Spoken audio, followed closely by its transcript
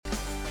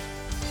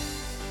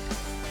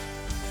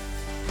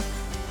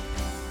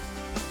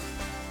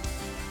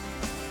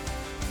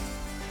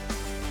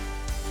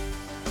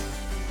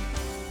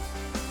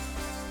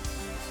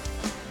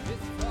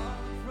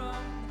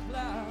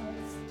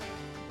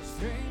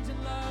strange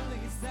and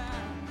lovely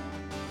sound.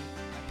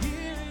 I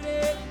hear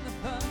it in the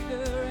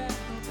thunder and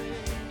the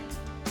rain.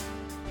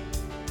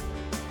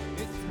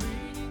 It's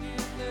ringing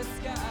in the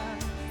sky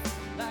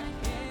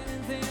like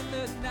cannons in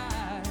the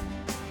night.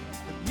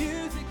 The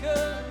music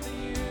of the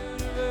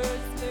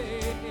universe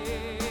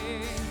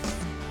plays.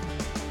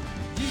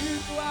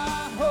 You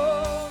are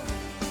holy,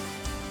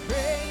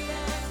 great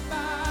and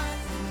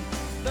mighty.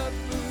 The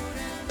moon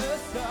and the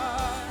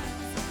stars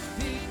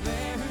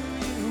declare who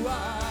you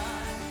are.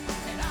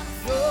 And I'm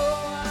so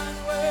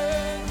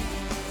unworthy,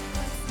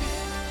 but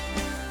still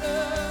you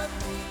love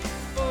me.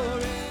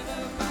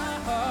 Forever my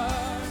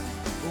heart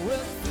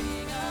will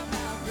sing of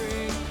how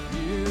great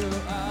you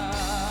are.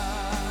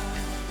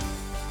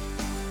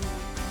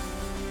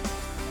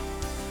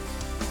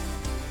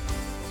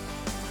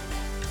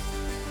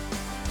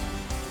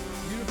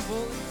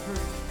 Beautiful and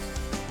free,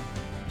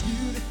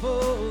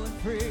 beautiful and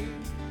free.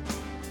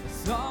 A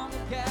song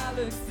of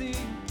galaxies,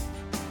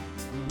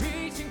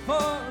 reaching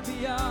far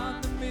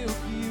beyond the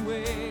Milky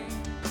Way.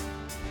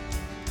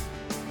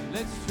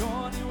 Let's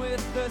join in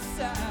with the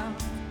sound.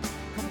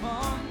 Come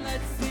on,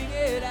 let's sing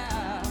it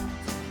out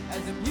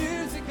as the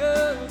music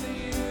of the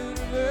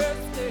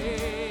universe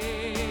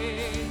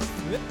plays.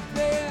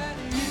 Then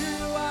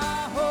you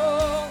are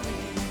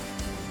holy,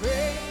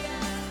 great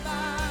and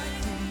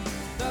mighty.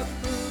 The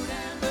moon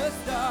and the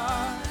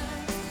stars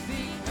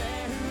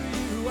declare who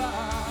you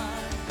are.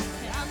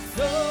 And I'm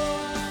so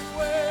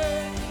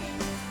unworthy,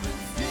 but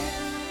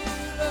still you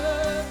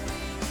love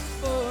me.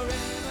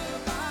 Forever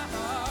my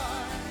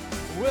heart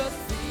will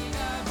sing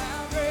of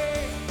how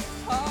great.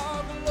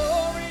 All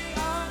glory,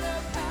 honor,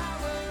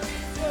 power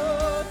is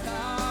yours.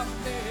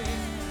 Amen.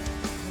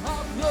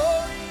 All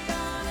glory,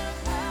 honor,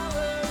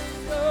 power is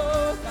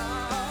yours.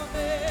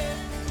 Amen.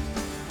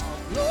 All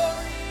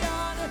glory,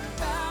 honor,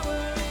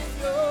 power is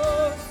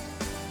yours.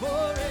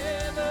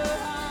 Forever.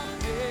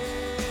 Amen.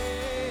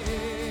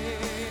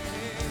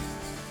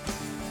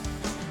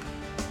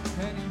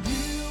 And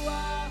you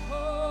are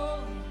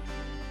holy,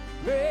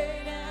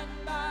 great and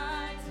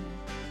mighty.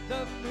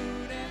 The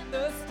moon and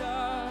the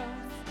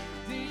stars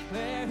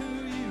declare who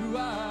you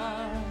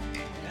are.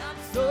 And I'm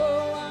so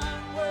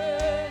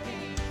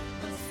unworthy,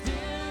 but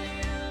still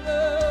you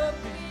love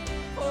me.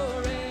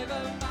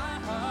 Forever my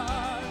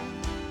heart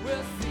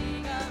will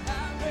sing of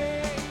how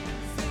great.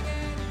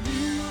 Singing,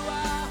 you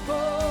are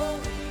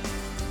holy,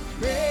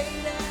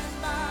 great and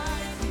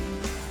mighty.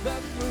 The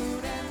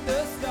moon and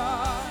the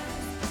stars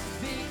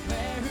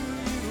declare who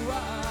you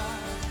are.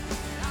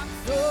 And I'm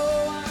so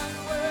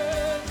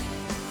unworthy,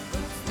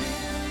 but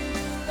still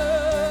you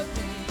love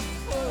me.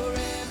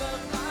 Forever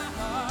my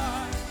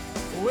heart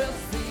will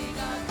sing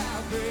of how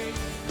great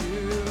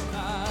you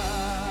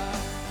are.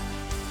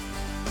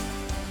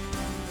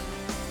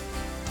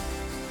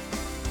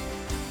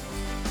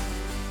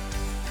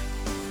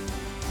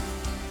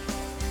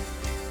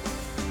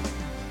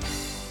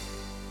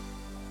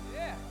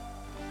 Yeah.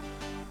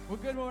 Well,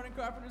 good morning,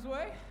 Carpenter's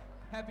Way.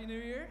 Happy New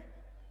Year.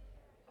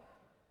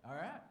 All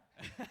right.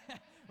 Why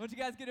don't you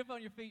guys get up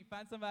on your feet,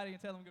 find somebody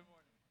and tell them good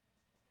morning.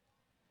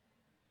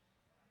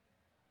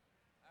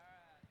 All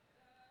right.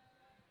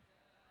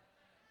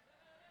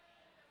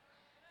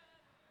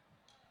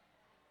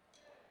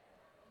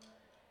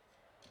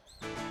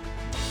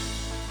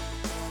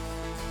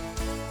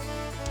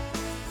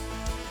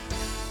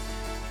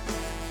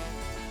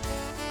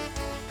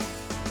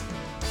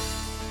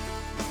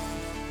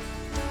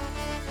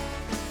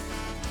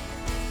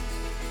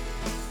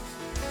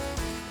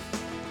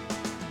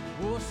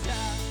 Oh,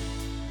 shout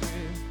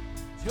with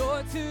joy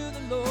to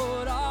the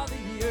Lord, all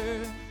the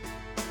earth,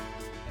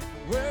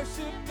 and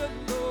worship the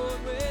Lord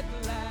with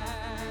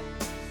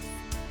gladness.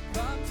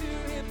 Come to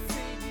Him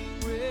singing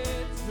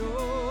with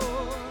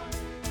joy.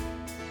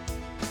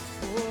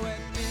 Oh,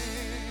 and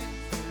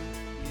enter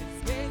His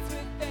gates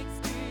with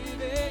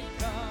thanksgiving.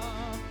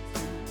 Come to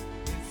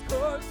His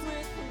courts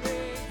with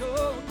praise.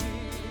 Oh,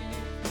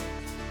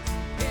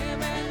 give Him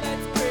and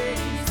let's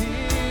praise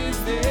His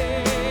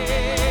name.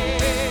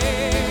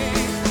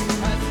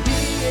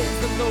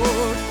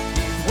 Lord,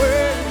 He's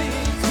worthy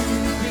to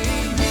be.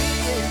 He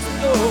is the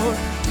Lord,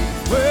 He's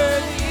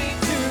worthy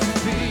to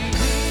be.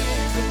 He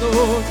is the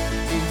Lord,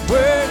 He's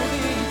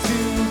worthy to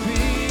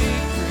be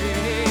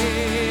praised.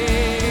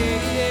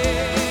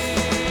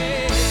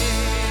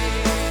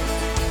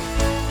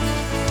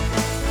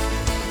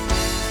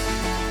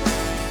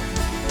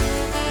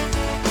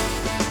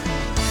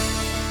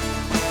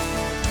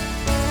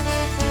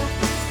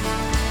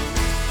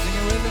 Sing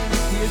it with us.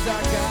 He is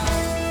our God.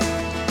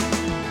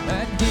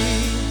 And He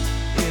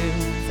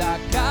is our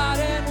God,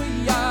 and we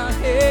are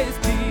His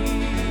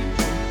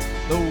people,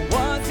 the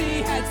ones He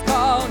has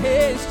called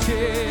His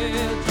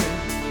children,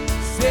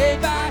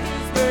 saved by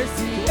His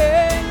mercy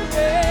and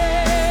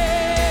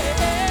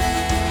grace.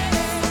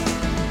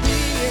 He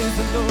is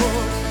the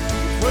Lord,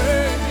 He's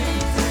worthy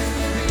to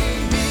be.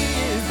 He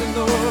is the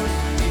Lord,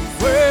 He's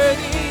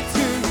worthy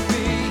to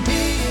be.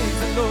 He is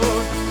the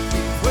Lord,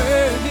 He's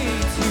worthy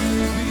to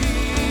be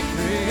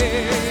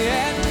praised.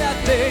 And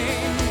nothing,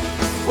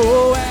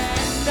 oh,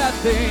 and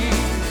nothing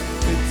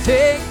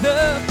take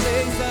the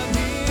place of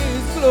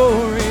His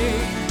glory,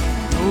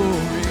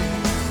 glory.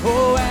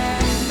 Oh,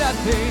 and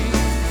nothing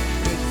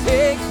could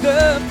take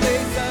the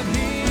place of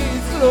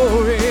His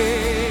glory.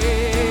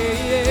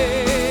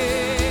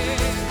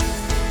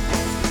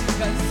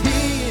 'Cause He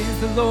is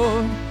the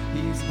Lord,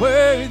 He's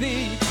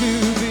worthy to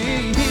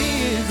be. He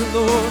is the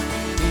Lord,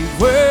 He's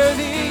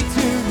worthy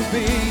to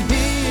be.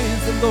 He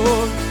is the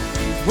Lord,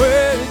 He's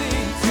worthy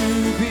to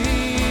be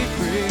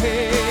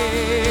praised.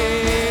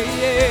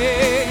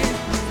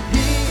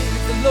 He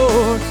is the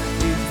Lord,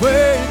 He's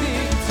worthy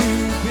to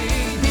be.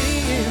 He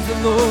is the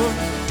Lord,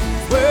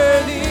 He's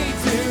worthy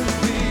to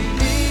be.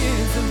 He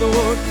is the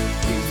Lord,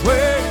 He's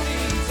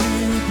worthy to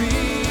be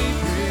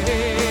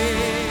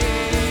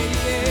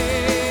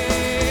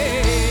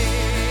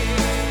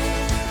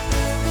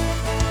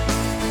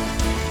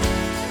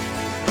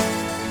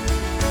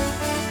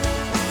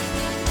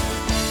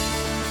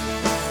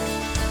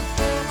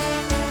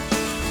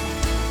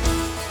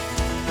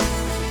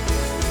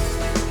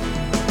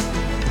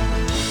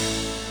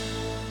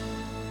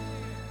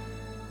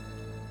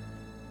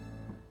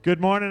Good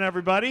morning,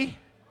 everybody.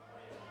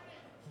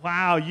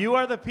 Wow, you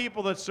are the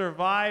people that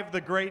survived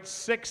the great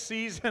sick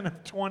season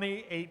of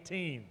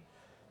 2018.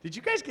 Did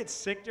you guys get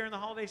sick during the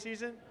holiday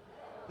season?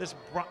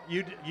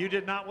 You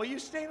did not? Well, you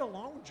stayed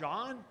alone,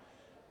 John.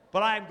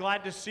 But I'm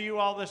glad to see you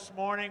all this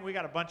morning. We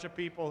got a bunch of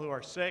people who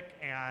are sick,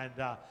 and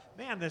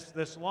man,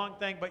 this long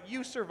thing, but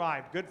you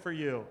survived. Good for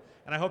you.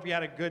 And I hope you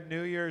had a good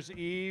New Year's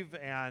Eve,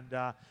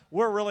 and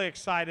we're really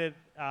excited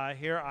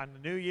here on the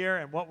new year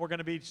and what we're going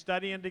to be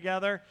studying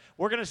together.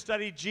 We're going to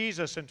study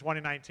Jesus in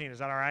 2019. Is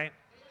that all right?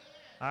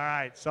 All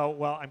right. So,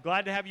 well, I'm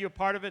glad to have you a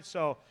part of it.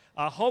 So,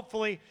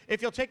 hopefully,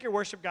 if you'll take your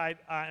worship guide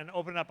and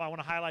open it up, I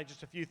want to highlight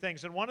just a few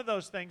things. And one of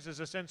those things is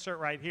this insert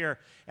right here.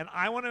 And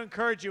I want to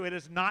encourage you, it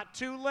is not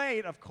too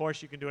late. Of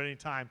course, you can do it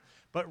anytime.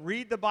 But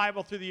read the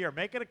Bible through the year.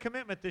 Make it a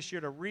commitment this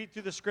year to read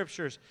through the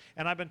Scriptures.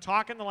 And I've been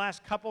talking the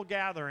last couple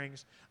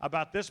gatherings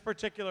about this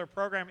particular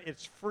program.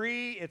 It's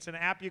free. It's an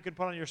app you can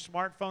put on your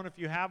smartphone if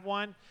you have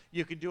one.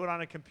 You can do it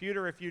on a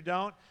computer if you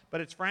don't.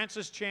 But it's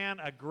Francis Chan,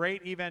 a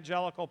great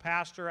evangelical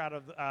pastor out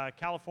of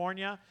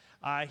California.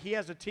 He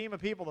has a team of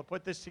people that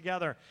put this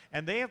together,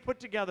 and they have put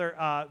together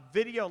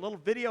little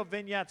video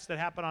vignettes that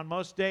happen on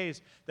most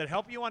days that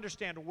help you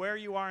understand where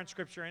you are in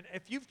Scripture. And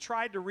if you've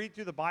tried to read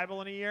through the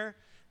Bible in a year,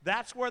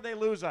 that's where they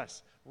lose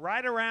us.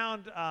 Right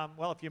around,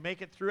 if you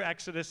make it through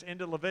Exodus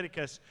into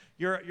Leviticus,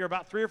 you're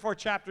about 3 or 4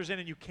 chapters in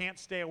and you can't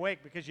stay awake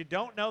because you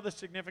don't know the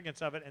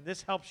significance of it, and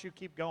this helps you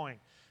keep going.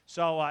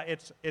 So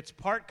it's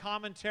part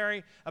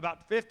commentary.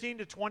 About 15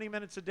 to 20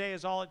 minutes a day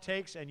is all it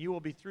takes, and you will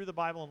be through the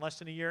Bible in less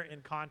than a year in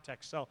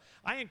context. So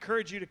I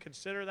encourage you to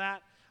consider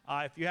that.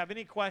 If you have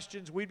any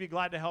questions, we'd be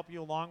glad to help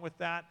you along with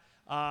that.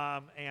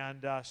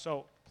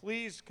 So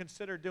please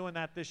consider doing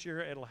that this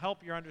year. It'll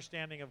help your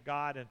understanding of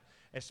God, and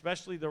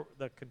especially the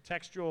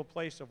contextual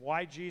place of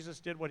why Jesus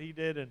did what he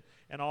did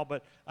and all.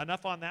 But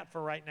enough on that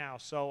for right now.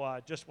 So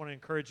just want to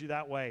encourage you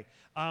that way.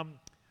 And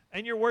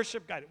your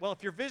worship guide. Well,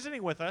 if you're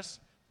visiting with us,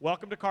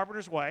 welcome to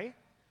Carpenter's Way.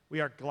 We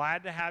are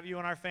glad to have you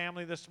in our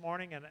family this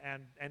morning,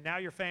 and now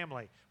your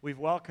family. We've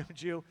welcomed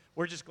you.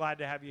 We're just glad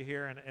to have you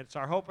here, and it's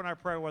our hope and our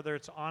prayer, whether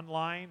it's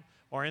online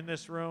or in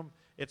this room,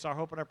 it's our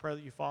hope and our prayer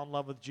that you fall in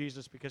love with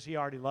Jesus because he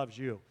already loves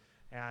you.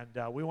 And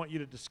we want you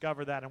to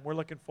discover that, and we're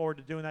looking forward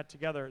to doing that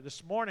together.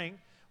 This morning,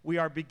 we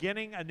are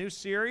beginning a new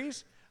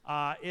series.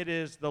 It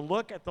is the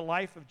look at the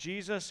life of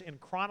Jesus in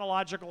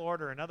chronological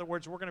order. In other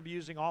words, we're going to be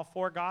using all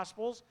 4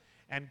 Gospels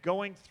and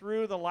going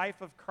through the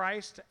life of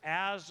Christ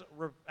as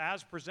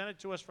presented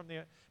to us from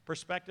the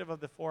perspective of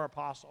the 4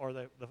 apostles, or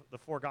the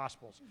 4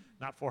 Gospels.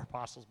 Not 4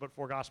 apostles, but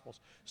 4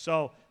 Gospels.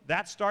 So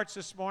that starts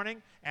this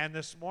morning, and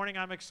this morning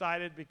I'm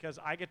excited because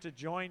I get to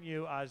join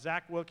you.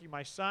 Zach Wilkie,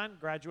 my son,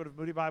 graduate of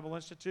Moody Bible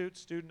Institute,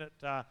 student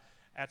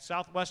at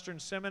Southwestern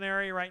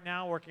Seminary right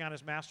now, working on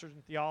his Master's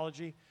in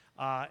Theology,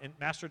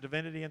 Master of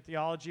Divinity in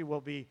Theology,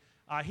 will be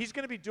he's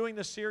going to be doing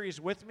this series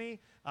with me,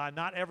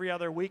 not every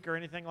other week or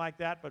anything like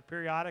that, but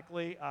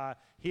periodically.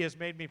 He has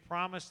made me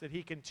promise that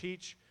he can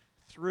teach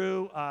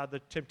through the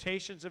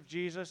temptations of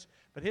Jesus,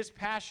 but his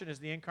passion is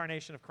the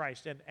incarnation of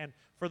Christ. And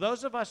for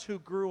those of us who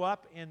grew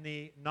up in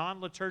the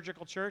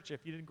non-liturgical church,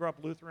 if you didn't grow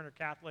up Lutheran or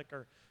Catholic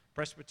or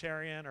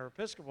Presbyterian or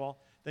Episcopal,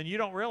 then you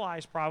don't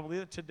realize probably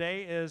that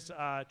today is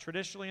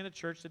traditionally in the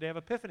church the day of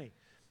Epiphany.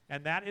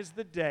 And that is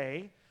the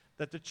day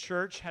that the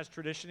church has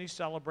traditionally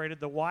celebrated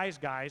the wise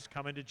guys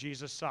coming to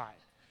Jesus'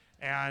 side.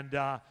 And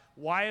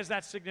why is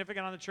that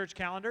significant on the church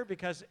calendar?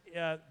 Because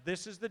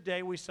this is the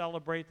day we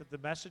celebrate that the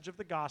message of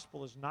the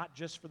gospel is not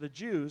just for the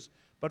Jews,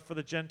 but for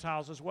the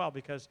Gentiles as well.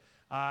 Because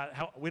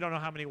we don't know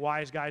how many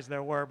wise guys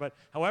there were, but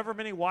however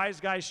many wise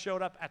guys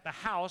showed up at the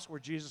house where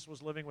Jesus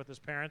was living with his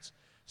parents,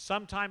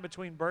 sometime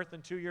between birth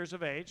and 2 years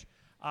of age,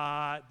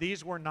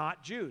 these were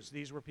not Jews.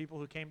 These were people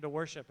who came to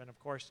worship, and of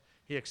course,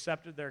 he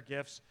accepted their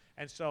gifts.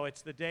 And so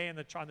it's the day on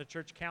the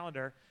church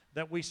calendar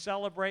that we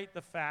celebrate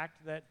the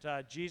fact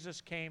that Jesus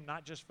came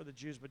not just for the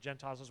Jews, but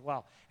Gentiles as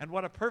well. And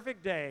what a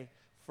perfect day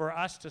for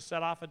us to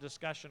set off a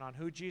discussion on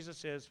who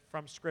Jesus is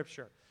from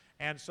Scripture.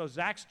 And so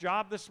Zach's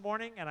job this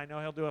morning, and I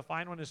know he'll do a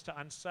fine one, is to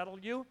unsettle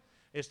you,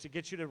 is to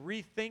get you to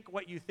rethink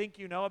what you think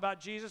you know about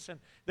Jesus. And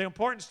the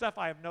important stuff,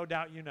 I have no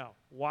doubt you know.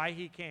 Why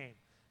he came.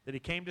 That he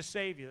came to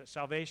save you. That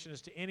salvation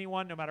is to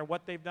anyone, no matter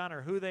what they've done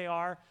or who they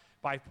are,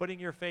 by putting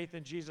your faith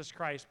in Jesus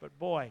Christ. But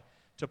boy,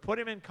 to put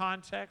him in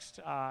context,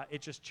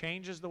 it just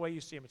changes the way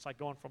you see him. It's like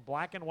going from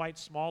black and white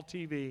small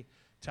TV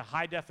to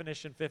high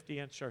definition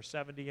 50-inch or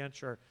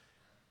 70-inch or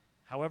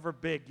however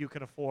big you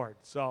can afford.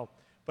 So,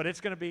 but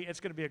it's going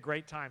to be a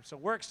great time. So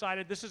we're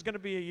excited. This is going to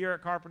be a year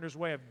at Carpenter's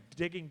Way of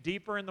digging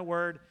deeper in the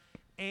Word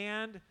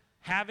and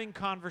having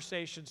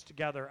conversations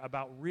together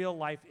about real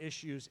life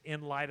issues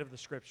in light of the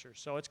Scriptures.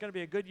 So it's going to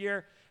be a good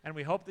year, and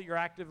we hope that you're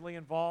actively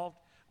involved.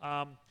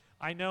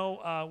 I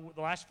know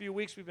the last few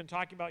weeks we've been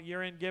talking about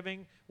year-end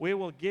giving. We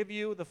will give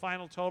you the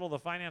final total. The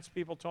finance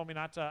people told me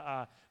not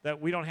to, that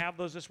we don't have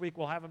those this week.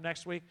 We'll have them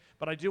next week.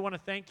 But I do want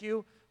to thank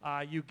you.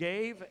 You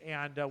gave,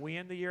 and we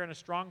end the year in a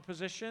strong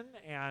position.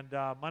 And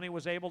money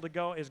is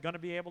going to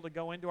be able to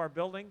go into our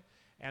building.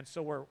 And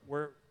so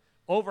we're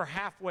over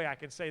halfway. I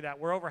can say that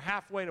we're over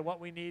halfway to what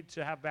we need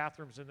to have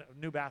bathrooms and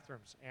new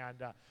bathrooms.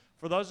 And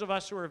for those of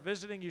us who are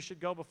visiting, you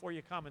should go before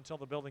you come until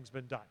the building's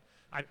been done.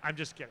 I'm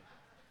just kidding.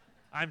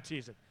 I'm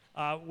teasing.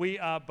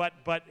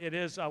 But it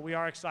is, we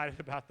are excited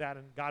about that,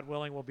 and God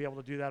willing, we'll be able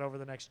to do that over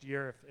the next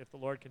year if the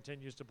Lord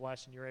continues to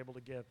bless and you're able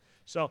to give.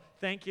 So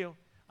thank you.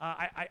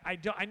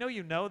 I know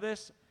you know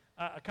this.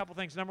 A couple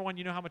things. Number one,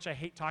 you know how much I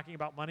hate talking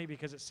about money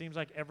because it seems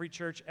like every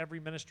church, every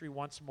ministry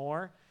wants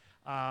more.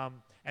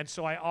 And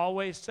so I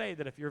always say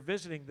that if you're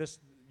visiting this,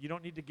 you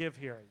don't need to give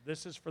here.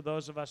 This is for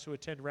those of us who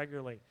attend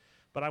regularly.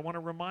 But I want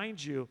to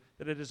remind you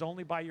that it is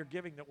only by your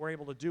giving that we're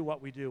able to do what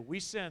we do.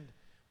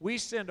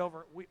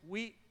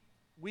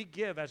 We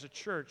give as a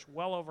church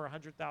well over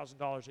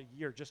 $100,000 a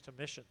year just to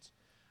missions.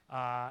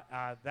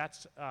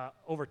 That's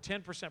over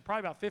 10%, probably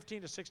about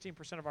 15 to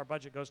 16% of our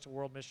budget goes to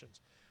world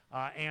missions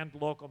and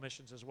local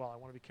missions as well. I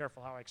want to be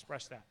careful how I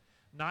express that.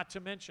 Not to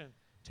mention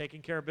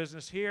taking care of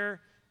business here.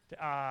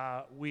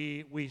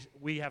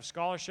 We have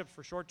scholarships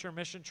for short-term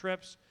mission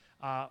trips.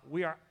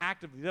 We are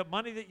actively, the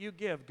money that you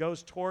give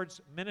goes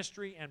towards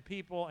ministry and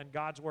people and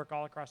God's work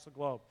all across the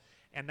globe.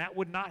 And that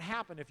would not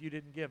happen if you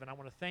didn't give, and I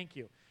want to thank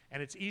you.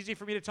 And it's easy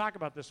for me to talk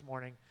about this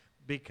morning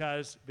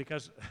because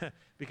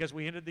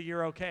we ended the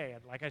year okay.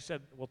 And like I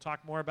said, we'll talk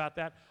more about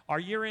that.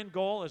 Our year-end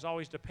goal is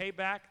always to pay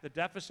back the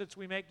deficits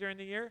we make during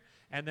the year,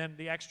 and then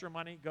the extra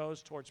money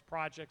goes towards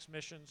projects,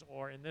 missions,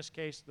 or in this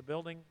case, the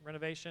building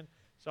renovation.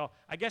 So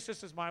I guess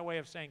this is my way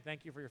of saying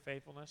thank you for your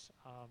faithfulness.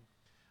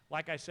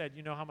 Like I said,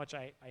 you know how much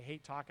I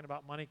hate talking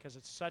about money because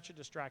it's such a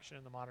distraction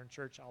in the modern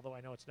church, although I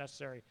know it's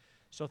necessary.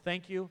 So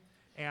thank you.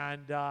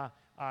 And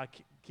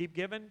keep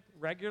giving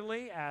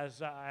regularly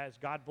as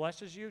God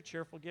blesses you.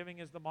 Cheerful giving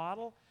is the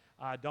model.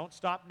 Don't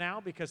stop now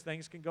because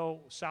things can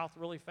go south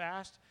really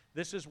fast.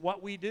 This is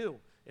what we do.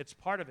 It's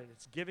part of it.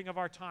 It's giving of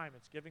our time.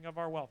 It's giving of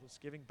our wealth. It's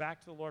giving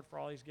back to the Lord for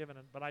all he's given.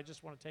 But I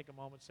just want to take a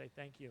moment and say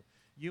thank you.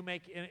 You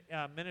make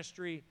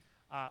ministry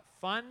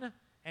fun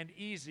and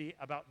easy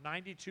about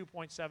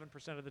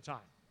 92.7% of the time.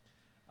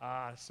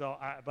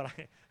 But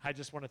I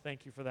just want to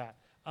thank you for that.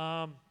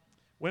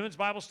 Women's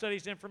Bible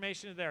Studies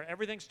information is there.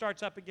 Everything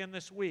starts up again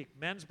this week.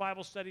 Men's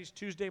Bible Studies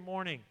Tuesday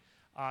morning.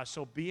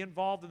 So be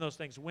involved in those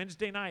things.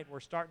 Wednesday night, we're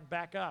starting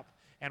back up.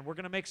 And we're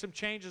going to make some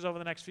changes over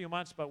the next few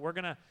months, but we're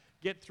going to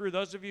get through.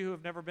 Those of you who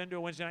have never been to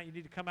a Wednesday night, you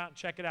need to come out and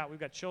check it out. We've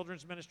got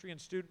children's ministry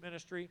and student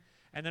ministry.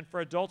 And then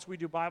for adults, we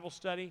do Bible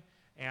study.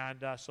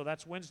 And so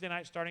that's Wednesday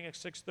night starting at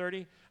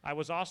 6:30. I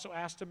was also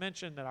asked to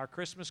mention that our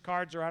Christmas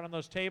cards are out on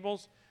those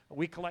tables.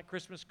 We collect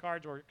Christmas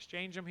cards or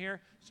exchange them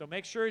here. So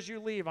make sure as you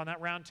leave on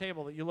that round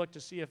table that you look to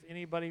see if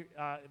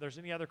there's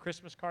any other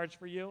Christmas cards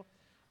for you.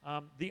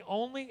 The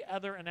only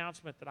other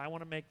announcement that I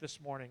want to make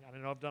this morning, and I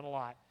know I've done a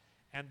lot,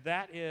 and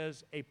that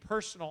is a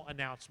personal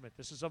announcement.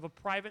 This is of a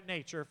private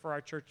nature for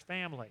our church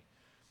family.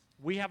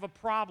 We have a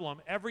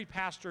problem. Every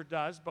pastor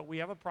does, but we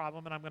have a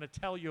problem, and I'm going to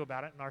tell you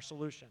about it and our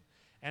solution.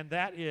 And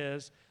that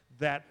is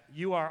that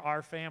you are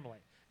our family.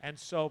 And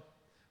so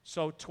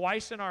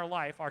twice in our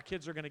life, our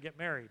kids are going to get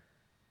married.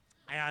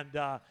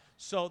 And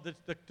so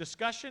the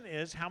discussion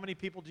is, how many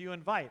people do you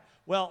invite?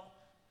 Well,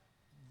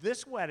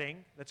 this wedding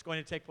that's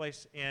going to take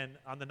place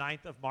on the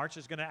 9th of March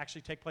is going to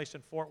actually take place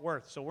in Fort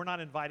Worth. So we're not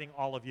inviting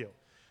all of you.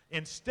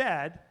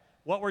 Instead,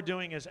 what we're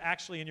doing is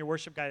actually in your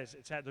worship guide,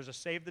 there's a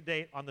save the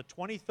date on the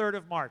 23rd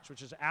of March,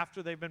 which is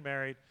after they've been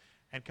married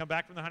and come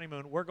back from the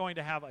honeymoon. We're going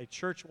to have a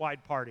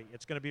church-wide party.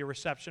 It's going to be a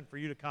reception for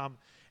you to come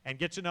and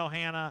get to know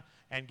Hannah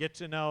and get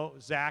to know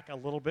Zach a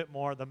little bit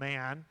more, the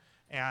man.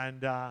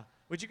 And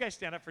would you guys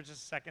stand up for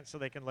just a second so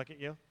they can look at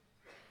you?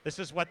 This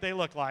is what they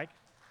look like.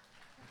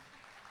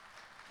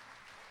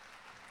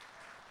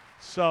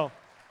 So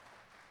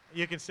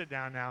you can sit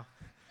down now.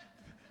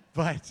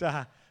 But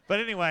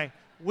anyway,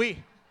 we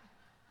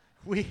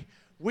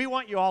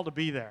want you all to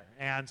be there.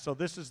 And so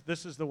this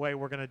is the way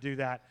we're going to do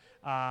that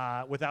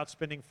without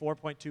spending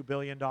 $4.2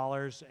 billion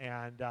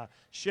and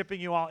shipping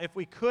you all. If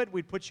we could,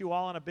 we'd put you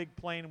all on a big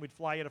plane and we'd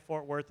fly you to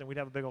Fort Worth and we'd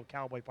have a big old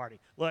cowboy party.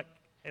 Look,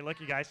 hey, look,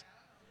 you guys.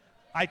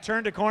 I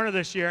turned a corner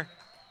this year.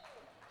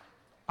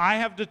 I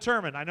have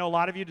determined, I know a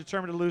lot of you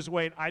determined to lose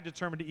weight. I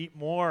determined to eat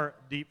more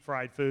deep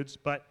fried foods,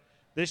 but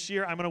this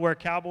year I'm going to wear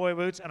cowboy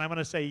boots and I'm going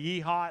to say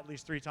yeehaw at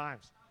least 3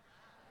 times.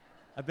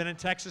 I've been in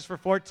Texas for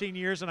 14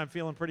 years and I'm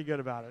feeling pretty good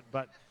about it.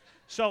 But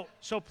so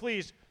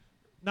please,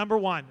 number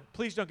one,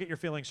 please don't get your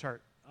feelings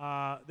hurt.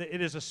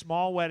 It is a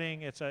small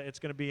wedding. It's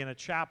going to be in a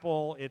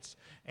chapel. It's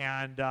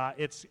going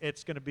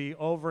to be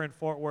over in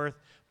Fort Worth.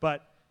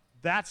 But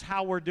that's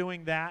how we're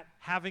doing that.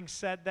 Having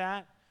said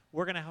that,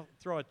 we're going to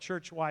throw a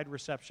church-wide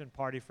reception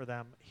party for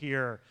them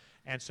here,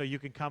 and so you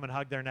can come and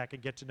hug their neck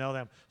and get to know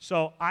them.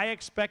 So I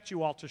expect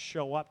you all to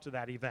show up to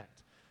that event.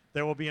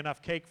 There will be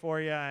enough cake for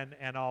you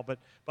and all, but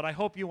I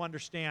hope you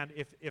understand,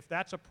 if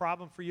that's a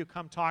problem for you,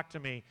 come talk to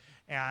me.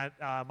 And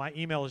my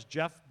email is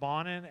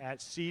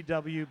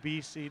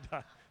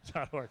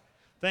jeffbonin@cwbc.org.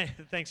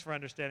 Thanks for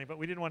understanding, but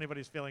we didn't want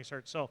anybody's feelings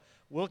hurt. So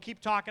we'll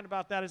keep talking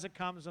about that as it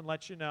comes and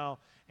let you know.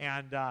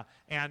 And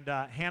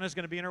Hannah's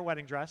going to be in her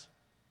wedding dress.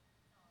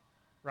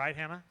 Right,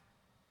 Hannah?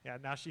 Yeah,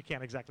 now she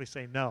can't exactly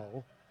say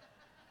no.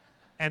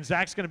 And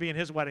Zach's going to be in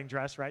his wedding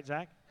dress, right,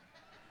 Zach?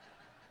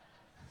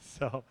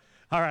 So,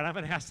 all right, I'm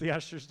going to ask the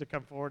ushers to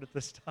come forward at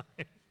this time.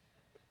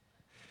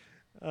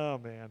 Oh,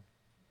 man.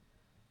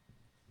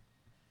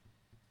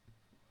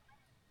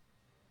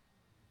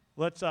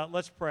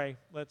 Let's pray.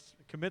 Let's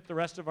commit the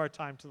rest of our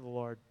time to the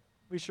Lord.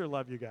 We sure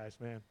love you guys,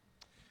 man.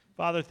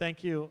 Father,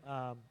 thank you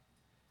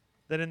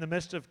that in the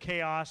midst of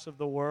chaos of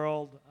the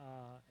world,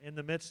 in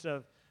the midst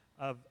of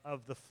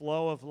the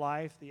flow of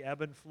life, the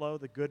ebb and flow,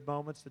 the good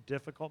moments, the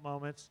difficult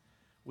moments,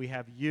 we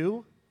have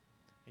you,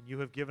 and you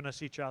have given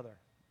us each other.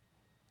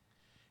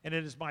 And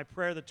it is my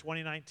prayer that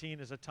 2019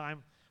 is a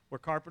time where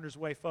Carpenter's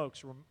Way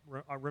folks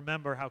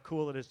remember how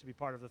cool it is to be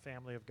part of the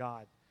family of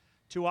God.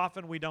 Too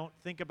often we don't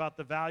think about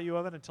the value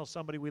of it until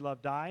somebody we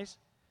love dies,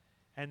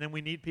 and then we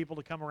need people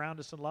to come around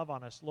us and love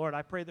on us. Lord,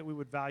 I pray that we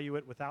would value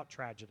it without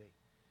tragedy.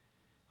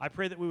 I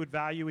pray that we would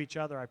value each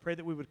other. I pray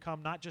that we would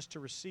come not just to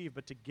receive,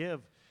 but to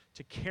give,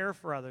 to care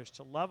for others,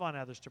 to love on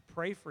others, to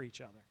pray for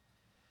each other.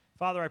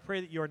 Father, I pray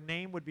that your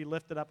name would be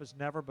lifted up as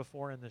never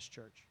before in this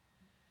church.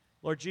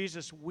 Lord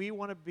Jesus, we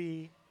want to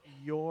be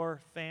your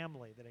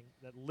family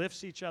that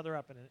lifts each other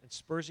up and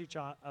spurs each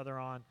other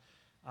on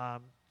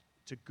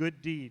to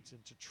good deeds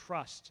and to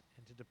trust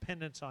and to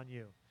dependence on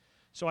you.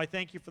 So I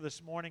thank you for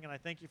this morning, and I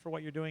thank you for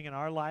what you're doing in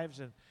our lives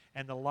and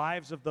the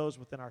lives of those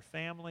within our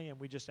family, and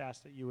we just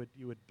ask that you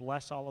would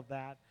bless all of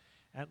that.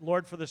 And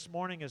Lord, for this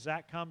morning, as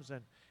Zach comes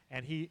and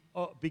he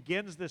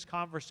begins this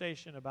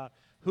conversation about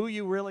who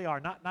you really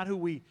are, not who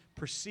we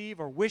perceive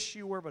or wish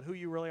you were, but who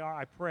you really are,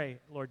 I pray,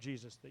 Lord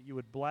Jesus, that you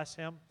would bless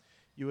him.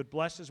 You would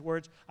bless his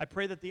words. I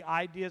pray that the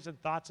ideas and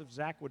thoughts of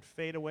Zach would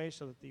fade away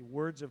so that the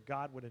words of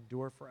God would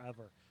endure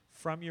forever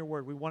from your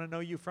word. We want to know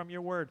you from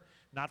your word,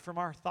 not from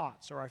our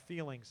thoughts or our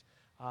feelings.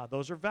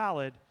 Those are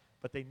valid,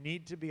 but they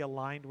need to be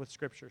aligned with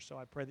Scripture. So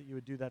I pray that you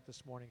would do that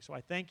this morning. So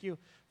I thank you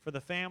for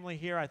the family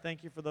here. I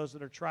thank you for those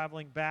that are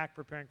traveling back,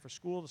 preparing for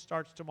school that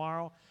starts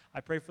tomorrow. I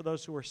pray for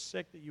those who are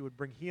sick that you would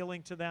bring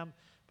healing to them.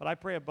 But I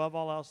pray above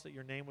all else that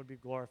your name would be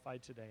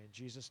glorified today. In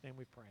Jesus' name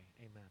we pray.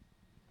 Amen.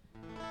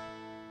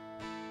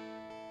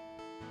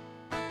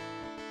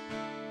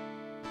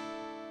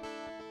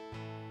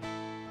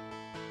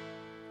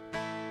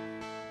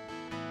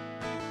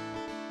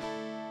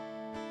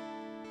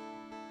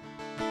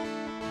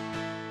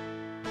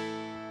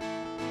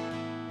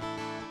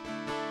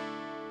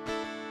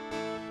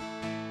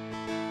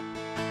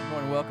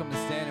 Welcome to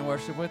stand and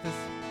worship with us.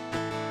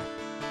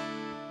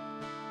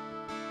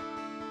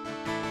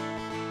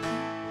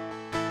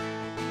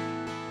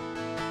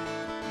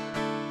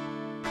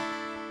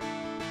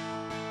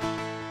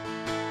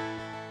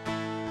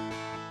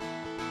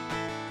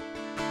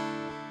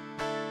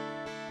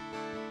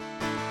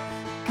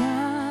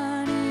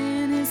 God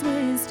in his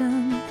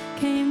wisdom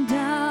came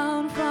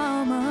down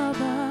from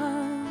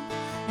above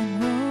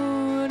and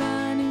wrote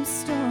a new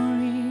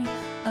story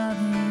of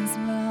his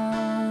love.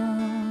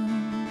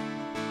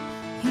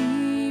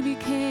 He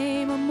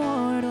became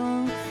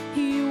immortal,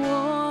 he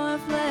wore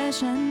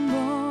flesh and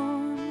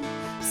bone,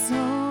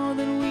 so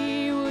that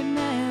we would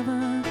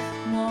never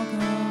walk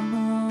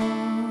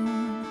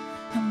alone.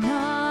 I'm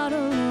not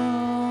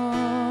alone.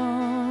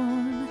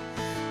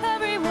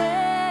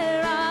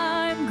 Everywhere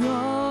I'm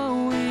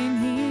going,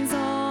 he's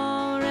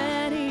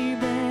already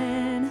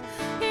been.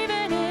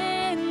 Even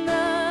in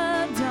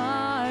the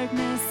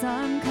darkness,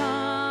 I'm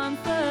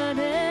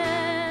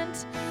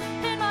confident.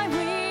 In my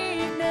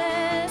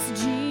weakness,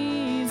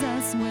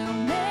 Jesus will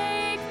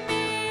make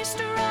me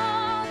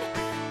strong.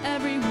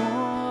 Every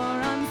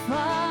war I'm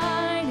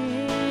fighting,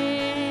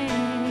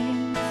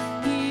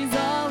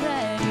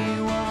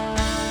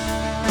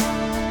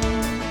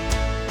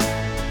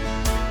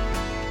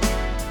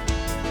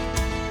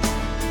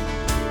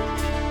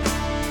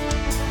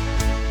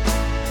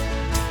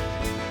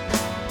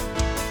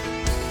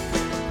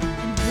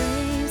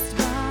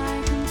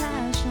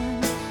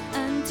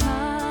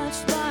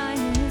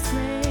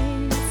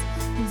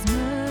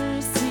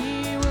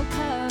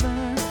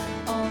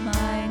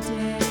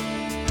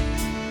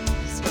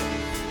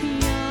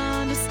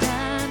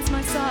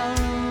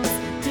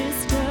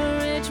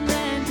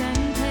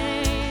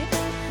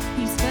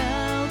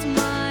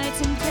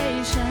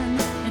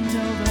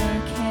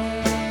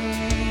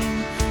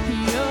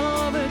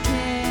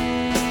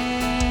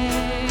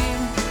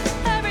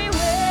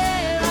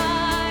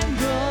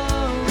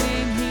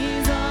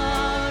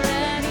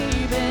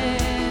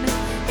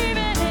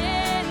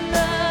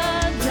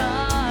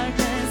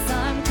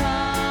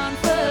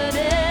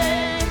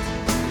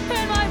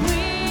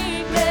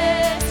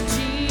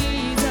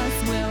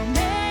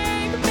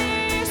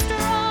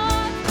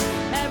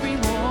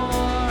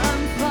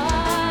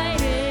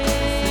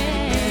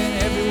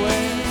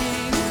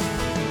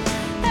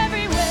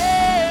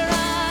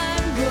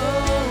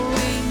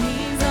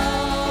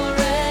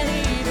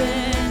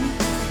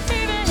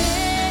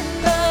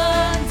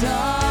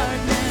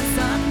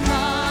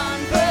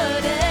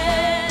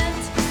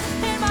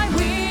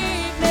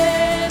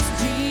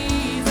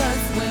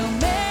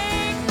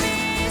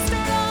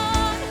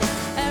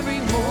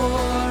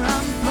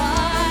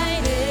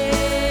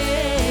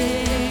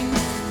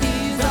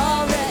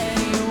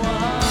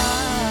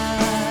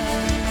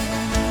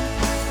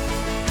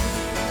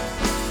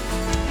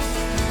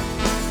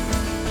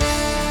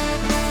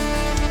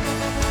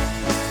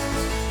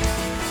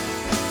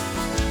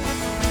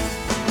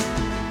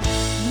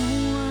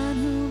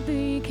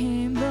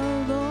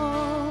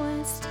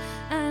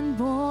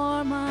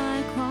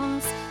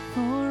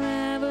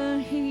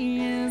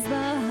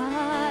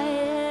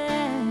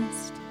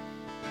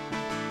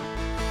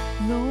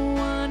 the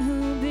one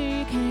who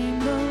became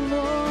the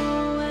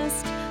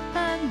lowest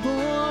and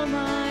bore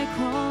my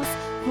cross.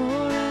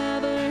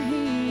 Forever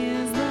he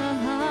is the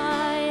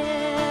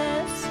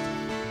highest.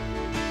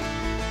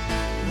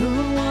 The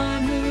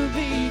one who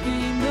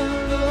became the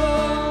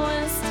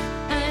lowest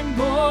and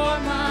bore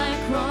my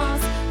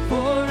cross.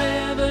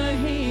 Forever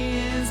he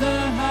is the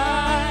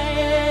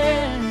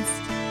highest.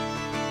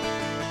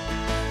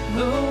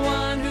 The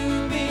one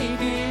who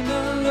became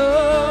the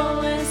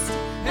lowest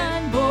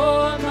and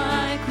bore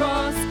my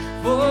cross.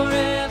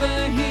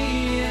 Forever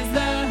he is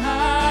the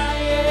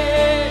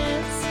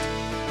highest.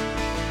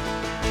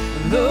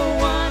 The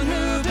one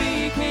who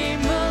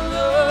became the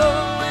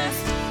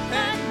lowest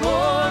and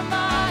bore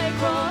my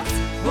cross.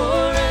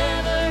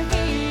 Forever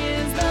he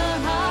is the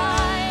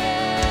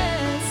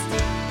highest.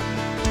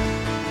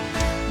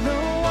 The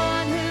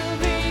one who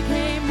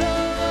became the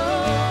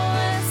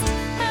lowest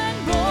and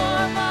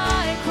bore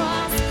my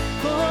cross.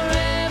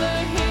 Forever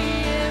he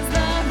is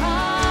the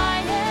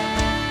highest.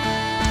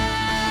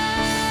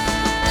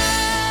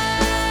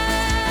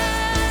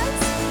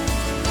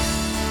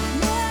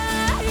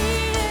 Yeah, he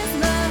is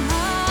the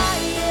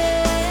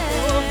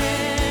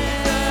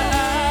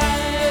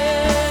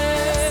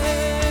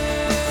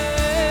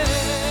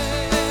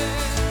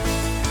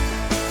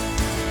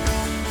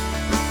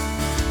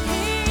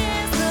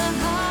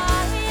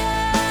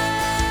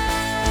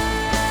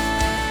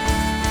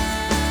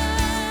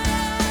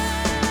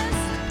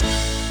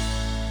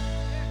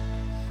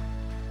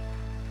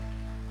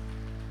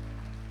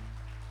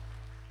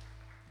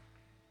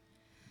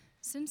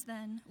Since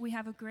then, we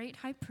have a great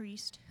high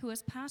priest who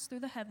has passed through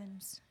the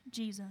heavens,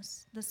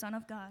 Jesus, the Son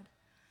of God.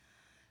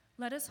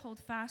 Let us hold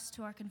fast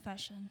to our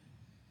confession.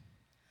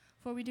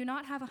 For we do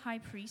not have a high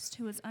priest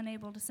who is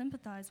unable to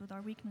sympathize with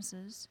our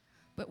weaknesses,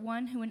 but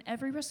one who in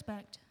every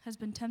respect has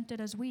been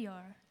tempted as we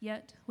are,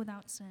 yet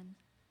without sin.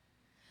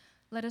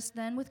 Let us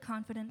then with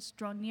confidence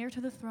draw near to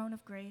the throne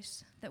of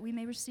grace, that we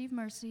may receive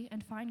mercy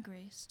and find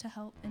grace to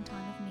help in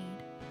time of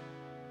need.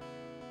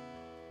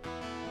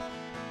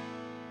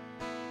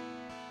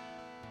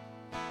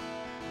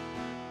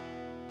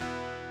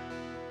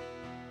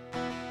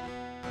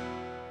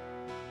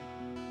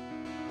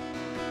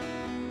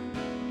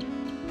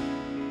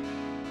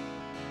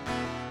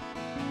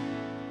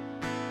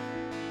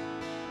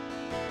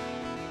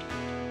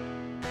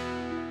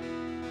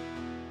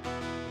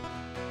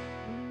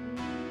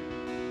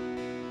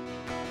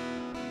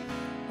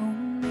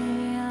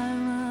 Only I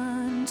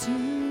run to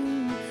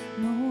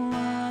no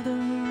other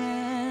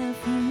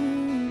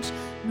refuge,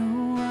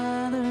 no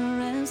other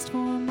rest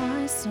for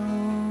my soul.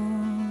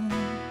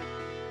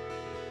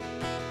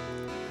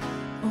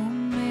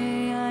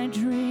 Only I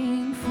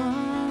drink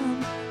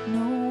from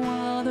no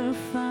other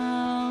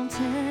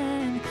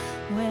fountain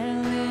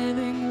where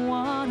living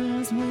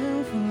waters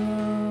will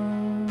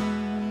flow.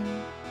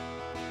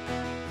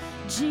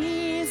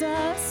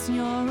 Jesus,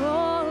 you're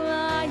all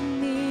I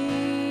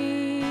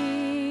need.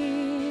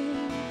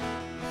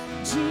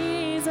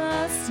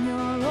 Jesus,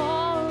 you're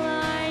all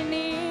I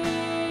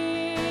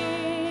need.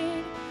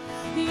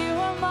 You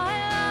are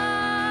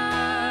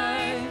my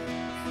life.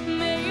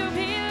 May you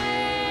be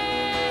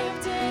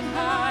lifted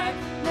high.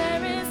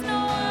 There is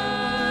no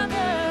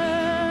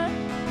other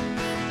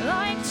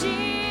like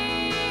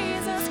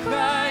Jesus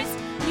Christ.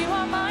 You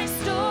are my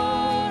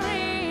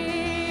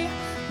story.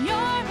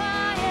 You're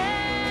my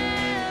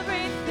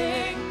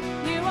everything.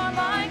 You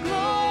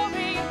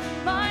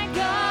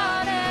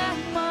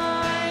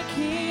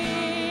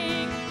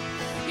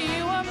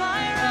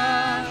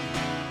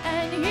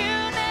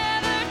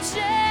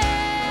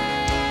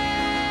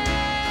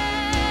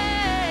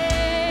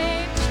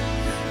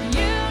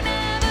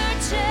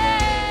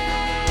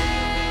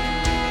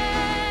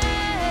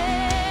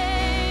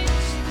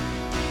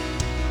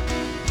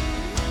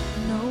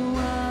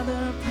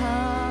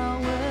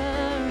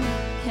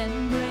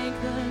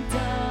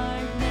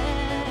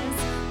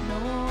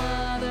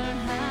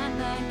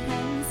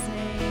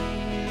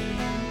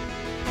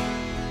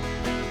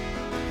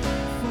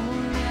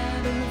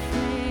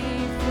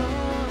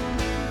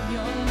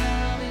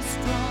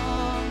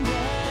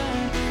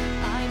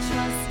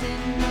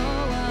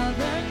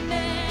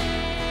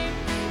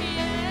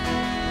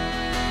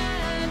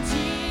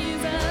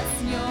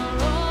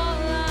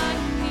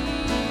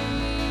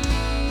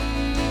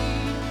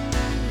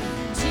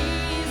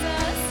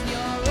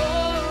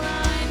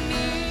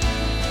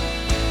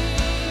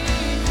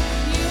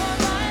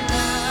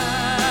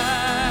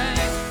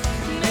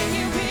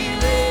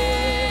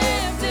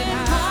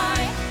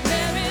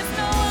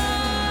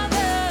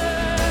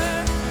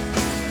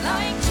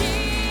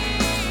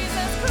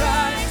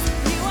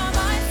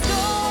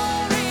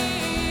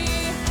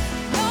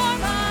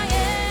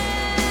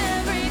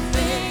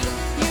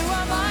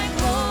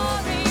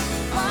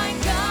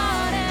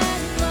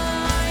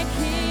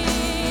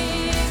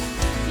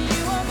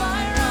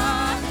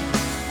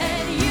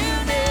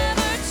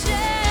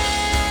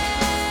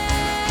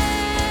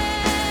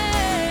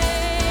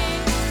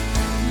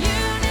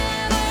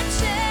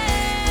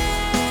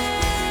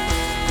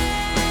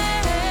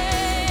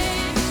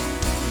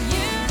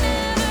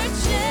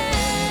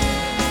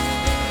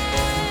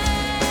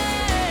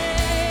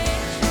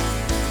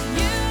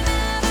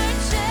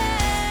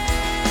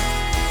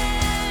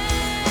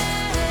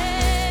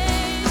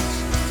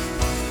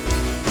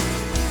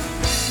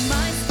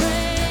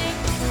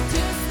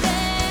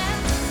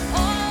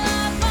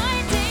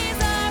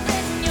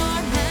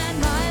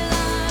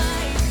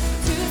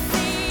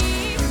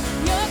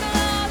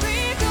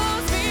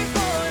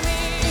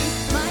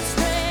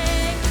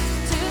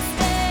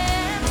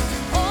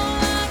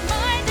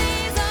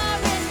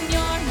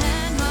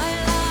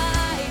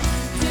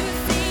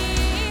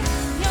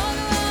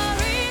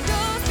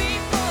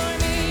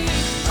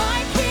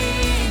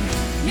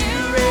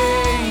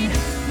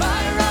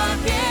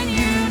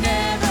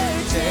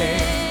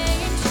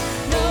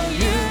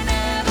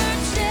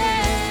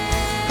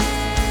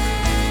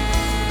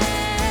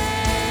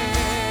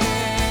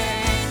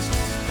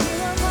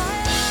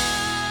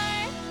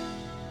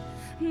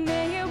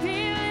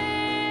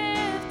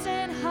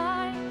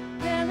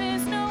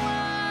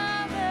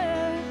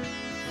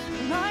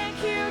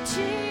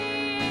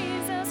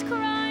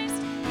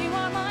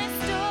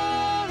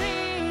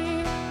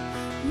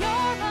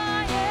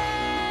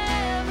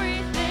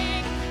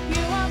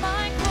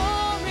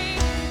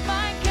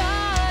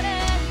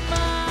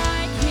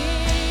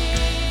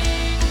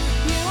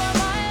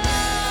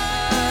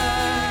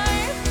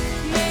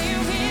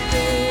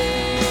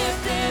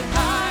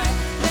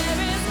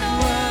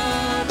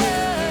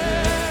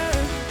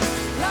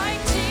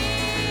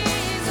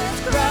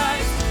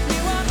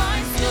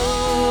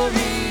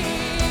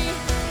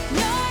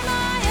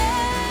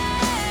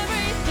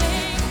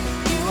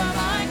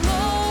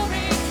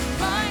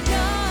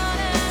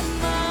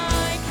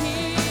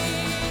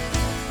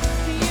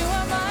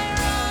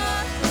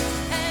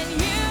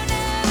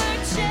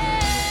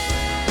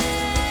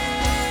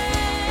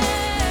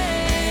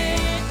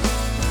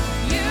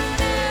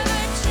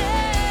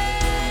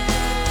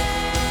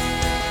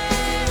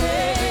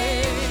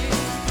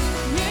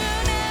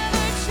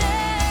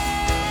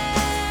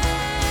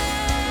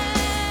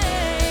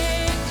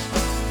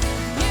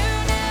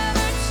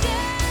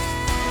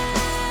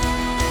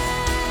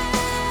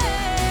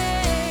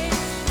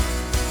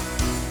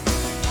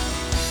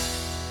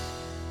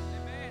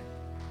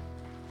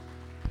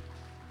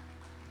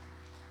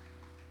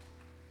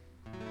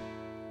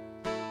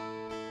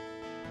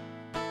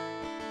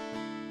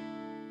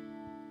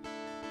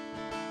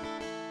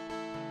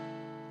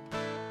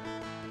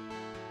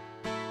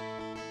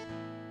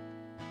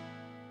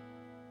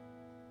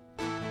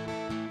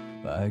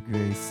By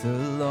grace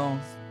alone,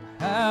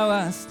 how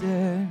I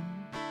stand,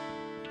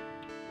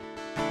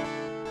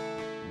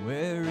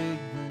 where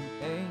even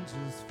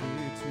angels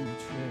fear to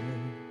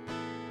tread,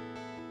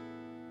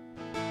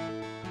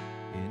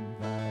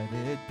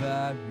 invited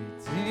by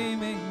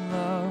redeeming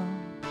love,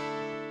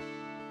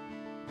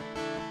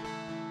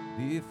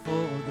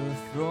 before the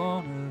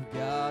throne of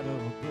God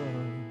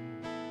above.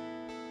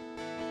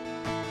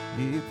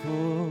 He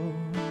pulls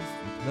me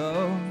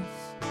close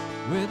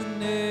with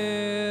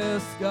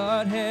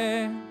nail-scarred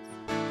hands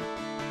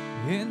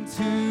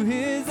into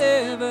his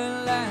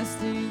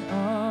everlasting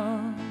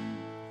arms.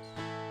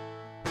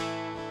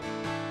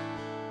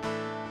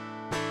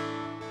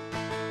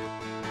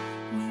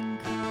 When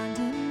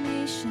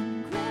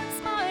condemnation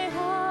grips my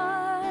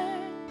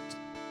heart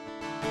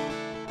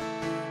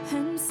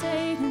and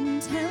Satan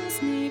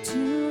tempts me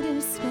to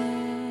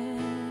despair,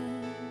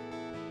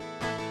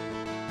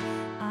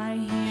 I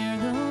hear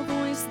the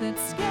voice that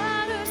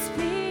scatters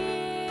fear.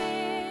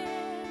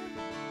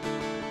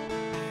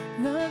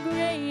 The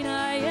great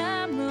I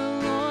am, the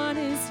Lord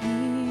is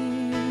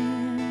here.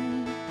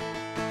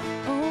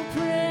 Oh,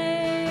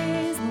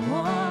 praise the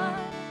one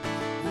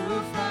who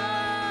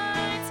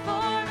fights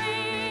for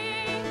me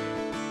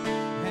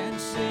And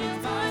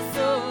shields my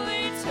soul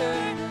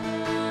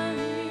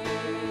eternally.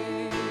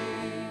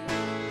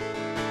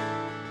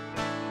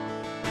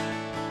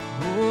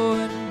 Oh,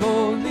 and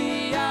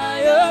boldly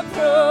I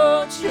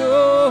approach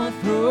your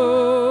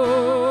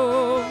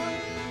throne.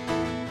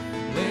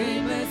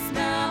 Blameless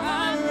now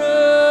I'm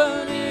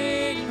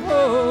running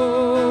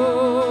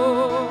home.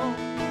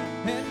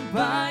 And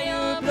by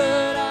your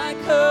blood I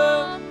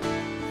come,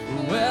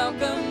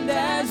 welcomed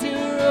as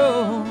your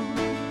own,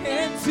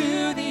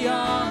 into the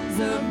arms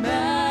of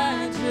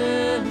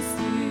majesty.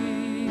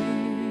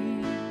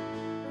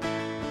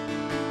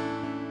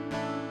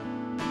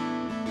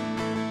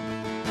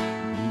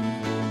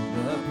 Behold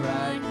the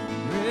bright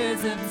and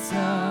risen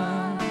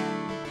sun,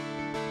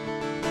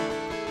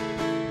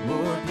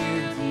 more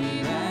beauty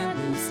than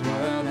this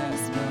world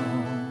has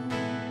known.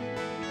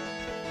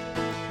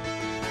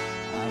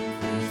 I'm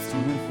face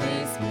to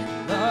face with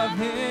love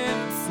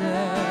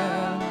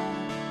himself,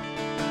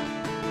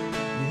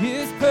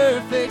 his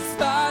perfect,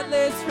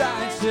 spotless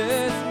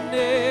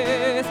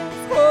righteousness.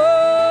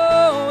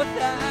 Oh,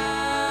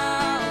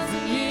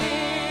 1,000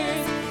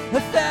 years,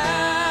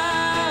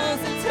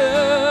 1,000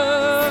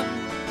 tongues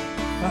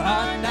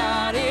are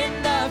not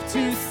enough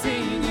to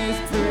sing his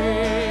praise.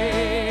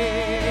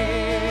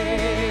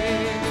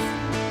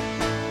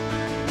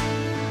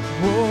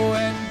 Oh,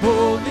 and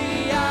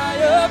boldly I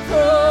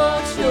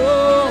approach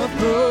your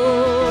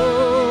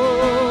throne.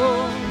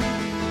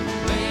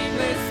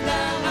 Blameless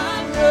now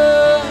I'm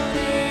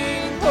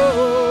running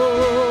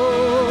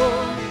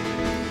home.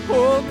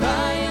 Oh,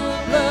 by your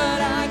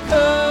blood I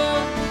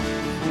come,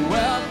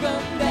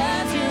 welcomed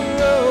as your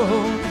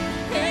own,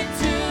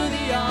 into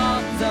the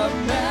arms of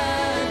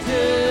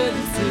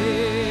majesty.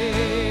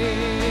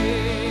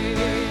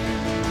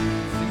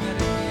 Sing it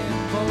again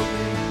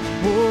boldly.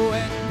 Oh,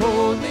 and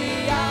boldly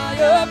I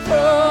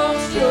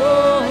approach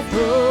your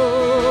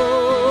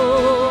throne.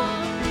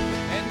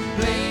 And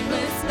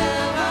blameless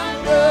now I'm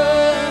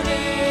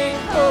running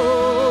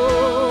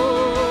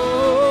home.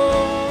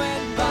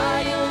 And by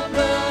your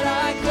blood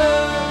I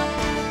come,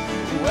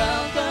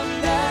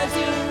 welcomed as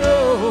your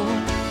own,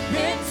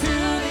 into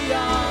the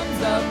arms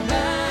of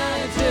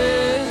majesty.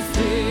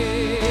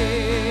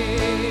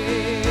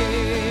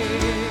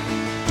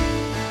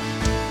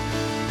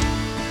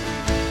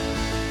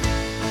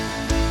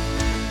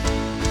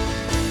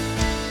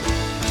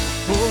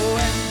 Oh,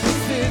 and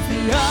this is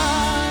the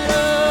art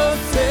of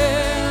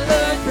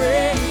celebration,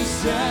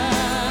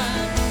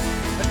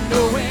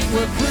 knowing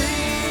we're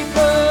free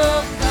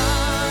from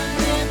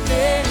condemnation.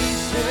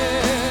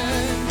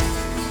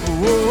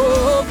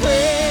 Oh,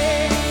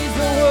 praise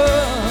the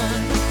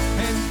one,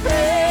 and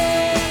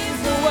praise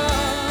the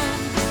one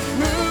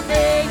who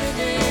made it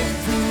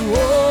into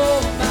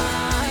all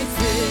my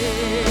sin.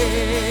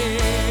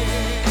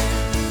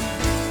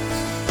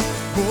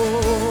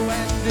 Oh,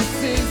 and this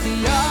is the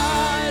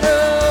art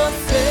of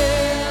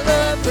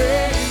celebration.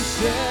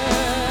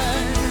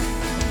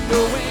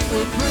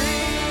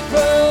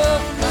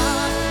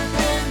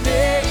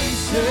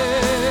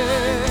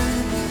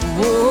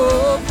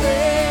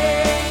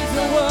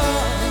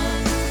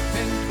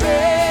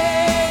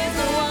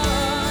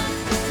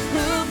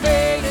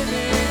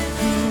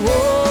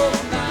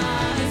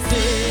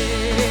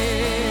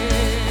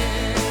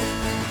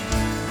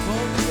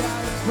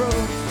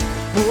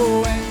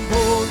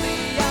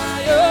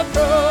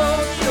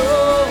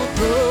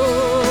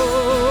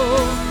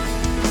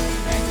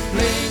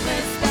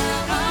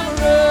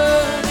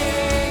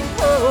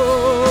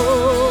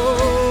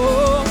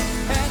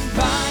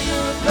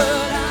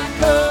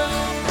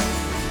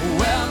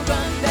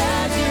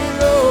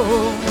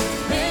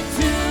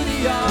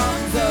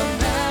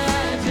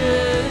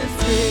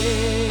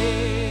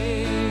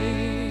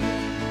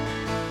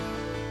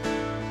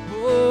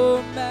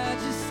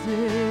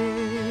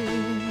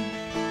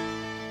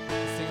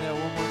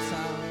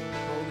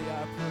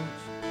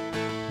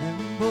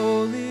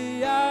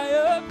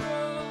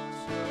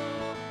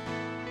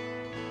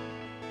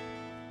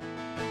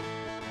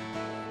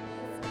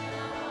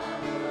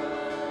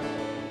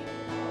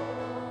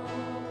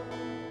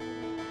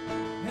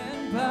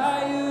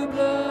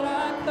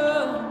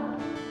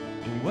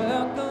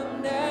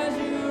 welcomed as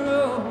you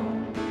roll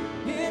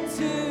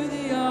into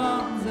the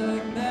arms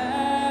of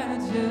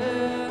majesty.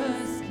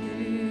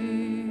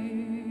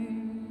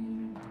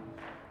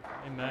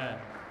 Amen.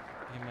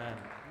 Amen.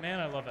 Man,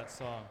 I love that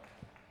song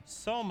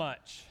so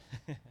much.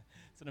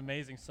 It's an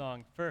amazing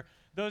song. For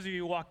those of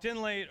you who walked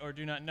in late or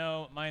do not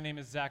know, my name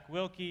is Zach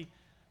Wilkie.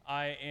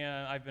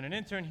 I've been an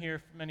intern here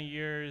for many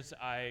years.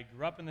 I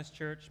grew up in this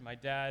church. My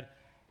dad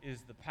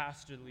is the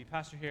lead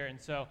pastor here,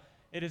 and so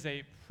it is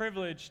a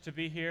privilege to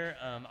be here.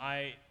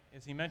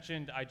 As he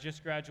mentioned, I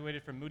just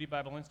graduated from Moody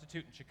Bible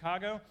Institute in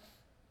Chicago,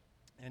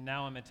 and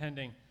now I'm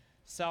attending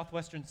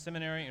Southwestern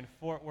Seminary in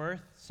Fort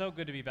Worth. So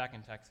good to be back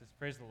in Texas.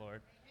 Praise the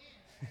Lord.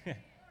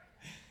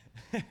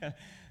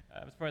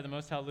 That's probably the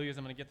most hallelujahs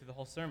I'm going to get through the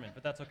whole sermon,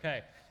 but that's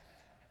okay.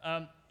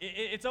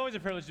 It's always a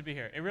privilege to be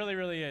here. It really,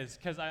 really is,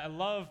 because I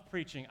love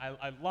preaching.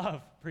 I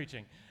love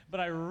preaching, but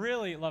I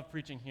really love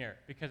preaching here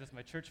because it's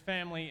my church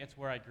family. It's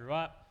where I grew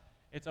up.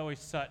 It's always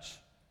such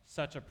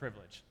a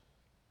privilege.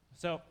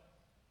 So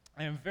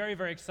I am very,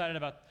 very excited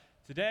about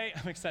today.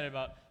 I'm excited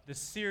about this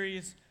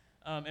series.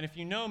 And if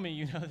you know me,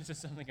 you know this is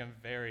something I'm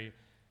very,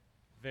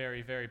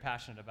 very, very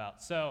passionate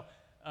about. So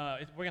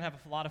we're going to have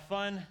a lot of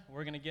fun.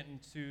 We're going to get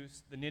into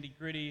the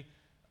nitty-gritty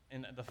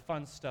and the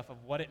fun stuff of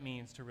what it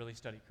means to really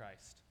study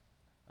Christ.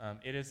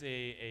 It is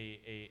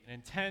an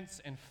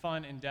intense and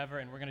fun endeavor,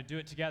 and we're going to do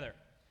it together.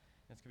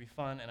 It's going to be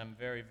fun, and I'm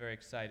very, very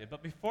excited.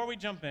 But before we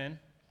jump in,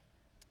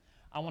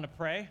 I want to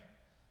pray.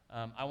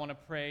 I want to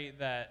pray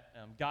that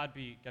God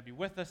be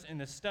with us in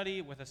this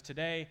study, with us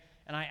today,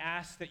 and I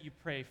ask that you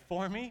pray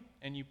for me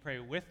and you pray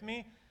with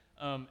me.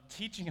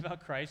 Teaching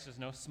about Christ is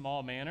no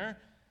small matter,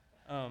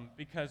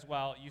 because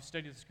while you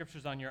study the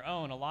scriptures on your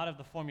own, a lot of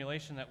the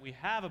formulation that we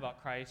have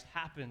about Christ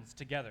happens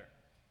together.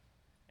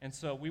 And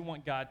so we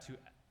want God to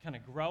kind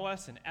of grow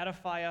us and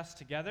edify us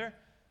together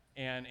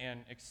and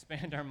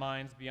expand our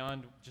minds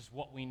beyond just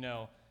what we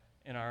know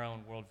in our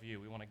own worldview.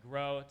 We want to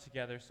grow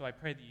together, so I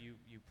pray that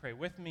you pray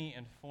with me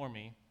and for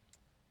me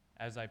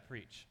as I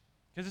preach.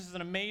 Because this is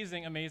an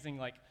amazing, amazing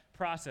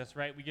process,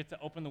 right? We get to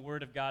open the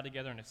Word of God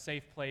together in a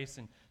safe place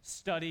and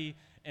study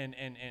and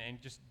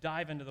just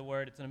dive into the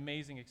Word. It's an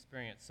amazing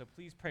experience, so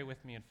please pray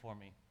with me and for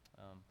me.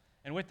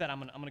 And with that, I'm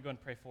going to go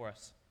and pray for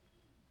us.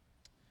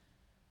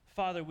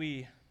 Father,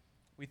 we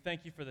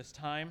thank you for this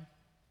time.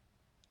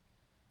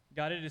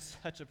 God, it is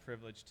such a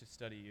privilege to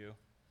study you.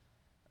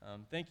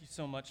 Thank you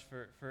so much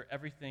for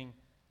everything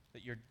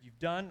that you've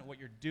done, what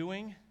you're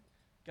doing.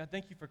 God,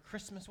 thank you for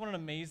Christmas. What an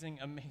amazing,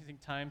 amazing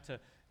time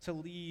to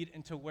lead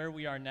into where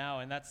we are now,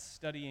 and that's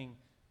studying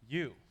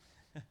you.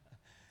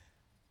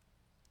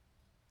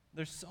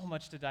 There's so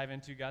much to dive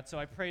into, God. So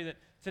I pray that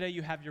today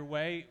you have your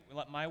way.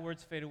 Let my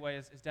words fade away,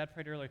 as Dad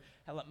prayed earlier.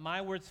 Let my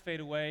words fade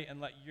away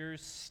and let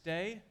yours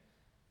stay.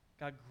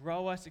 God,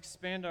 grow us,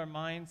 expand our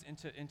minds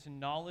into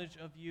knowledge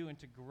of you,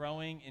 into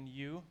growing in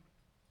you,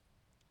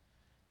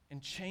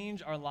 and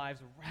change our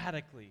lives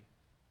radically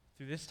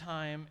through this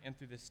time and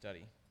through this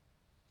study.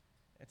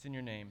 It's in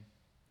your name.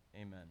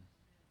 Amen.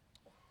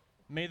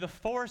 May the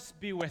force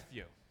be with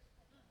you.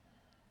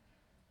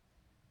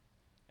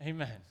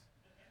 Amen.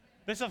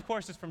 This, of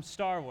course, is from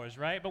Star Wars,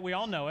 right? But we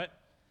all know it,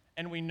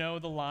 and we know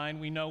the line.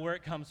 We know where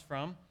it comes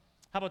from.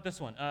 How about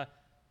this one?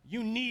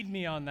 You need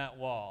me on that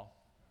wall.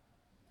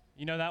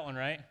 You know that one,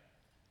 right?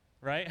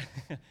 Right?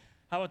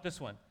 How about this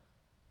one?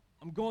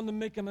 I'm going to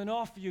make him an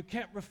offer you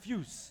can't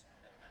refuse.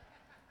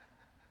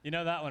 You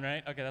know that one,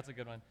 right? Okay, that's a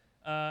good one.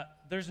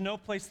 There's no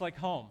place like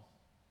home.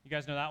 You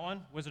guys know that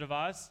one? Wizard of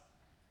Oz?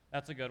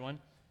 That's a good one.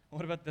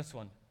 What about this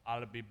one?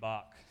 I'll be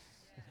back.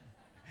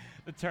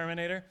 The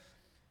Terminator.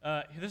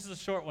 This is a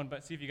short one,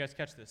 but see if you guys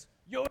catch this.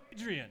 Yo,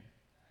 Adrian.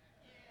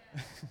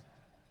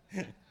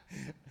 Yeah.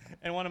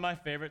 And one of my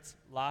favorites,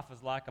 life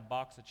is like a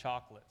box of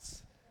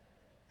chocolates.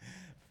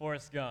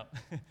 Forrest Gump.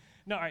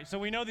 No, all right, so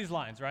we know these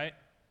lines, right?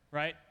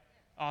 Right?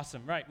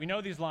 Awesome, right. We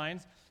know these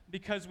lines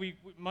because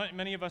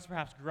many of us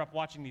perhaps grew up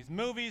watching these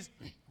movies.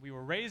 We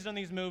were raised on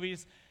these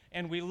movies,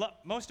 and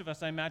most of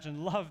us, I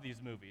imagine, love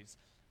these movies.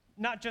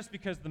 Not just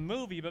because the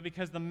movie, but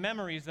because the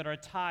memories that are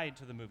tied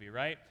to the movie,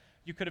 right?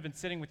 You could have been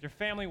sitting with your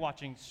family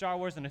watching Star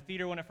Wars in a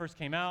theater when it first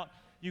came out.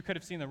 You could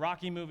have seen the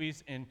Rocky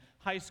movies in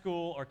high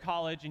school or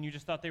college, and you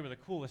just thought they were the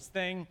coolest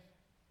thing.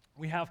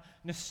 We have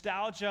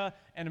nostalgia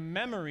and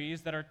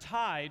memories that are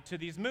tied to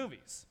these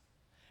movies.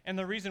 And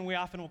the reason we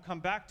often will come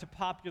back to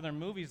popular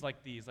movies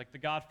like these, like The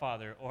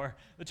Godfather or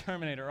The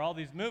Terminator, or all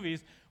these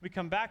movies, we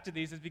come back to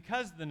these is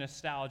because of the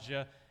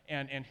nostalgia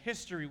and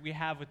history we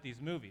have with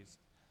these movies.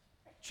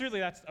 Truly,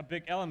 that's a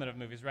big element of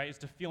movies, right, is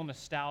to feel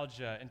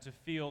nostalgia and to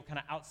feel kind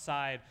of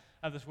outside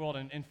of this world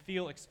and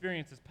feel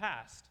experiences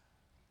past.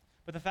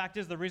 But the fact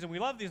is, the reason we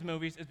love these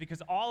movies is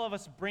because all of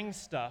us bring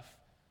stuff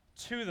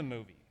to the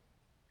movie,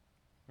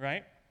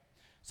 right?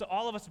 So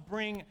all of us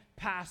bring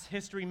past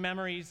history,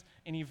 memories,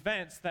 and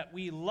events that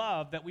we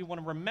love, that we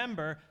want to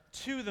remember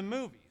to the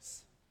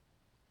movies,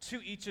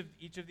 to each of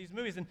these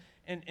movies.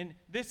 And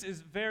this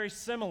is very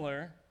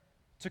similar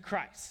to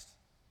Christ.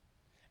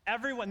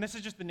 Everyone, this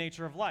is just the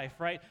nature of life,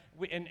 right?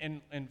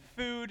 In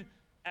food,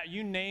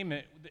 you name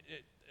it,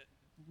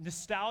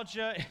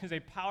 nostalgia is a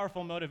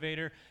powerful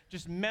motivator.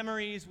 Just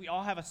memories. We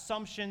all have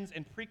assumptions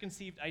and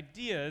preconceived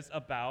ideas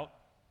about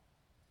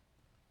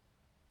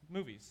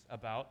movies,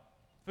 about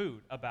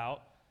food,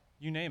 about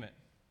you name it.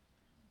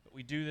 But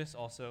we do this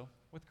also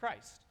with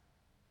Christ.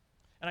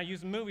 And I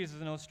use movies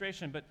as an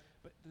illustration, but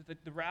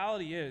the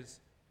reality is,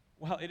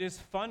 while it is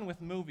fun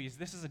with movies,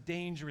 this is a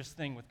dangerous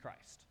thing with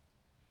Christ.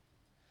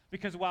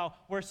 Because while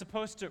we're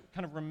supposed to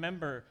kind of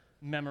remember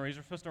memories,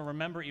 we're supposed to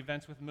remember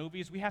events with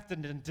movies, we have to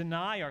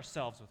deny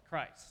ourselves with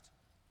Christ.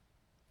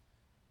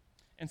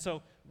 And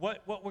so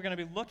what we're going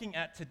to be looking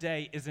at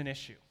today is an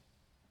issue.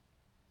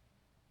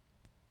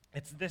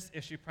 It's this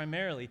issue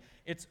primarily.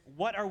 It's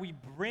what are we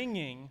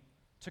bringing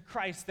to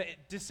Christ that it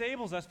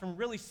disables us from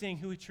really seeing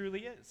who he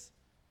truly is.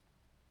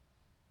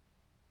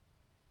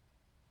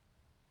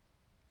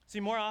 See,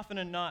 more often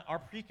than not, our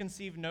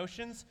preconceived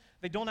notions,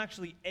 they don't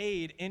actually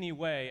aid any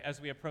way as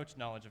we approach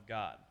knowledge of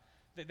God.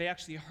 They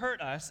actually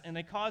hurt us, and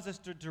they cause us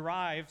to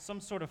derive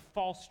some sort of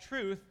false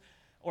truth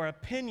or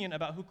opinion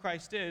about who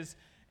Christ is,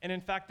 and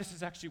in fact, this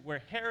is actually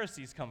where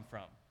heresies come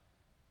from.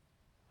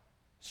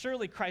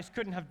 Surely Christ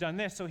couldn't have done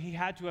this, so he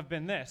had to have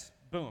been this.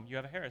 Boom, you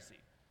have a heresy.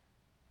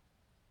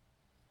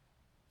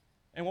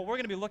 And what we're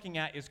going to be looking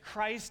at is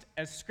Christ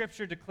as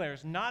Scripture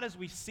declares, not as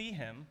we see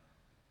him,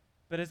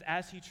 but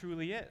as he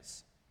truly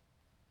is.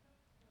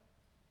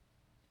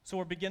 So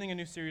we're beginning a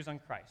new series on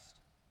Christ.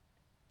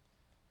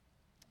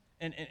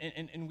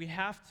 And we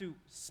have to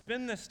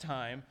spend this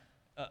time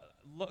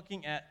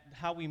looking at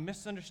how we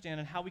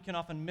misunderstand and how we can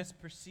often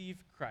misperceive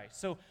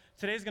Christ. So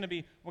today's going to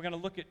be, we're going to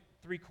look at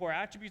 3 core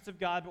attributes of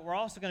God, but we're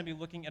also going to be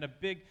looking at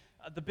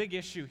the big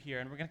issue here,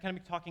 and we're going to kind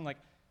of be talking like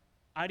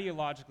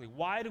ideologically.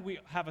 Why do we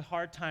have a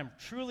hard time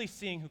truly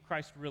seeing who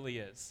Christ really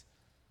is?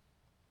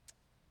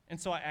 And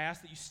so I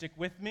ask that you stick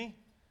with me.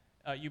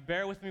 You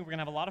bear with me. We're going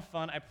to have a lot of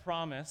fun, I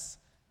promise.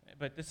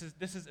 But this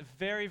is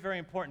very, very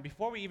important.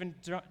 Before we even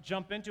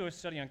jump into a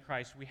study on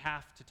Christ, we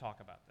have to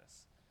talk about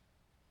this.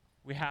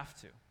 We have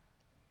to.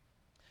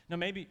 Now,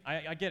 maybe,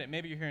 I get it.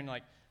 Maybe you're hearing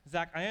like,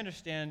 Zach, I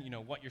understand,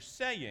 what you're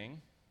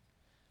saying,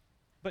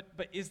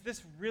 but is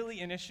this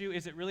really an issue?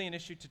 Is it really an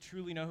issue to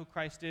truly know who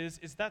Christ is?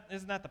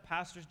 Isn't that the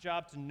pastor's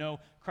job to know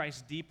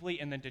Christ deeply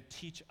and then to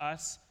teach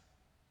us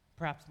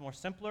perhaps more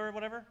simpler or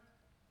whatever?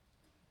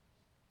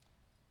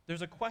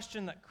 There's a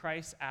question that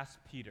Christ asked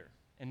Peter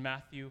in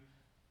Matthew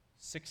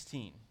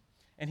 16.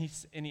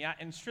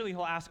 And surely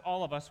he'll ask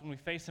all of us when we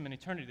face him in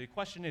eternity. The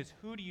question is,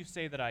 who do you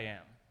say that I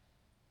am?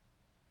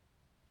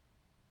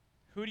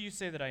 Who do you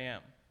say that I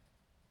am?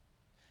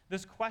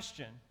 This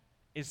question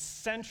is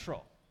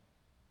central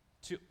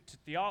to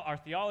our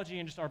theology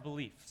and just our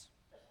beliefs.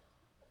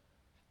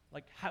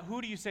 Like,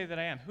 who do you say that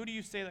I am? Who do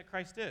you say that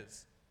Christ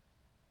is?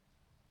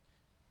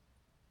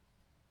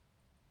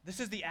 This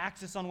is the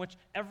axis on which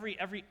every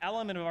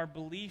element of our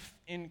belief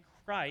in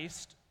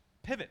Christ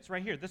pivots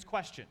right here, this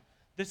question.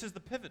 This is the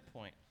pivot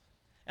point.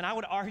 And I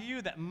would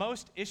argue that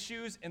most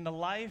issues in the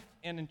life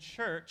and in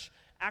church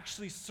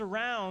actually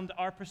surround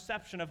our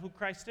perception of who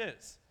Christ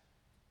is.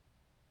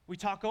 We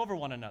talk over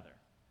one another.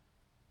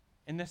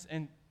 And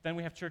then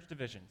we have church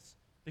divisions.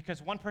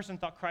 Because one person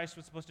thought Christ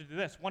was supposed to do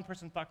this. One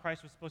person thought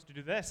Christ was supposed to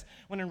do this.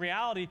 When in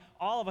reality,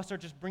 all of us are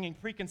just bringing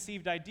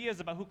preconceived ideas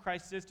about who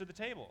Christ is to the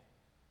table.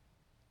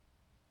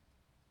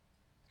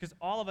 Because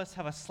all of us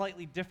have a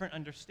slightly different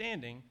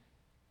understanding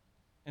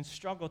and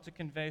struggle to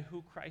convey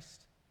who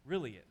Christ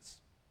really is.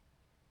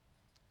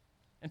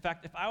 In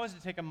fact, if I was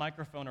to take a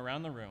microphone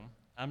around the room,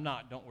 I'm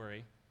not, don't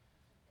worry,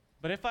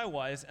 but if I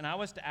was, and I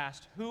was to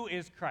ask, who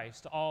is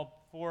Christ, to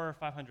all 400 or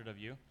 500 of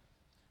you,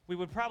 we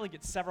would probably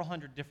get several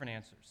hundred different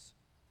answers.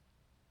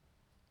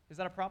 Is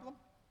that a problem?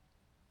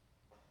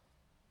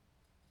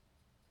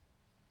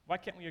 Why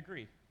can't we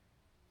agree?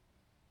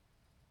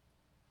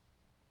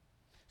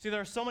 See,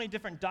 there are so many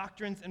different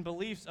doctrines and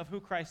beliefs of who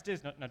Christ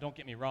is. No, don't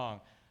get me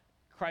wrong.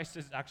 Christ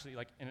is actually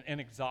like an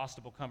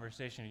inexhaustible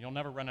conversation. You'll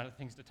never run out of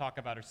things to talk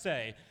about or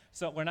say.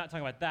 So we're not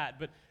talking about that.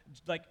 But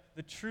like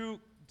the true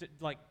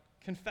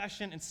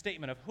confession and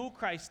statement of who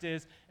Christ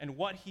is and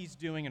what he's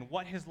doing and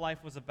what his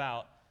life was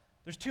about,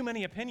 there's too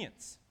many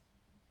opinions.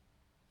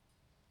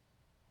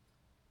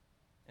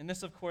 And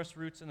this, of course,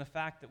 roots in the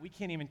fact that we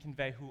can't even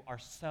convey who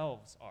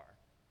ourselves are.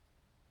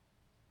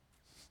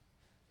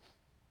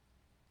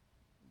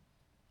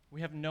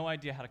 We have no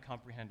idea how to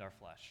comprehend our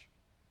flesh.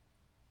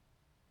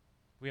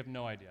 We have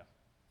no idea.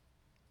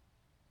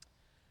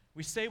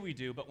 We say we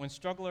do, but when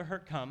struggle or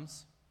hurt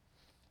comes,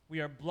 we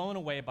are blown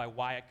away by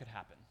why it could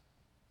happen.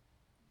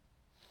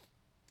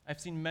 I've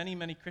seen many,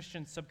 many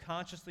Christians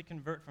subconsciously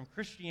convert from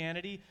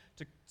Christianity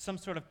to some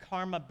sort of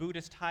karma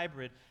Buddhist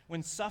hybrid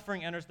when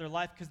suffering enters their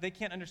life because they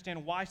can't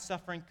understand why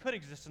suffering could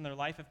exist in their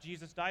life if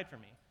Jesus died for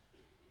me.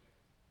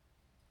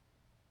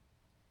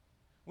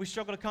 We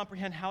struggle to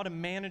comprehend how to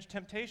manage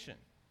temptation.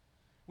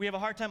 We have a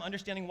hard time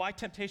understanding why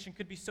temptation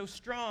could be so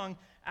strong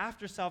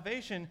after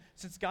salvation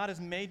since God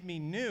has made me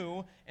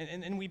new,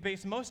 and we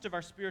base most of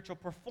our spiritual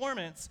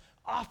performance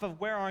off of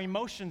where our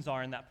emotions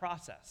are in that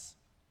process.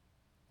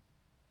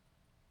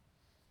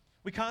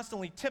 We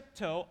constantly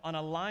tiptoe on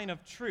a line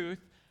of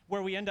truth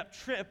where we end up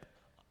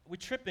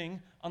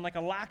tripping on like a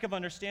lack of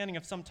understanding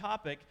of some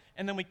topic,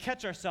 and then we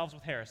catch ourselves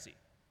with heresy.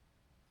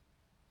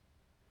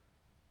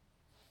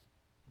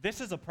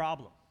 This is a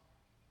problem.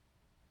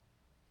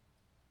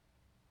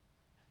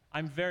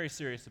 I'm very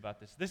serious about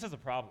this. This is a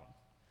problem.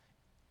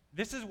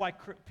 This is why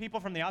people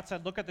from the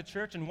outside look at the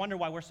church and wonder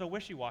why we're so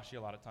wishy-washy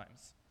a lot of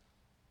times.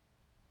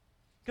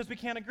 Because we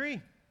can't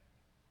agree.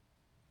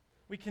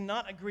 We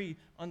cannot agree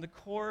on the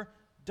core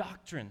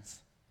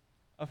doctrines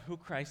of who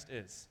Christ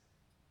is.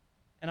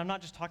 And I'm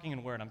not just talking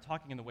in word, I'm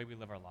talking in the way we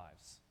live our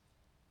lives.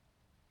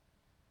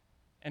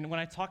 And when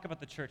I talk about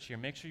the church here,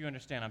 make sure you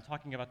understand I'm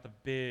talking about the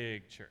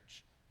big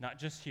church, not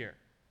just here,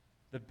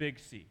 the big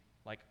C,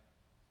 like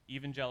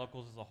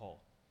evangelicals as a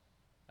whole.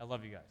 I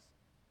love you guys.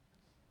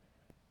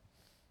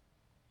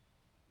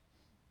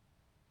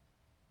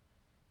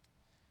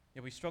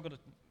 Yeah, we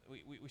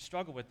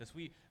struggle with this.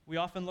 We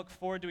often look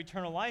forward to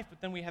eternal life,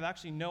 but then we have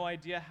actually no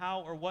idea how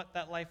or what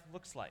that life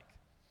looks like.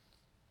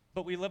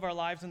 But we live our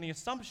lives on the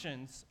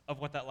assumptions of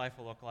what that life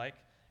will look like,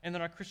 and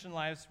then our Christian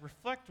lives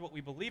reflect what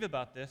we believe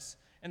about this,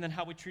 and then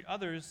how we treat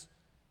others,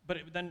 but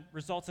it then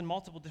results in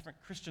multiple different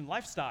Christian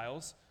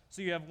lifestyles.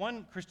 So you have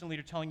one Christian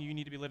leader telling you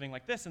need to be living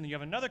like this, and then you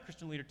have another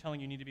Christian leader telling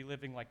you need to be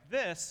living like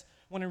this,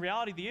 when in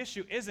reality the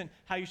issue isn't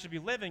how you should be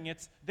living,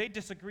 it's they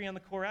disagree on the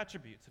core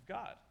attributes of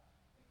God.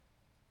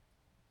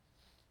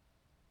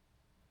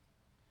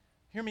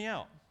 Hear me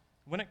out.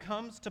 When it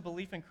comes to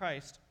belief in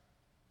Christ,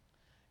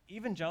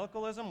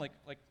 evangelicalism, like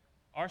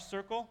our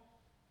circle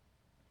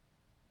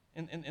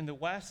in the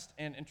West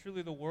and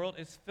truly the world,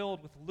 is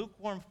filled with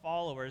lukewarm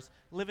followers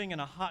living in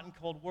a hot and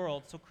cold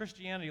world. So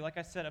Christianity, like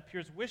I said,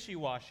 appears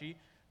wishy-washy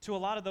to a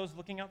lot of those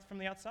looking out from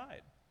the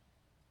outside.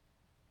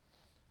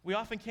 We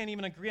often can't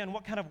even agree on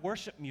what kind of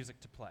worship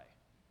music to play.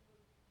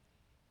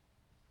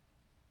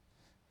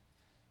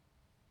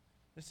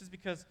 This is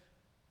because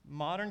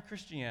modern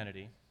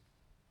Christianity,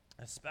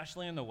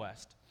 especially in the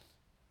West,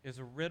 is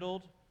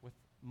riddled with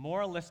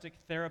moralistic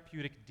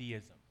therapeutic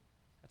deism.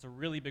 That's a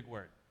really big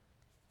word.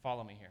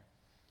 Follow me here.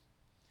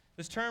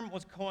 This term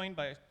was coined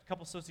by a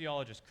couple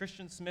sociologists,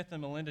 Christian Smith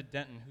and Melinda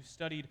Denton, who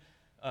studied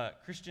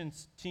Christian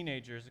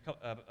teenagers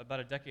about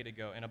a decade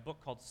ago in a book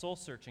called Soul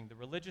Searching, The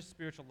Religious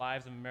Spiritual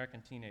Lives of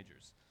American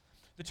Teenagers.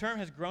 The term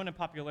has grown in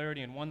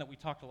popularity, and one that we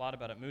talked a lot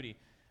about at Moody,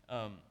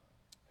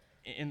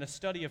 in the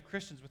study of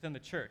Christians within the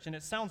church. And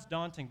it sounds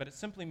daunting, but it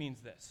simply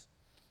means this.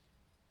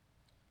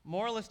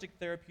 Moralistic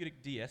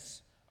therapeutic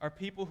deists are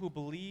people who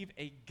believe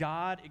a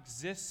God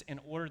exists and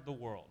ordered the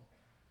world.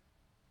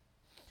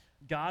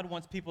 God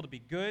wants people to be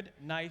good,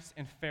 nice,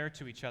 and fair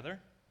to each other.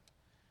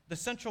 The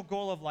central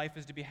goal of life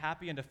is to be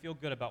happy and to feel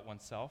good about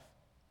oneself.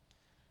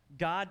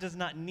 God does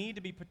not need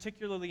to be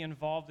particularly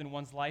involved in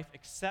one's life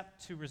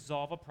except to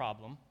resolve a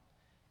problem,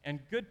 and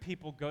good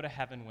people go to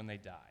heaven when they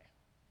die.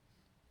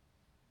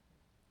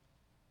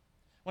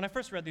 When I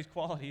first read these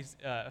qualities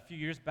a few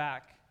years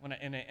back,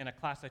 in a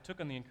class I took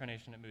on the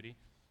Incarnation at Moody,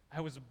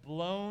 I was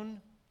blown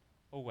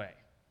away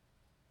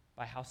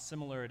by how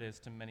similar it is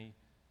to many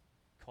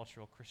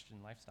cultural Christian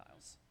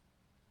lifestyles.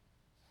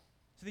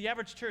 So the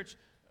average church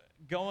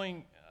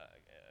going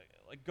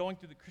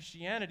through the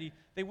Christianity,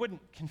 they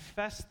wouldn't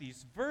confess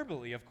these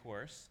verbally, of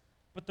course,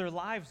 but their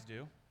lives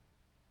do.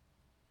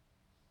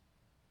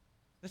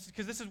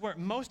 This is where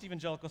most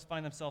evangelicals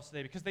find themselves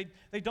today, because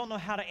they don't know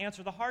how to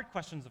answer the hard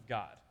questions of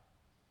God.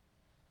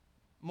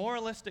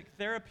 Moralistic,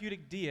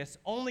 therapeutic deists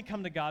only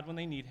come to God when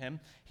they need him.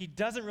 He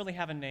doesn't really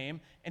have a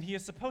name, and he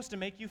is supposed to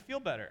make you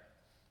feel better.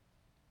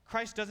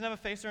 Christ doesn't have a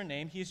face or a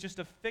name. He is just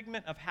a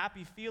figment of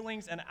happy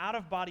feelings and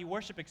out-of-body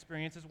worship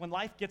experiences when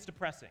life gets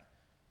depressing.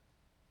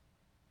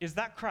 Is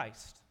that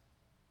Christ?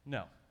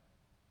 No.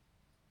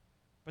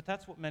 But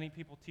that's what many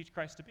people teach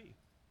Christ to be.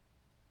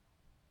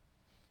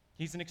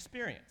 He's an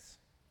experience.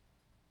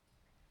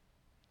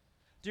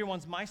 Dear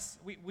ones,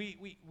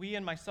 we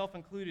and myself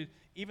included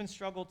even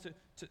struggle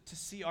to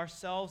see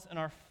ourselves and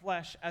our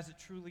flesh as it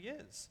truly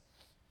is.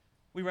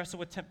 We wrestle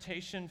with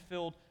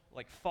temptation-filled,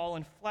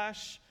 fallen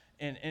flesh,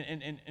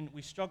 and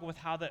we struggle with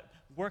how that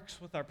works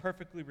with our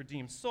perfectly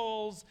redeemed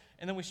souls,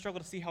 and then we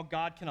struggle to see how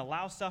God can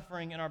allow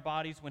suffering in our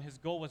bodies when his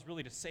goal was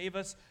really to save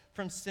us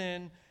from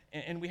sin,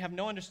 and we have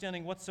no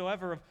understanding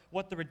whatsoever of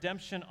what the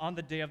redemption on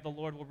the day of the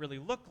Lord will really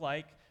look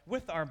like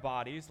with our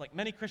bodies. Like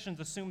many Christians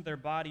assume their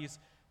bodies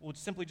will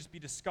simply just be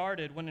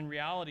discarded, when in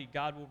reality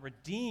God will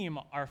redeem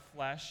our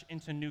flesh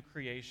into new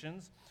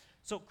creations.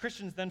 So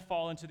Christians then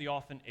fall into the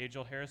often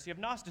age-old heresy of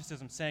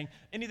Gnosticism, saying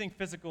anything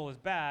physical is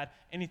bad,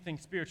 anything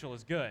spiritual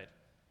is good.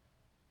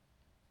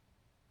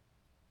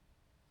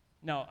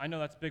 Now, I know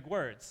that's big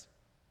words,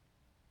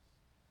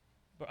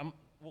 but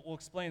we'll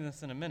explain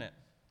this in a minute.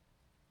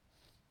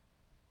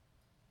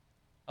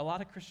 A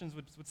lot of Christians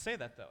would say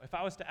that, though. If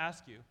I was to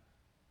ask you,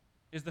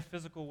 is the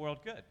physical world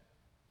good?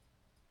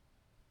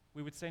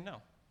 We would say no.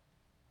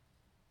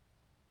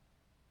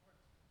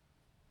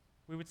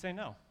 We would say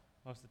no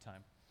most of the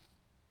time.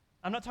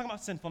 I'm not talking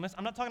about sinfulness.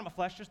 I'm not talking about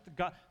flesh, just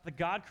the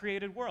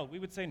God-created world. We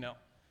would say no.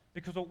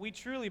 Because what we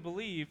truly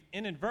believe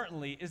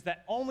inadvertently is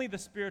that only the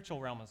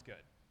spiritual realm is good.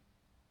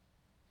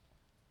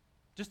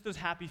 Just those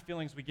happy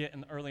feelings we get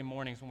in the early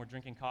mornings when we're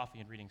drinking coffee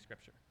and reading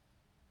Scripture.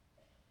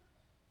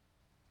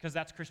 Because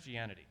that's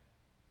Christianity.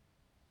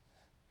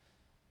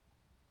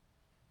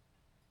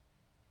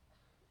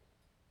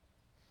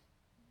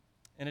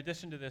 In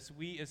addition to this,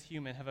 we as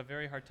humans have a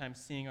very hard time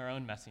seeing our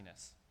own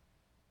messiness.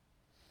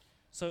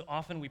 So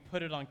often we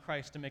put it on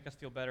Christ to make us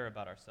feel better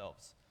about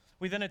ourselves.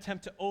 We then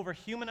attempt to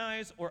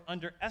overhumanize or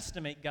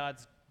underestimate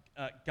God's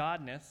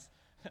godness,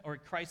 or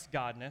Christ's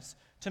godness,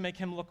 to make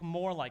him look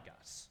more like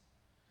us.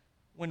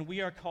 When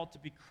we are called to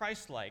be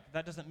Christ-like,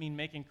 that doesn't mean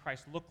making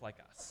Christ look like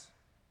us.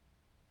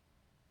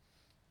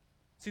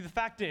 See, the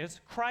fact is,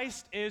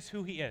 Christ is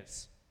who he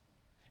is.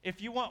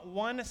 If you want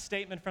one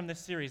statement from this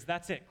series,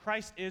 that's it.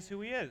 Christ is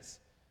who he is.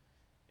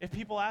 If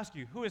people ask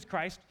you, who is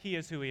Christ? He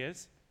is who he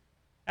is.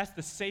 That's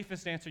the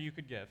safest answer you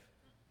could give.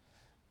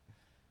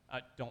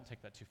 Don't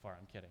take that too far,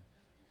 I'm kidding.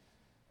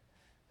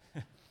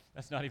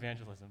 That's not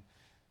evangelism.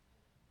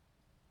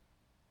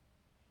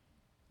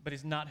 But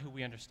he's not who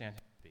we understand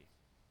him to be.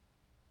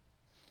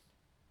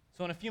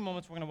 So in a few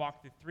moments, we're going to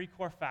walk through 3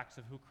 core facts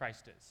of who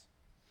Christ is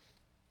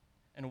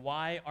and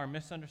why our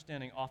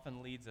misunderstanding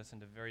often leads us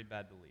into very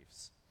bad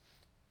beliefs.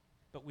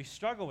 But we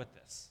struggle with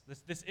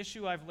this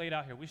issue I've laid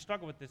out here. We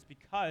struggle with this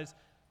because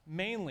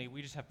mainly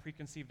we just have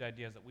preconceived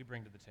ideas that we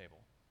bring to the table.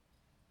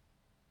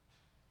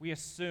 We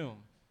assume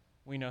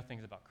we know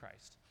things about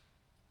Christ.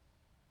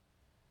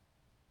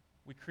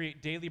 We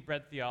create daily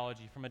bread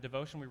theology from a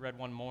devotion we read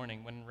one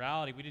morning, when in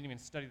reality we didn't even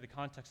study the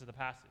context of the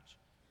passage.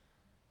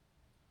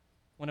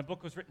 When a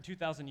book was written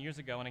 2,000 years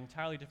ago in an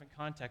entirely different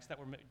context that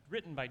were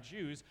written by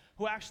Jews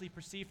who actually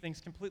perceived things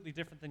completely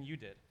different than you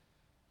did.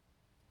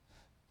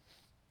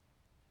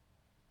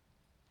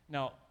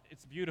 Now,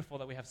 it's beautiful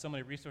that we have so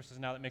many resources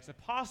now that makes it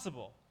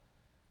possible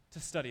to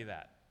study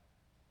that.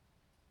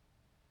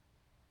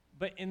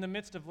 But in the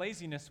midst of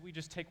laziness, we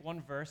just take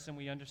one verse and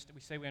we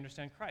say we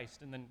understand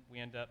Christ, and then we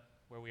end up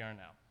where we are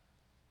now.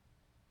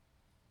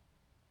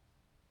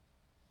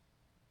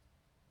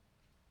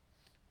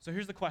 So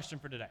here's the question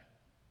for today.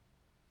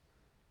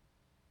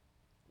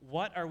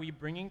 What are we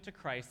bringing to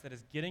Christ that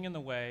is getting in the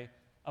way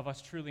of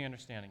us truly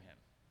understanding him?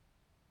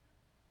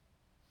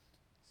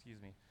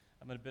 Excuse me.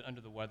 I've been a bit under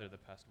the weather the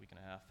past week and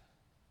a half.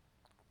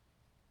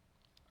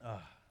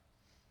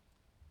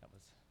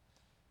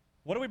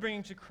 What are we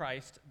bringing to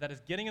Christ that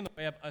is getting in the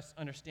way of us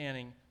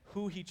understanding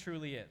who he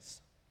truly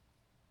is?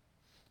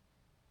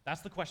 That's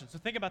the question. So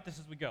think about this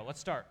as we go. Let's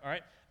start, all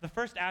right? The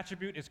first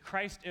attribute is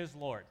Christ is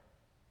Lord.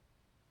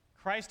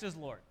 Christ is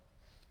Lord,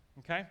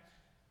 okay?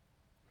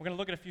 We're going to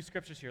look at a few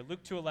scriptures here.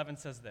 Luke 2:11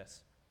 says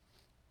this.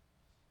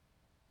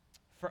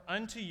 For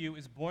unto you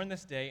is born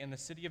this day in the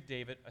city of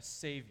David a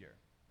Savior,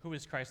 who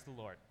is Christ the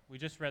Lord. We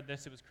just read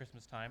this. It was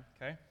Christmas time,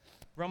 okay?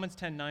 Romans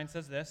 10:9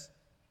 says this.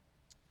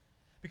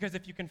 Because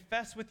if you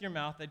confess with your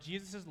mouth that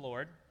Jesus is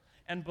Lord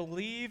and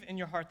believe in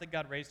your heart that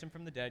God raised him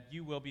from the dead,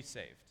 you will be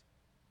saved.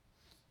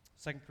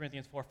 2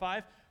 Corinthians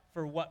 4:5,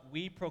 for what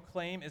we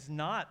proclaim is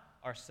not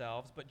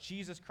ourselves, but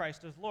Jesus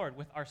Christ as Lord,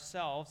 with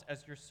ourselves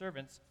as your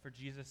servants for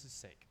Jesus'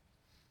 sake.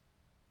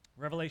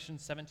 Revelation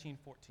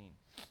 17:14,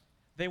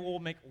 they will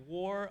make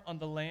war on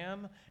the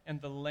Lamb, and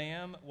the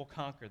Lamb will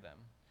conquer them.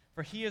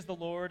 For he is the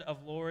Lord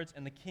of lords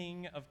and the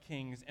King of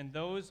kings, and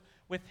those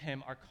with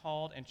him are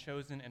called and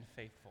chosen and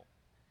faithful.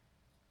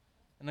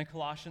 And then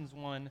Colossians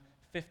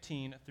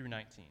 1:15 through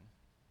 19.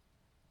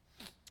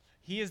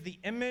 He is the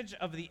image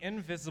of the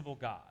invisible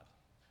God,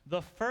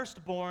 the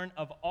firstborn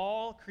of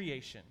all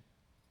creation.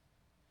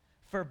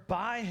 For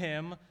by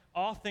him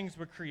all things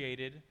were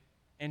created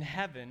in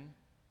heaven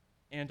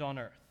and on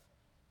earth,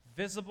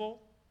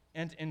 visible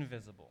and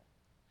invisible.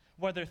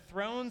 Whether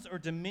thrones or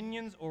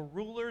dominions or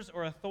rulers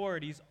or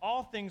authorities,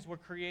 all things were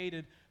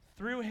created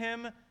through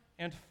him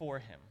and for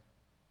him.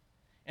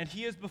 And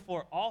he is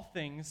before all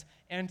things,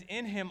 and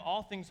in him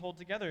all things hold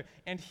together.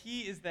 And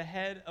he is the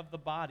head of the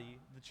body,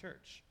 the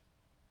church.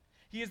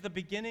 He is the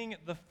beginning,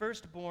 the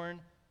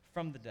firstborn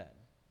from the dead,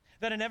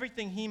 that in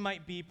everything he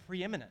might be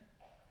preeminent.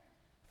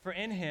 For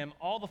in him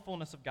all the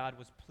fullness of God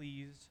was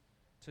pleased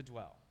to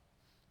dwell.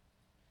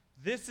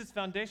 This is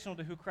foundational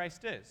to who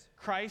Christ is.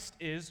 Christ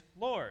is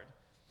Lord.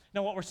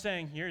 Now what we're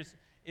saying here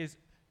is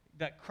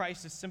that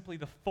Christ is simply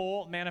the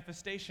full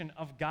manifestation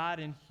of God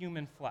in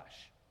human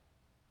flesh,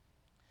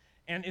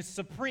 and is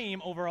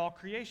supreme over all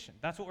creation.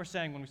 That's what we're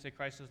saying when we say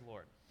Christ is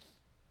Lord.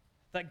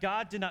 That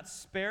God did not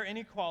spare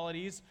any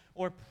qualities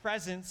or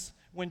presence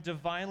when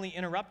divinely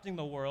interrupting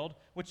the world,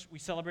 which we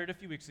celebrated a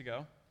few weeks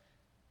ago.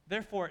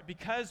 Therefore,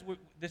 because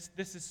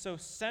this is so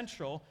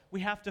central,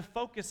 we have to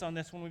focus on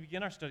this when we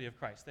begin our study of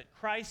Christ, that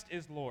Christ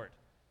is Lord.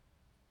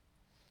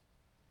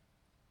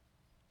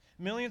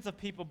 Millions of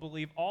people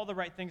believe all the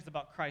right things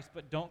about Christ,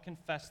 but don't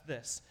confess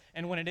this.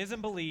 And when it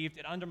isn't believed,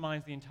 it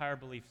undermines the entire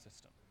belief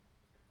system.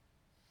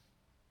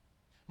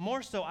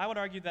 More so, I would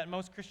argue that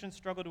most Christians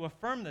struggle to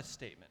affirm this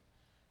statement.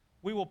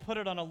 We will put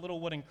it on a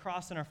little wooden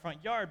cross in our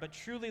front yard, but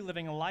truly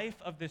living a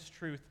life of this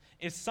truth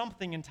is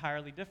something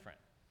entirely different.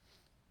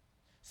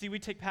 See, we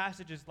take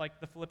passages like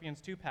the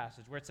Philippians 2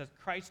 passage, where it says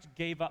Christ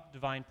gave up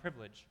divine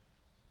privilege.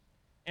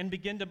 and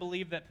begin to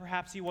believe that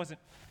perhaps he wasn't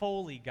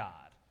fully God.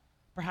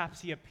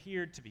 Perhaps he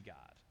appeared to be God.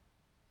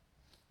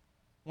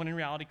 When in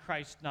reality,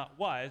 Christ not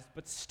was,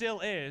 but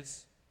still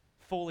is,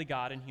 fully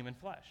God in human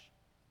flesh.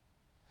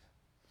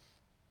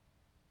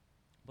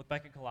 Look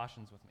back at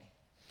Colossians with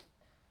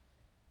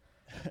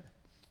me.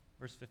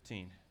 Verse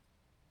 15.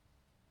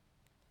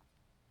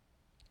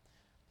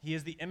 He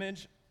is the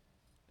image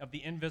of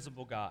the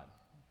invisible God,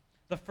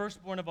 the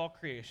firstborn of all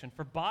creation.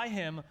 For by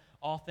him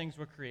all things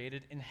were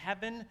created in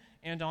heaven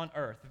and on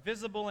earth,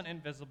 visible and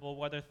invisible,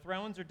 whether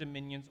thrones or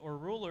dominions or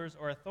rulers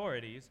or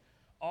authorities.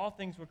 All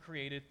things were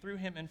created through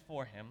him and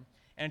for him,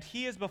 and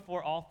he is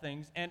before all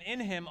things, and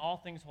in him all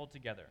things hold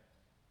together.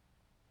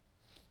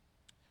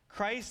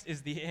 Christ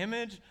is the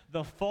image,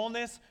 the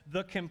fullness,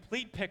 the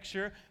complete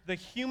picture, the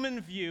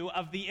human view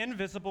of the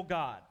invisible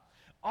God.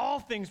 All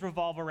things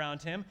revolve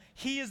around him.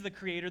 He is the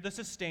creator, the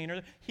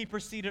sustainer. He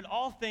preceded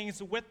all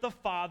things with the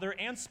Father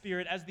and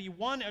Spirit as the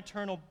one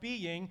eternal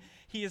being.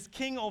 He is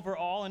king over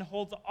all and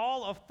holds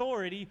all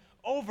authority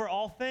over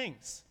all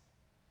things.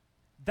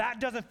 That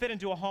doesn't fit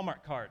into a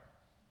Hallmark card.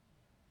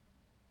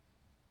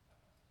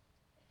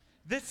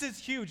 This is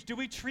huge. Do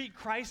we treat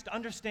Christ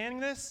understanding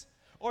this?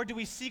 Or do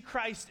we see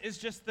Christ as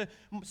just the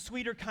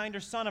sweeter, kinder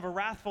son of a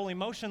wrathful,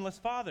 emotionless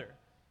father?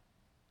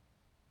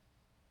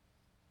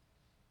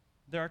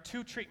 There are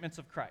two treatments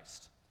of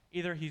Christ.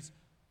 Either he's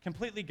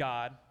completely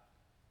God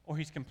or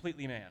he's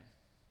completely man.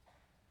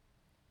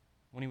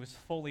 When he was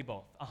fully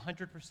both,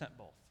 100%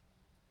 both.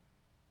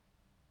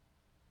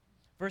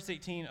 Verse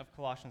 18 of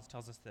Colossians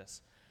tells us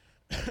this.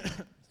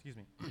 Excuse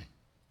me.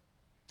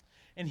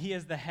 And he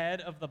is the head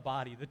of the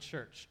body, the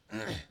church.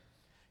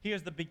 He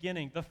is the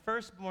beginning, the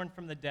firstborn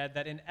from the dead,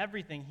 that in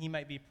everything he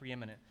might be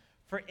preeminent.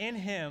 For in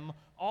him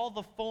all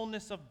the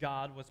fullness of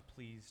God was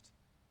pleased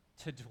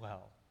to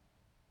dwell.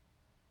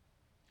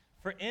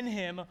 For in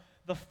him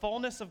the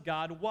fullness of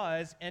God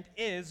was and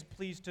is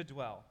pleased to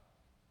dwell.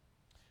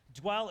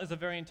 Dwell is a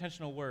very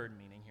intentional word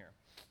meaning here.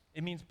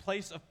 It means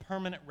place of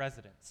permanent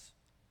residence.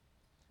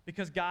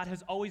 Because God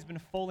has always been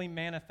fully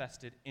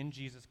manifested in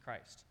Jesus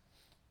Christ.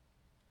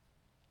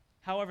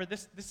 However,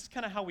 this is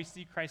kind of how we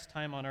see Christ's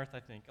time on earth, I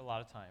think, a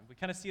lot of time. We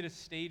kind of see it as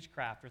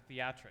stagecraft or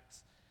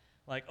theatrics.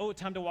 Like, oh,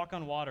 time to walk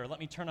on water.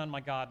 Let me turn on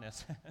my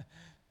godness.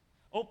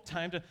 Oh,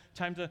 time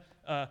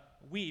to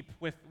weep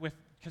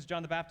because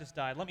John the Baptist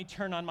died. Let me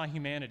turn on my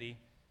humanity.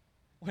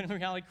 When in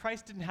reality,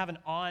 Christ didn't have an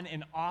on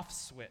and off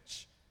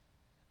switch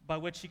by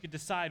which he could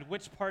decide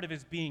which part of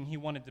his being he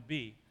wanted to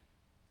be.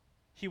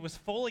 He was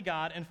fully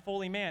God and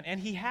fully man, and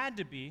he had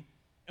to be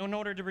in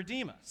order to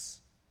redeem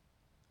us.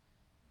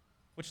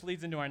 Which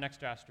leads into our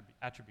next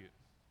attribute.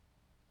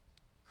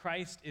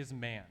 Christ is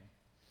man.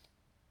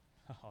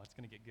 Oh, it's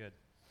going to get good.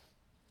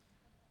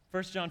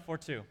 1 John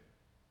 4:2.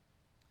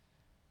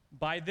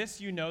 By this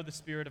you know the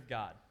Spirit of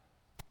God.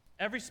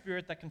 Every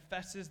spirit that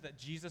confesses that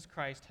Jesus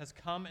Christ has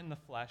come in the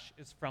flesh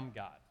is from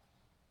God.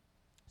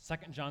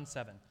 2 John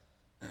 7.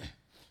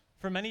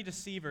 For many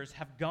deceivers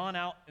have gone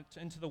out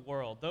into the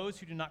world, those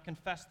who do not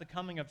confess the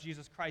coming of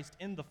Jesus Christ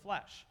in the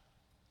flesh.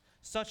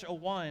 Such a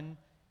one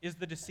is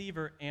the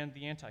deceiver and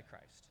the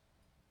Antichrist.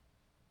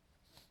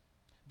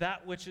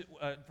 That which,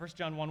 1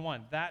 John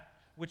 1:1, that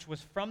which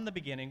was from the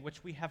beginning,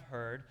 which we have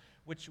heard,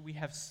 which we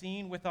have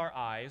seen with our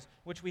eyes,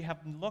 which we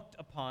have looked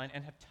upon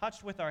and have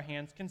touched with our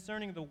hands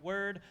concerning the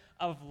word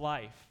of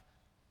life.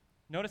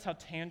 Notice how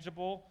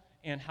tangible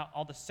and how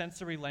all the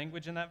sensory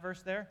language in that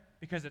verse there,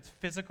 because it's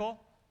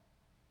physical.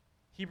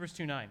 Hebrews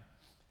 2:9.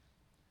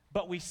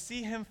 But we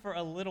see him for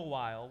a little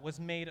while, was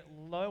made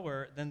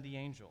lower than the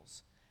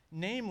angels.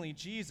 Namely,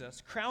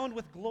 Jesus, crowned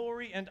with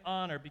glory and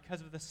honor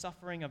because of the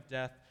suffering of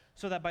death,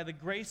 so that by the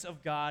grace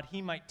of God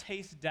he might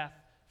taste death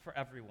for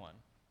everyone.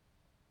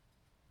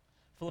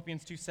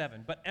 Philippians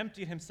 2:7, but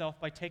emptied himself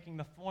by taking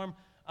the form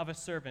of a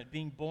servant,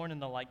 being born in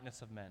the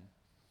likeness of men.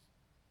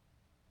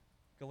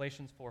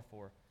 Galatians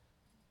 4:4,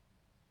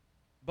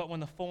 but when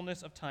the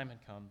fullness of time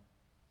had come,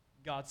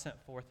 God sent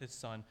forth his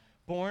son,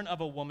 born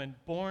of a woman,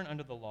 born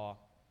under the law.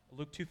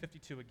 Luke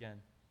 2:52 again,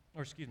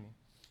 or excuse me,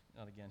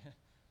 not again.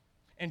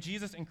 And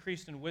Jesus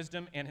increased in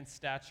wisdom and in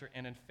stature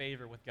and in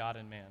favor with God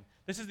and man.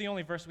 This is the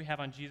only verse we have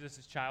on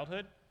Jesus'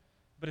 childhood,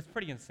 but it's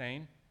pretty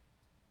insane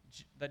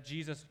that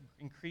Jesus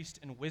increased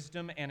in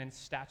wisdom and in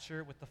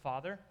stature with the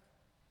Father.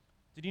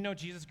 Did you know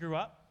Jesus grew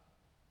up?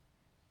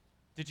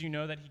 Did you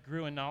know that he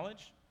grew in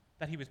knowledge?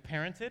 That he was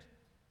parented?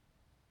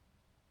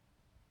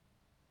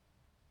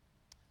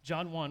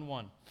 John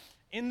 1:1.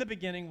 In the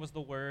beginning was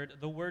the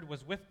Word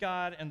was with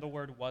God, and the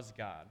Word was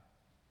God.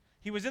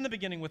 He was in the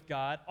beginning with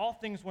God, all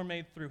things were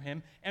made through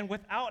him, and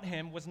without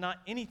him was not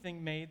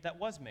anything made that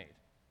was made.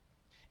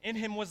 In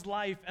him was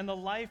life, and the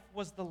life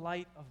was the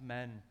light of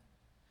men.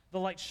 The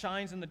light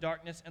shines in the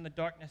darkness, and the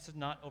darkness has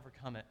not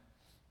overcome it.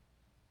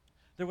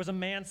 There was a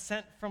man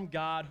sent from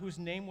God whose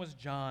name was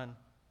John.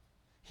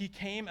 He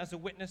came as a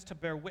witness to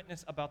bear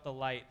witness about the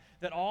light,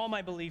 that all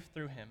might believe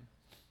through him.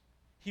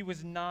 He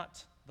was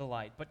not the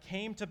light, but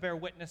came to bear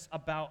witness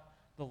about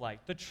the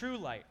light. The true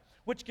light,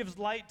 which gives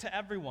light to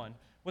everyone,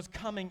 was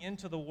coming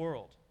into the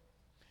world.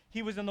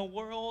 He was in the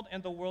world,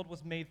 and the world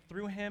was made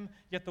through him,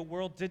 yet the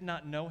world did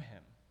not know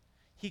him.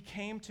 He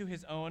came to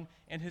his own,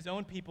 and his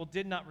own people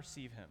did not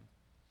receive him.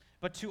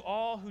 But to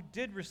all who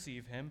did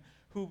receive him,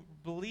 who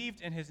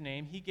believed in his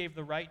name, he gave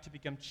the right to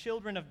become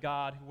children of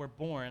God, who were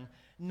born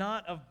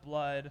not of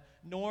blood,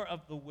 nor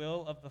of the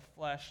will of the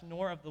flesh,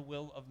 nor of the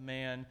will of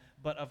man,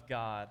 but of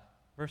God.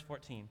 Verse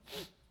 14.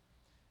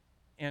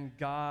 And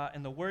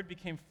the Word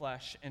became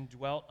flesh and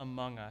dwelt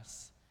among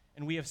us,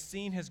 and we have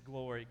seen his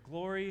glory,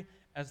 glory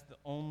as the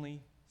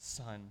only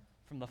Son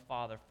from the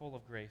Father, full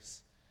of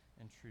grace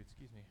and truth.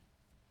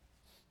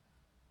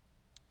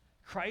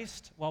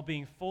 Christ, while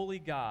being fully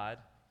God,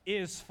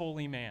 is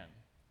fully man.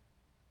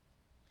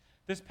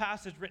 This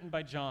passage written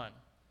by John,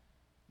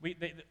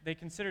 they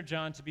consider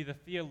John to be the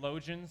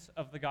theologians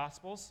of the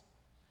Gospels.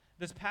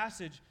 This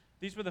passage,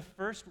 these were the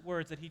first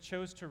words that he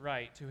chose to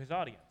write to his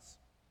audience.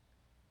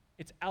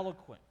 It's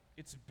eloquent,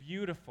 it's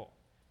beautiful,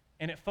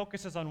 and it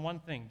focuses on one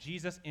thing: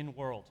 Jesus in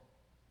world.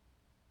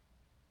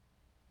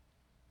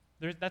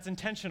 That's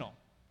intentional.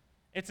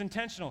 It's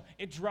intentional.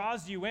 It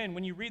draws you in.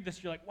 When you read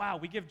this, you're like, wow,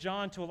 we give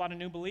John to a lot of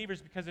new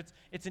believers because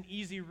it's an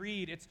easy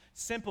read. It's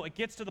simple. It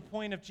gets to the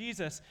point of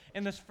Jesus.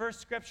 And this first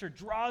scripture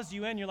draws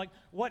you in. You're like,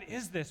 what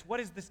is this? What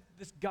is this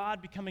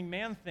God becoming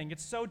man thing?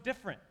 It's so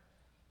different.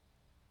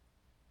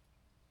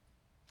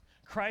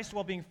 Christ,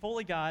 while being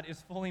fully God,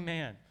 is fully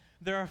man.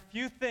 There are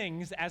few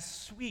things as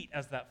sweet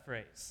as that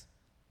phrase.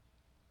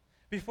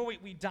 Before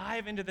we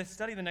dive into this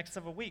study the next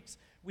several weeks,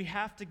 we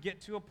have to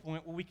get to a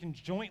point where we can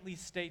jointly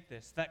state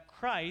this, that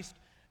Christ,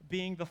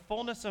 being the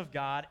fullness of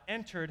God,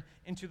 entered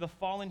into the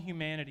fallen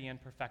humanity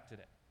and perfected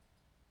it.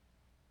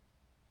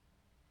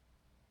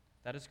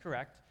 That is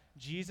correct.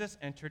 Jesus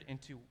entered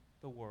into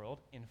the world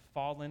in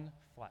fallen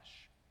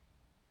flesh.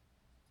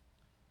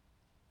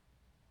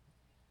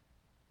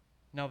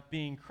 Now,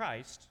 being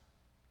Christ,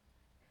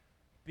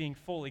 being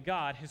fully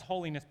God, his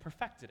holiness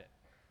perfected it.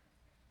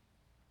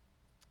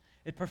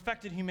 It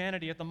perfected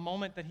humanity at the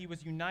moment that he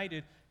was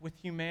united with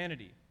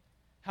humanity.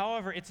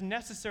 However, it's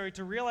necessary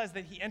to realize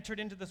that he entered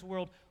into this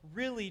world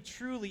really,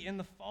 truly in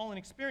the fallen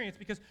experience,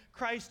 because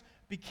Christ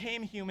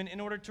became human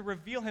in order to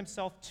reveal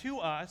himself to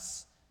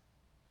us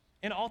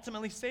and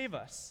ultimately save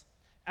us.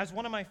 As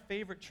one of my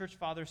favorite church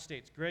fathers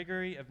states,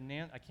 Gregory of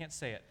I can't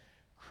say it,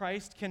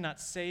 Christ cannot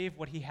save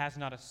what he has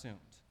not assumed.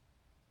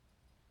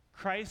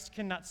 Christ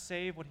cannot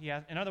save what he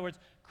has. In other words,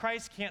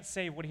 Christ can't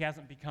save what he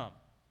hasn't become.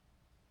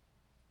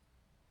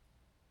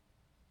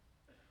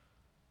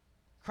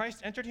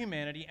 Christ entered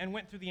humanity and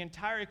went through the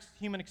entire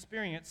human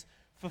experience,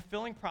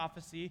 fulfilling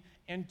prophecy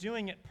and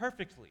doing it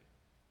perfectly.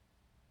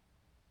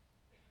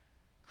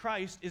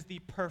 Christ is the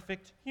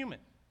perfect human.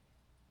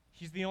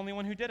 He's the only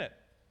one who did it.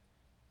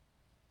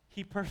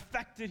 He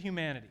perfected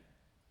humanity.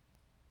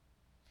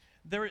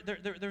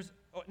 There's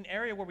an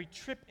area where we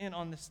trip in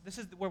on this. This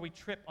is where we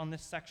trip on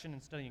this section in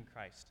studying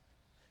Christ.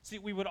 See,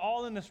 we would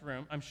all in this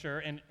room, I'm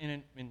sure,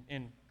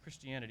 in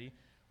Christianity,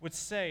 would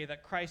say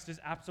that Christ is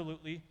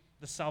absolutely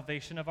the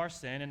salvation of our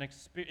sin,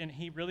 and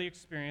he really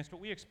experienced what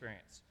we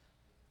experience.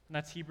 And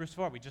that's Hebrews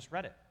 4. We just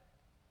read it.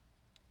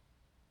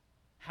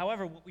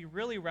 However, what we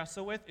really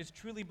wrestle with is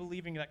truly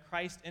believing that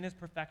Christ in his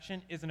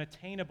perfection is an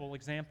attainable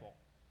example.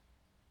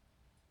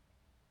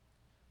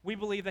 We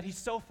believe that he's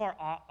so far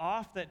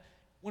off that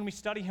when we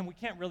study him, we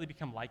can't really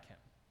become like him.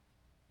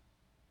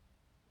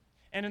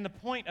 And in the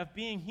point of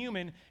being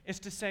human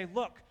is to say,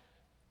 look,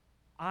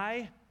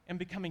 I am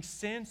becoming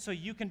sin so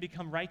you can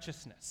become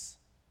righteousness.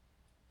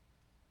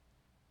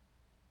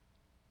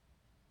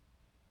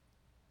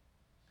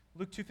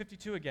 Luke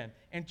 2:52 again.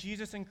 And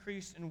Jesus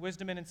increased in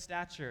wisdom and in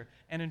stature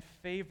and in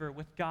favor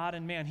with God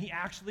and man. He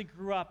actually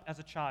grew up as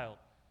a child.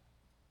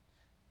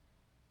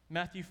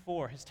 Matthew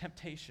 4, his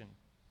temptation.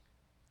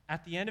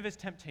 At the end of his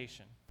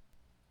temptation,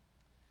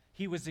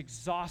 he was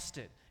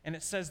exhausted. And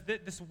it says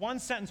this one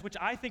sentence, which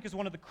I think is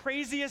one of the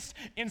craziest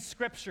in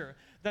Scripture.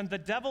 Then the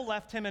devil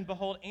left him, and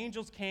behold,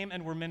 angels came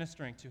and were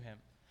ministering to him.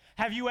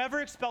 Have you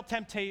ever felt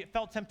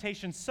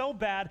temptation so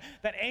bad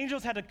that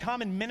angels had to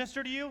come and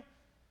minister to you?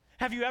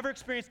 Have you ever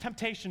experienced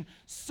temptation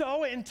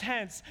so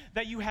intense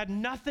that you had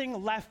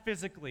nothing left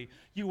physically?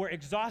 You were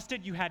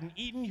exhausted, you hadn't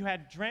eaten, you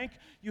hadn't drank,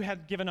 you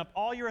had given up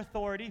all your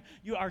authority,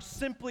 you are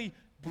simply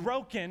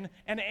broken,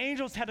 and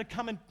angels had to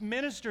come and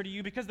minister to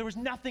you because there was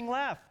nothing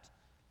left.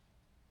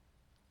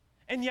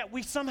 And yet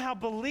we somehow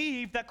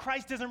believe that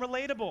Christ isn't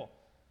relatable,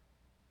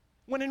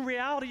 when in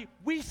reality,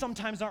 we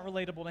sometimes aren't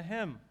relatable to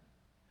him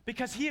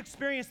because he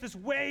experienced this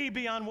way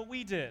beyond what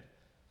we did.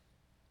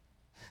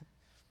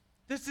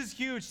 This is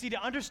huge. See,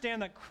 to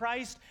understand that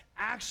Christ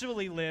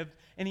actually lived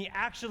and he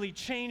actually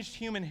changed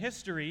human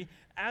history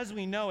as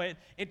we know it,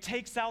 it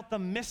takes out the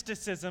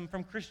mysticism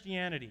from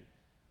Christianity.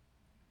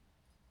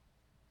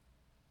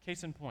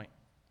 Case in point,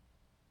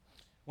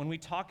 when we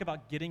talk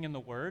about getting in the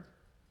Word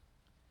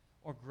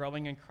or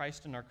growing in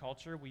Christ in our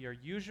culture, we are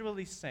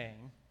usually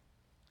saying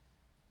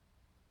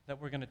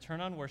that we're going to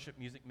turn on worship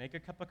music, make a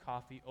cup of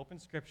coffee, open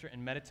Scripture,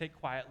 and meditate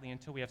quietly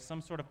until we have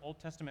some sort of Old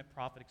Testament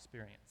prophet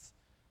experience.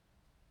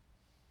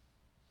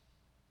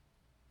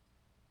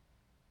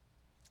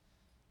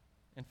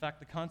 In fact,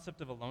 the concept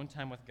of alone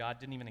time with God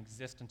didn't even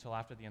exist until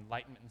after the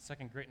Enlightenment and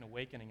Second Great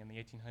Awakening in the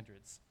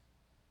 1800s.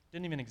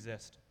 Didn't even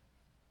exist.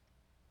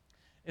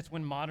 It's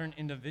when modern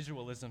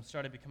individualism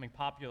started becoming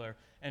popular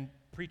and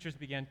preachers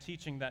began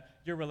teaching that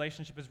your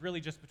relationship is really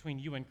just between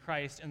you and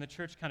Christ, and the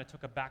church kind of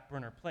took a back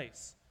burner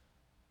place.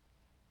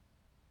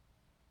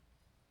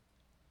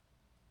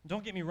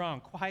 Don't get me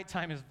wrong, quiet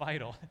time is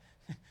vital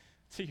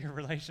to your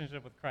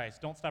relationship with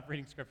Christ. Don't stop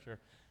reading Scripture.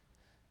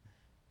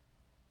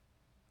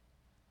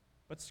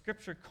 But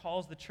Scripture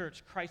calls the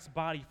church Christ's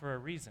body for a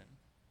reason.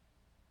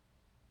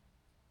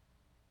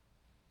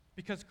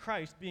 Because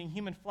Christ, being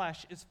human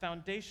flesh, is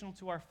foundational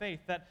to our faith.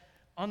 That,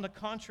 on the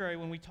contrary,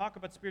 when we talk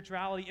about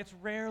spirituality, it's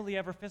rarely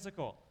ever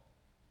physical.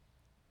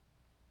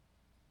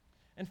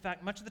 In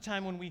fact, much of the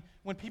time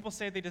when people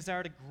say they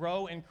desire to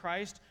grow in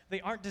Christ,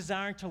 they aren't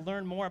desiring to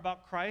learn more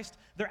about Christ.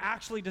 They're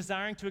actually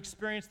desiring to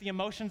experience the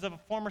emotions of a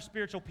former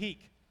spiritual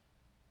peak.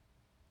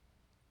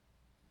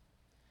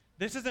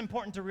 This is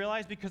important to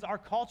realize because our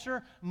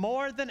culture,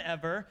 more than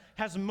ever,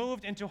 has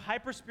moved into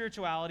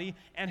hyper-spirituality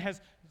and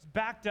has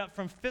backed up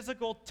from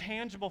physical,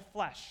 tangible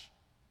flesh.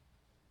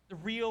 The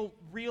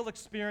real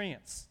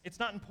experience. It's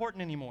not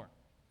important anymore.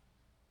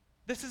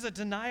 This is a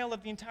denial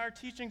of the entire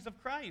teachings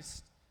of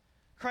Christ.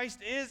 Christ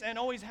is and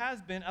always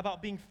has been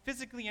about being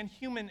physically and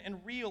human and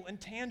real and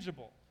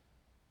tangible.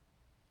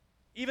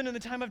 Even in the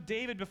time of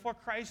David, before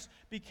Christ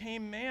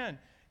became man,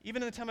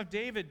 even in the time of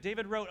David,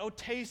 David wrote, "Oh,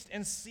 taste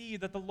and see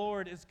that the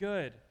Lord is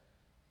good.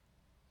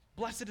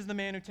 Blessed is the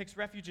man who takes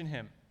refuge in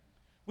him."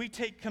 We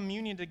take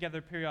communion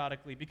together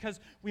periodically because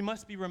we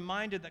must be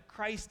reminded that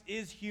Christ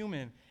is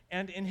human,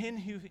 and in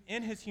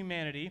his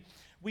humanity,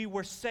 we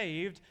were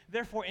saved.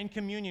 Therefore, in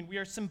communion, we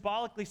are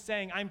symbolically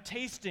saying, I'm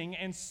tasting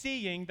and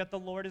seeing that the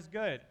Lord is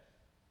good.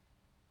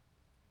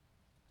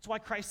 That's why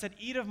Christ said,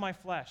 "Eat of my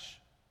flesh."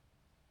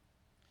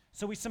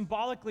 So we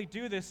symbolically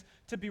do this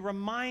to be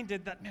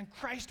reminded that, man,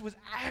 Christ was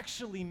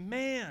actually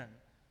man.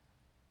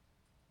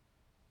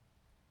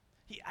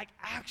 He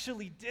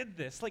actually did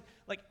this. Like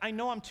I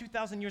know I'm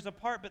 2,000 years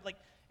apart, but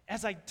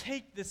as I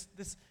take this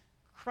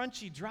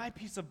crunchy, dry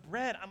piece of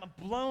bread, I'm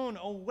blown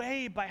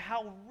away by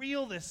how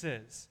real this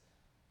is.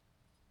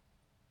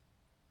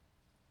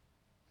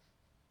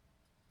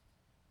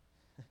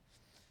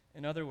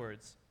 In other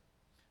words,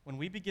 when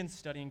we begin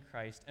studying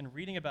Christ and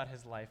reading about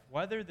his life,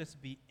 whether this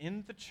be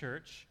in the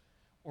church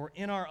or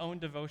in our own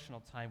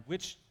devotional time,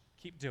 which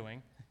keep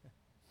doing,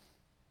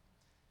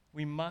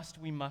 we must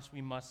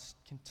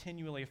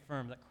continually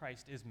affirm that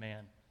Christ is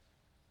man.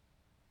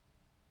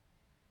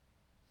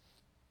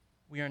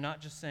 We are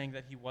not just saying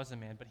that he was a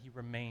man, but he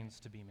remains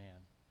to be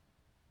man.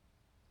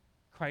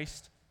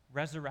 Christ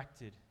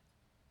resurrected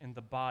in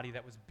the body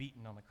that was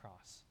beaten on the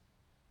cross.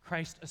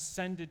 Christ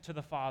ascended to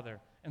the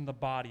Father in the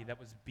body that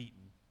was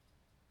beaten.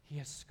 He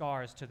has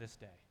scars to this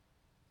day.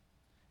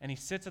 And he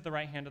sits at the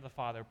right hand of the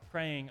Father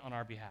praying on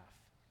our behalf.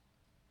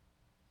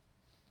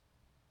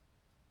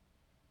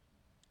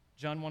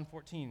 John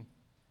 1:14,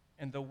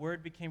 "And the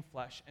Word became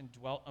flesh and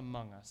dwelt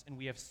among us, and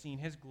we have seen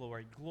his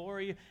glory,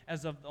 glory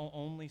as of the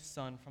only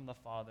Son from the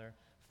Father,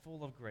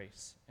 full of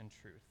grace and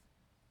truth."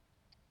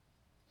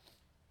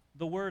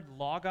 The word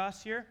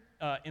logos here,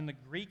 in the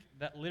Greek,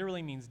 that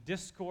literally means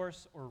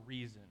discourse or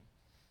reason.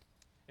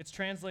 It's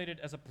translated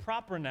as a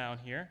proper noun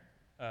here.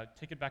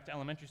 Take it back to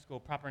elementary school.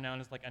 Proper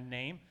noun is like a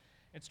name.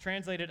 It's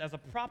translated as a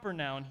proper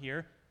noun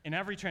here in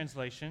every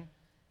translation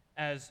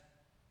as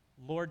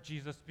Lord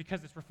Jesus,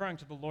 because it's referring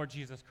to the Lord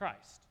Jesus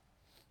Christ.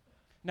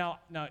 Now,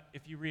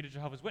 if you read a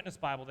Jehovah's Witness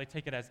Bible, they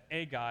take it as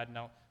a God.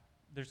 Now,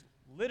 there's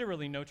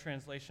literally no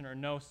translation or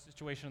no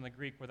situation in the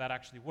Greek where that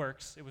actually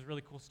works. It was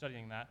really cool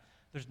studying that.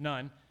 There's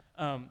none.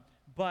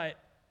 But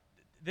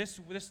this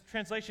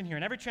translation here,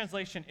 in every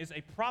translation, is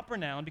a proper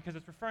noun because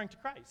it's referring to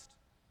Christ.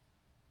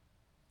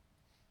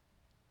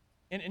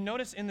 And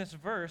notice in this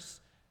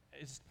verse,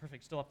 it's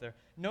perfect, still up there.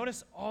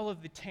 Notice all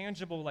of the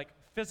tangible,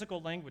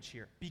 physical language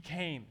here.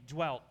 Became,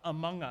 dwelt,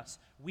 among us,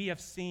 we have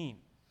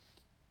seen.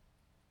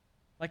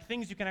 Like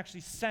things you can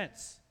actually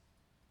sense,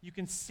 you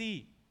can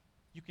see,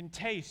 you can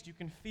taste, you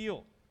can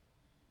feel.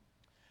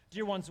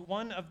 Dear ones,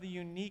 one of the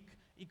unique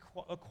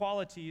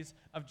qualities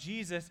of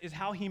Jesus is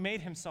how he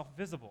made himself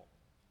visible.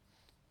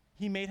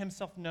 He made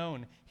himself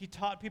known. He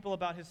taught people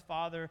about his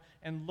Father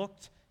and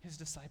looked his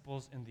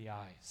disciples in the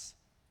eyes.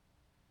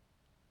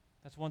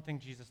 That's one thing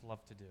Jesus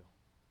loved to do.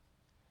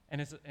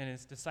 And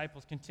his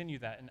disciples continue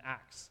that in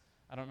Acts.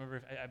 I don't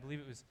remember I believe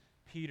it was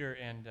Peter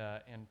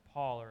and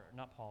Paul, or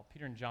not Paul,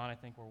 Peter and John, I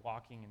think, were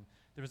walking, and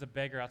there was a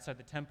beggar outside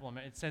the temple, and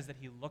it says that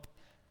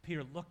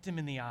Peter looked him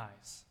in the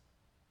eyes.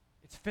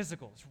 It's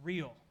physical, it's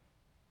real.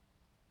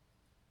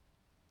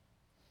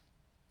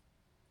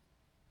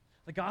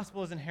 The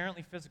gospel is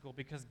inherently physical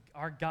because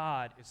our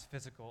God is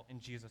physical in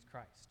Jesus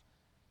Christ.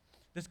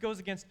 This goes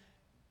against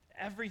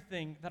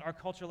everything that our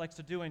culture likes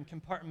to do in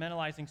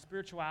compartmentalizing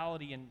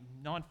spirituality and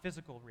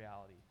non-physical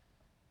reality.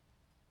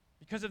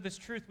 Because of this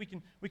truth,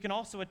 we can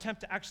also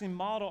attempt to actually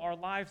model our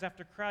lives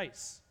after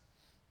Christ.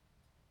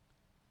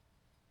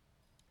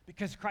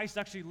 Because Christ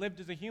actually lived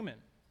as a human.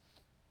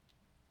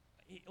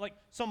 Like,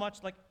 so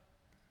much, like,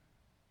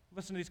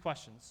 listen to these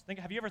questions.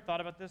 Have you ever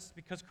thought about this?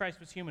 Because Christ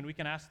was human, we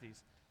can ask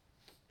these.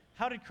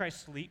 How did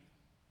Christ sleep?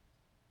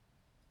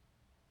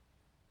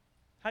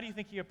 How do you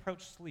think he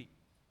approached sleep?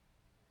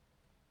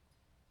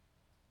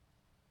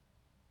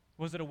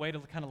 Was it a way to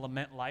kind of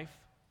lament life?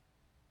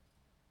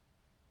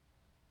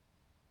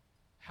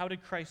 How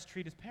did Christ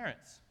treat his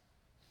parents?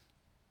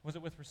 Was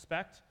it with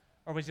respect,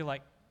 or was he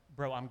like,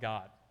 bro, I'm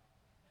God?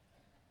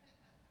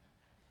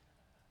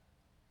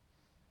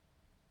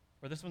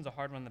 Or this one's a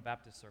hard one in the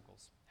Baptist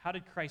circles. How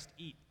did Christ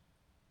eat?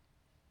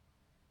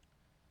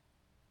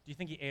 Do you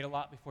think he ate a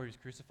lot before he was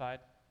crucified?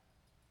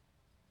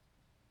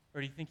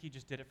 Or do you think he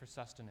just did it for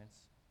sustenance?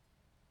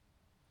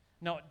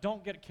 No,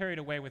 don't get carried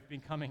away with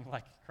becoming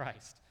like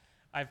Christ.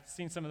 I've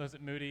seen some of those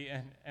at Moody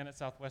and at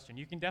Southwestern.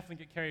 You can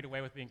definitely get carried away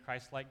with being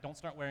Christ-like. Don't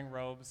start wearing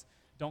robes.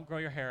 Don't grow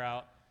your hair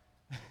out.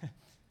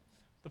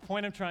 The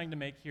point I'm trying to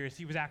make here is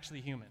he was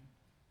actually human.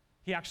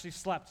 He actually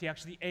slept. He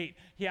actually ate.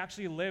 He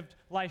actually lived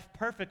life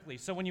perfectly.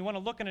 So when you want to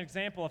look at an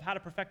example of how to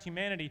perfect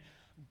humanity,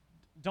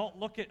 don't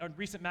look at a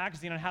recent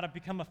magazine on how to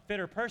become a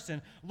fitter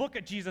person. Look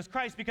at Jesus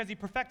Christ because he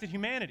perfected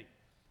humanity.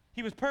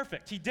 He was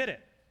perfect. He did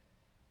it.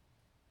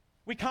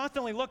 We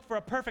constantly look for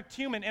a perfect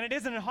human, and it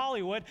isn't in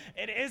Hollywood.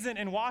 It isn't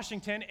in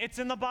Washington. It's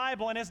in the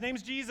Bible, and his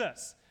name's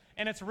Jesus.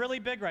 And it's really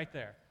big right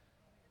there.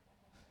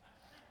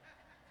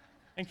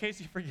 In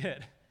case you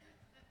forget.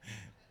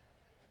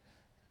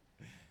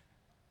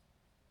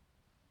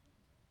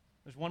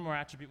 There's one more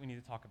attribute we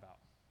need to talk about.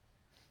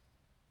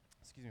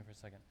 Excuse me for a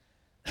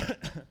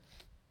second.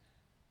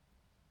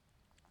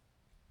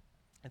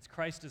 It's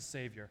Christ as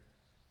Savior.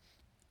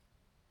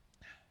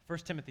 1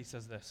 Timothy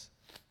says this,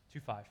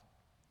 2:5.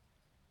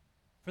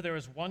 For there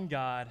is one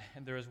God,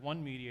 and there is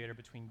one mediator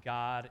between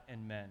God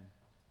and men,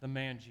 the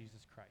man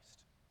Jesus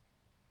Christ.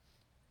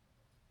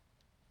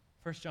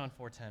 1 John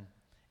 4:10.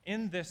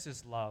 In this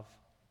is love.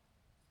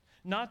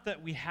 Not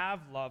that we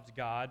have loved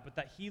God, but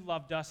that he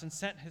loved us and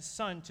sent his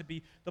Son to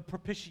be the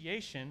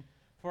propitiation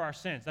for our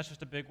sins. That's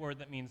just a big word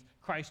that means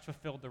Christ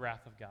fulfilled the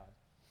wrath of God.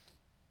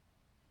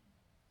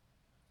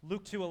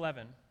 Luke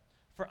 2:11.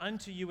 For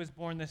unto you is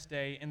born this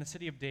day in the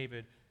city of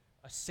David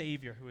a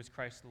Savior who is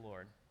Christ the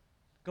Lord.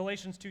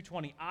 Galatians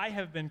 2:20, I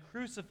have been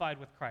crucified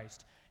with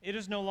Christ. It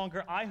is no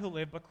longer I who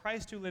live, but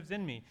Christ who lives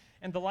in me.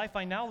 And the life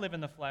I now live in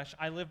the flesh,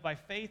 I live by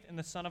faith in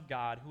the Son of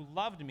God, who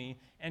loved me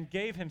and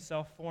gave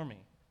himself for me.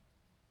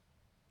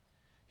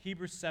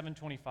 Hebrews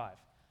 7:25,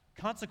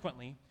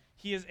 consequently,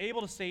 he is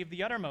able to save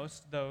the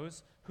uttermost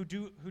those who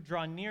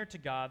draw near to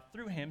God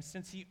through him,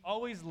 since he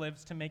always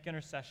lives to make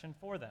intercession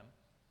for them.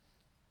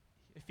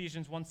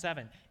 Ephesians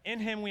 1:7, in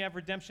him we have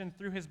redemption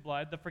through his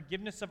blood, the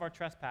forgiveness of our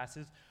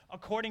trespasses,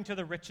 according to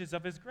the riches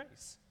of his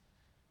grace.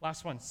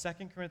 Last one,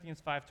 2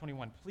 Corinthians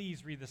 5:21.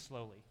 Please read this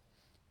slowly.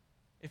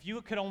 If you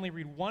could only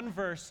read one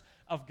verse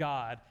of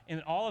God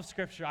in all of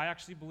Scripture, I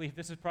actually believe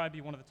this would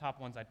probably be one of the top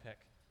ones I'd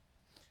pick.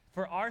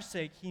 For our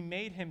sake, he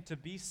made him to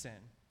be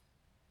sin,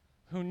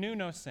 who knew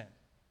no sin,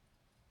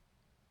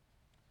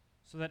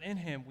 so that in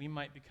him we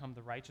might become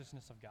the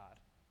righteousness of God.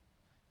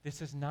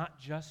 This is not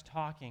just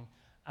talking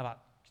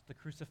about the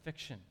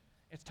crucifixion.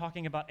 It's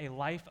talking about a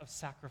life of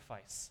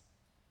sacrifice.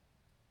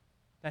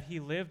 That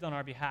he lived on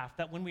our behalf.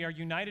 That when we are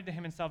united to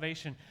him in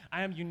salvation,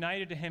 I am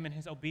united to him in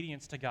his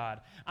obedience to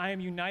God. I am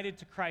united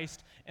to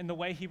Christ in the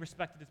way he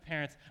respected his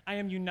parents. I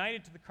am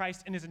united to the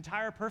Christ in his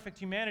entire perfect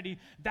humanity.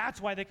 That's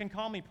why they can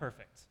call me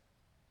perfect.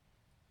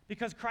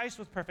 Because Christ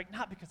was perfect,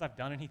 not because I've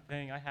done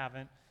anything. I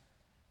haven't.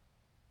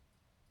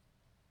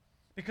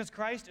 Because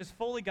Christ is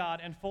fully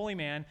God and fully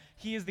man,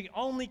 he is the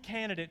only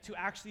candidate to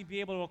actually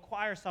be able to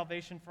acquire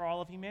salvation for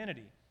all of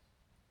humanity.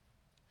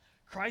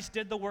 Christ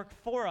did the work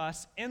for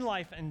us in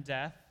life and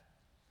death,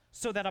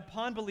 so that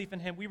upon belief in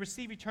him, we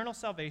receive eternal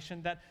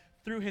salvation that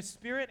through his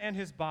spirit and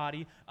his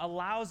body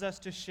allows us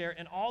to share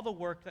in all the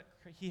work that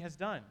he has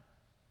done.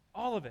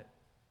 All of it.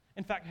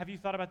 In fact, have you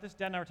thought about this?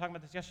 Dad and I were talking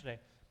about this yesterday.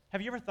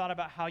 Have you ever thought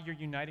about how your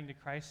uniting to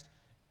Christ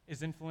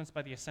is influenced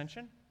by the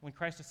ascension, when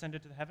Christ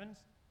ascended to the heavens?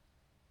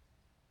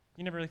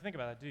 You never really think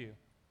about that, do you?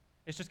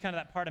 It's just kind of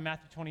that part of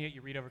Matthew 28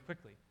 you read over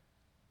quickly.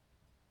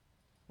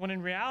 When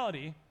in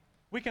reality,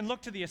 we can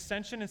look to the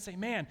ascension and say,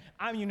 man,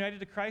 I'm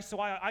united to Christ, so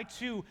I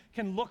too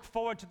can look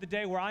forward to the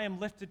day where I am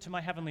lifted to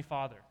my heavenly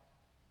Father.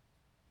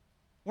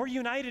 We're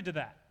united to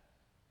that.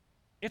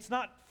 It's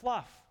not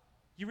fluff.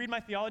 You read my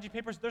theology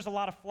papers, there's a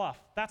lot of fluff.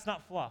 That's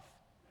not fluff.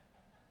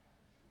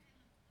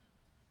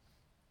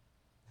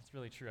 That's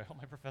really true. I hope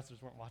my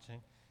professors weren't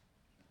watching.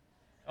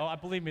 Oh,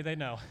 believe me, they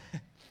know.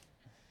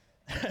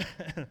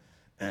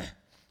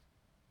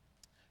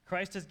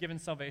 Christ has given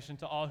salvation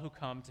to all who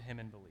come to him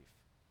in belief.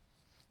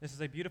 This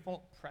is a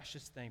beautiful,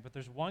 precious thing, but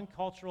there's one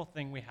cultural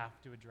thing we have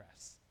to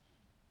address.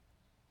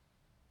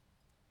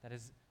 That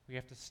is, we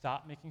have to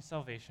stop making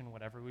salvation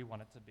whatever we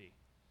want it to be.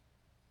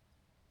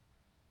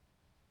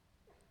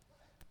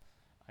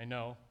 I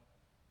know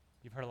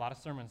you've heard a lot of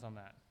sermons on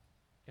that.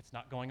 It's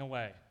not going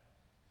away.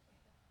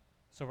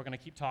 So we're going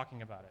to keep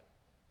talking about it.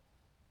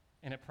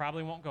 And it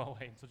probably won't go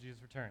away until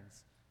Jesus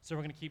returns. So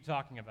we're going to keep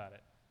talking about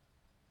it.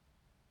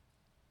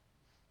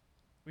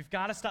 We've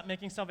got to stop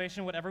making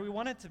salvation whatever we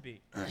want it to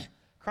be.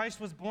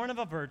 Christ was born of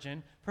a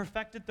virgin,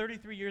 perfected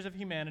 33 years of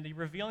humanity,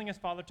 revealing his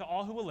Father to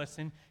all who will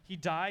listen. He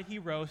died, he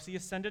rose, he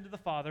ascended to the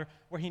Father,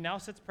 where he now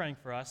sits praying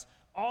for us.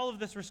 All of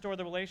this restored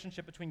the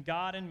relationship between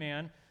God and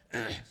man,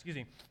 excuse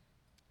me,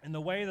 in the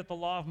way that the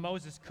law of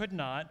Moses could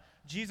not.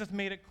 Jesus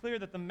made it clear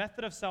that the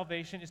method of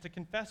salvation is to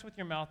confess with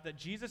your mouth that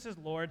Jesus is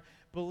Lord,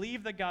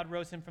 believe that God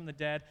rose him from the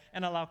dead,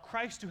 and allow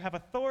Christ to have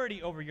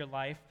authority over your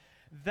life.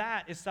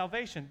 That is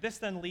salvation. This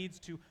then leads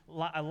to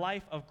a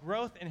life of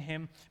growth in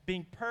him,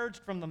 being purged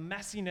from the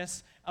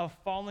messiness of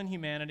fallen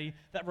humanity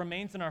that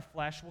remains in our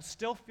flesh. We'll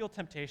still feel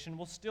temptation.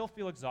 We'll still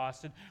feel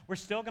exhausted. We're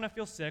still going to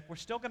feel sick. We're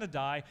still going to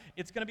die.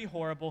 It's going to be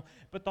horrible.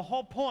 But the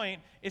whole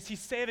point is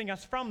he's saving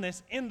us from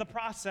this in the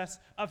process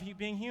of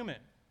being human.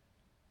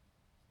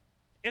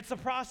 It's a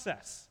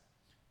process.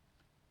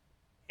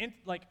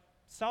 Like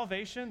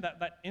salvation,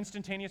 that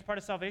instantaneous part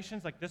of salvation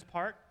is like this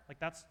part. Like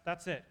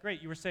that's it.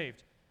 Great, you were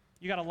saved.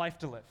 You got a life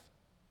to live.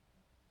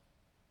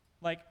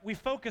 Like, we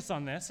focus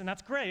on this, and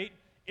that's great.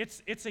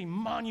 It's a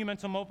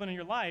monumental moment in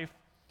your life,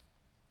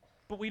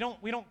 but we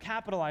don't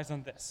capitalize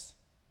on this.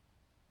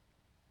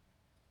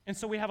 And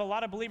so we have a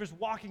lot of believers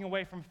walking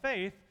away from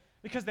faith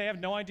because they have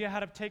no idea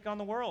how to take on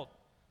the world.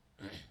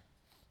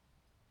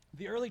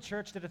 The early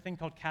church did a thing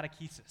called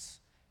catechesis.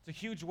 It's a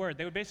huge word.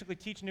 They would basically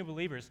teach new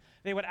believers.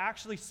 They would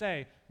actually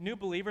say new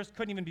believers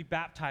couldn't even be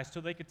baptized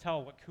so they could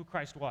tell who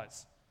Christ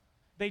was.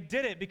 They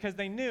did it because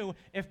they knew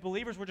if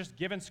believers were just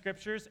given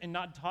scriptures and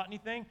not taught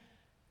anything,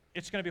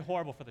 it's going to be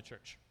horrible for the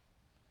church.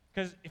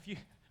 Because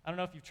I don't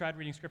know if you've tried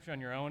reading scripture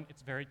on your own,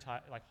 it's very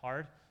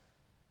hard.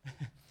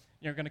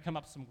 You're going to come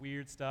up with some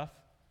weird stuff.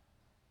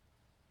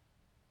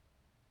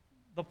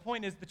 The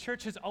point is the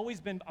church has always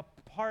been a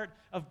part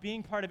of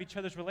being part of each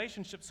other's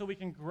relationships so we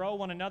can grow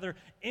one another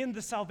in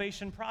the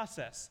salvation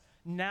process.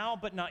 Now,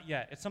 but not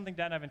yet. It's something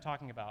Dad and I have been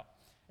talking about.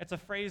 It's a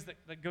phrase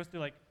that goes through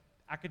like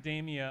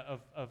academia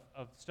of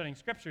studying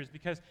scriptures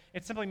because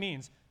it simply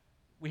means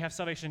we have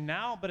salvation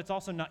now, but it's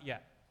also not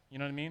yet. You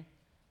know what I mean?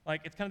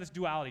 Like, it's kind of this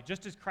duality.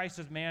 Just as Christ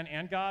is man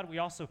and God,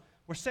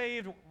 we're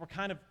saved, we're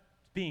kind of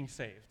being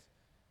saved.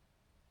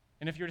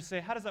 And if you were to say,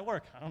 how does that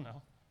work? I don't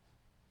know.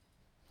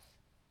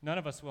 None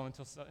of us will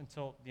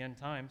until the end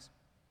times.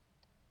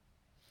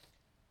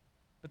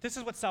 But this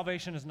is what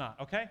salvation is not,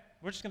 okay?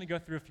 We're just going to go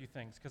through a few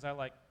things because I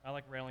like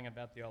railing on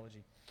bad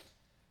theology.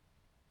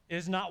 It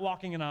is not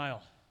walking an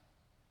aisle.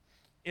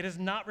 It is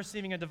not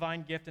receiving a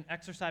divine gift and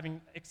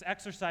exercising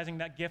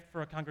that gift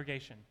for a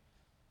congregation.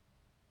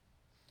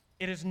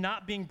 It is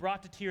not being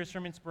brought to tears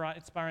from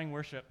inspiring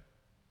worship.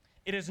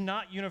 It is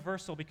not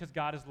universal because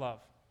God is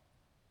love.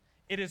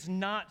 It is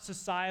not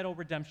societal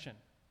redemption.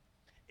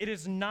 It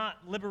is not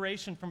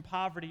liberation from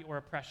poverty or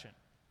oppression.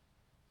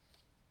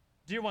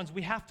 Dear ones,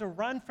 we have to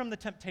run from the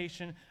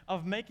temptation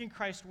of making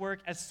Christ work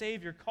as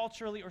Savior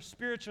culturally or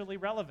spiritually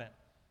relevant.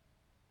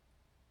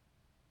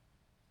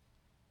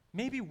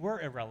 Maybe we're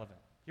irrelevant.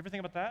 You ever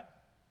think about that?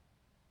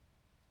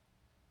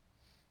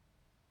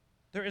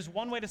 There is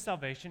one way to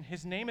salvation.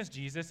 His name is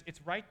Jesus.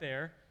 It's right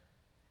there.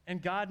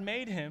 And God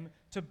made him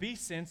to be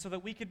sin so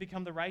that we could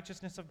become the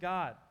righteousness of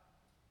God.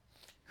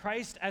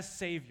 Christ as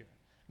Savior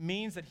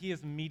means that he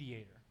is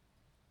mediator.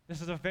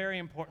 This is a very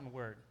important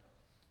word.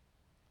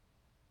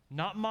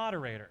 Not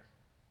moderator,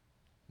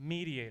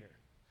 mediator.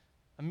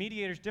 A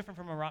mediator is different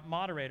from a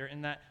moderator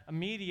in that a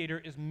mediator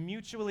is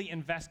mutually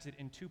invested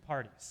in two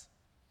parties.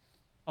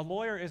 A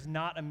lawyer is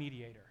not a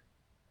mediator.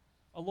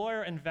 A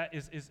lawyer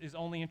is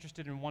only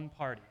interested in one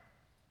party.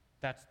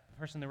 That's the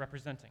person they're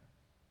representing.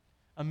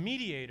 A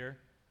mediator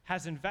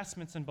has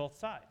investments in both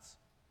sides.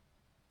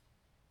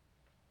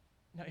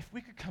 Now, if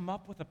we could come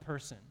up with a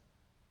person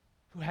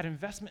who had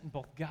investment in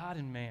both God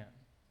and man,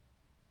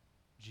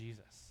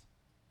 Jesus.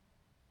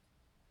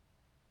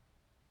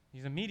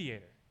 He's a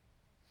mediator.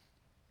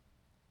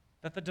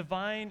 That the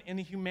divine and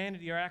the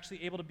humanity are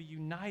actually able to be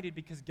united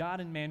because God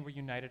and man were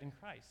united in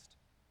Christ.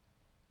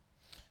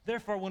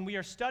 Therefore, when we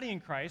are studying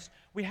Christ,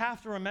 we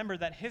have to remember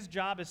that his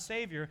job as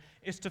Savior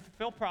is to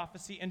fulfill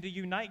prophecy and to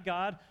unite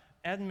God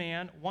and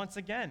man once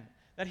again.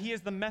 That he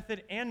is the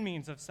method and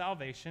means of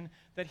salvation,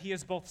 that he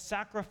is both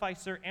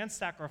sacrificer and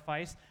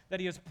sacrifice, that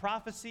he is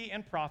prophecy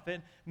and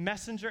prophet,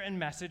 messenger and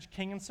message,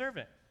 king and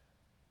servant.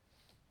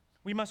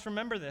 We must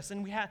remember this,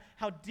 and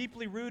how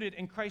deeply rooted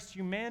in Christ's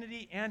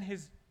humanity and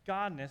his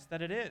godness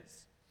that it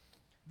is.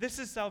 This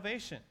is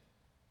salvation.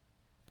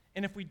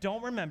 And if we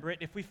don't remember it,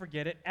 if we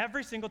forget it,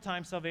 every single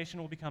time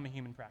salvation will become a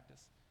human practice.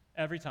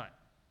 Every time.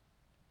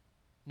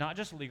 Not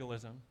just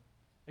legalism.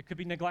 It could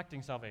be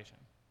neglecting salvation.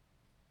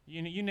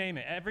 You name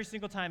it. Every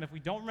single time, if we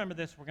don't remember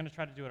this, we're going to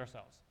try to do it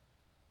ourselves.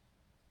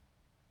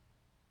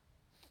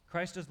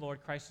 Christ is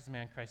Lord, Christ is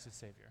man, Christ is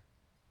Savior.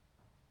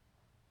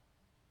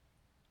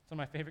 It's one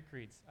of my favorite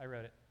creeds. I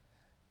wrote it.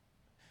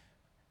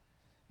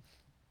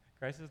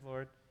 Christ is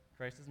Lord,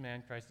 Christ is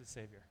man, Christ is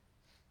Savior.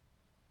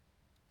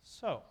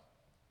 So,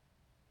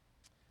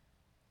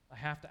 I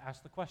have to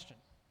ask the question,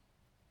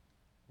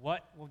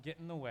 what will get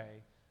in the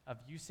way of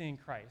you seeing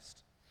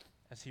Christ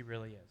as he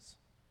really is?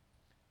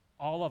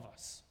 All of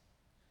us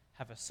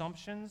have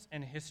assumptions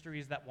and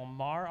histories that will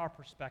mar our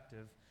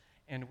perspective,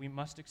 and we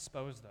must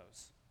expose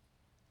those.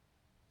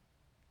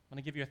 I'm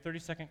going to give you a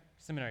 30-second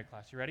seminary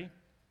class. You ready?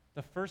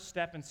 The first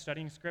step in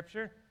studying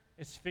Scripture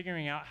is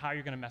figuring out how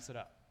you're going to mess it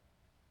up.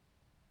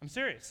 I'm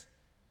serious.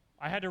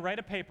 I had to write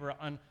a paper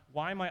on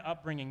why my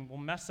upbringing will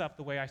mess up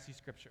the way I see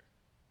Scripture.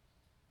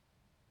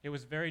 It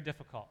was very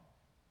difficult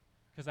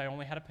because I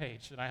only had a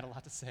page and I had a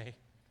lot to say.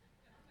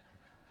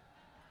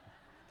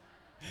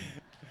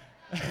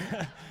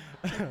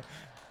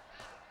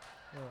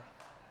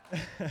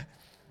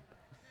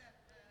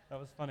 That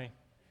was funny.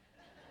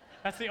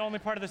 That's the only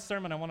part of this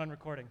sermon I want on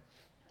recording.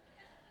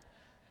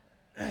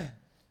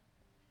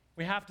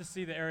 We have to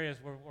see the areas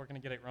where we're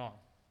going to get it wrong.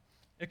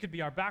 It could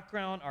be our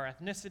background, our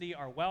ethnicity,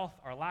 our wealth,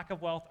 our lack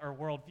of wealth, our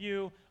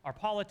worldview, our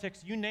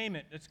politics, you name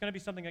it. It's going to be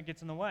something that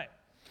gets in the way.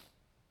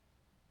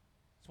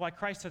 That's why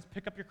Christ says,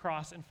 pick up your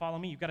cross and follow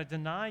me. You've got to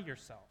deny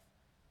yourself.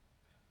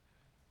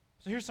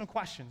 So here's some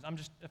questions.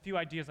 Just a few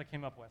ideas I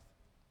came up with.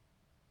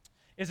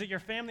 Is it your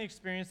family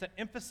experience that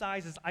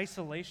emphasizes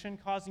isolation,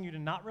 causing you to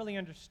not really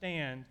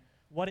understand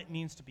what it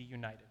means to be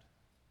united?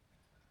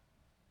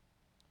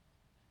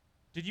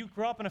 Did you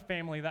grow up in a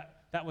family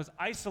that was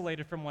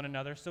isolated from one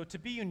another, so to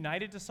be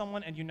united to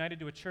someone and united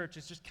to a church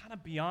is just kind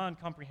of beyond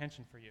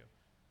comprehension for you?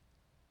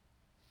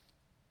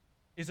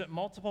 Is it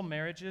multiple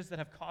marriages that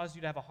have caused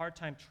you to have a hard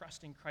time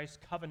trusting Christ's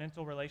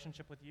covenantal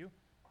relationship with you?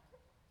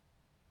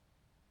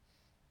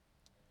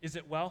 Is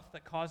it wealth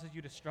that causes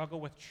you to struggle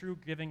with true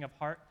giving of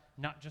heart,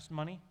 not just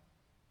money?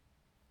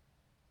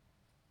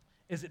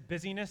 Is it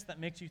busyness that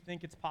makes you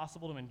think it's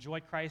possible to enjoy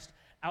Christ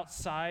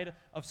outside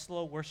of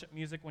slow worship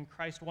music when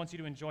Christ wants you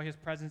to enjoy his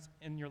presence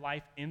in your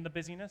life in the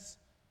busyness?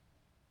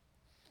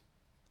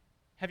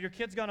 Have your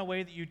kids gone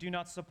away that you do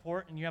not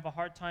support and you have a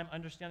hard time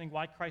understanding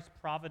why Christ's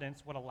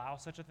providence would allow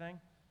such a thing?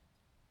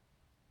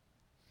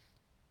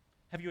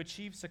 Have you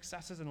achieved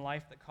successes in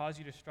life that cause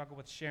you to struggle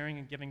with sharing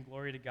and giving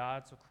glory to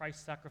God, so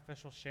Christ's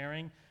sacrificial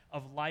sharing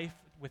of life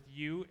with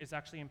you is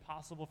actually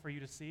impossible for you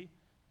to see?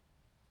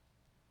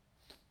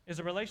 Is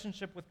a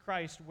relationship with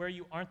Christ where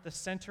you aren't the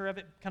center of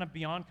it kind of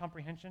beyond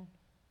comprehension?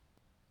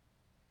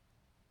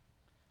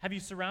 Have you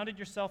surrounded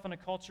yourself in a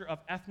culture of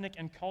ethnic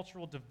and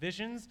cultural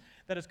divisions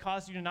that has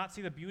caused you to not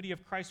see the beauty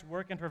of Christ's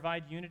work and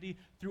provide unity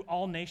through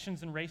all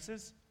nations and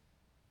races?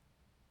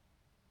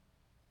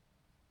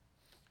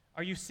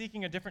 Are you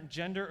seeking a different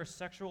gender or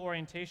sexual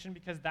orientation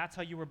because that's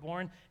how you were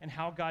born and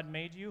how God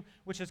made you,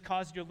 which has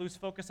caused you to lose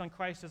focus on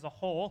Christ as a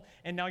whole,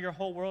 and now your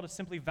whole world is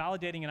simply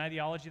validating an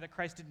ideology that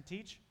Christ didn't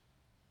teach?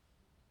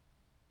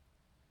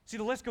 See,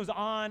 the list goes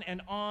on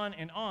and on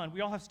and on.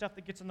 We all have stuff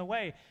that gets in the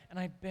way, and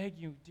I beg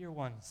you, dear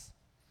ones,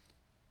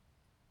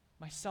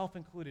 myself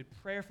included,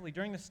 prayerfully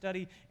during the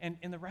study and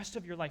in the rest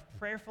of your life,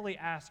 prayerfully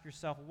ask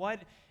yourself,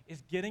 what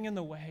is getting in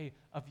the way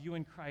of you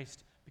and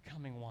Christ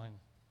becoming one?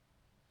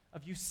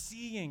 Of you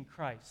seeing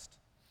Christ?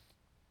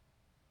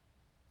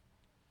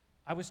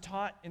 I was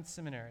taught in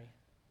seminary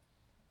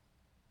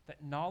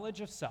that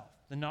knowledge of self,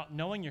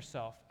 knowing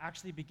yourself,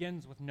 actually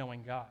begins with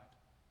knowing God.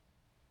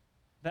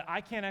 That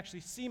I can't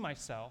actually see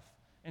myself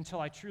until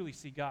I truly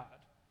see God.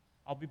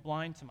 I'll be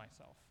blind to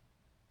myself.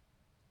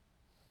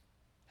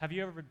 Have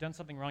you ever done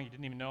something wrong you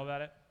didn't even know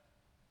about it?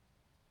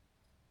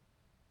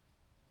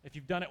 If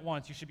you've done it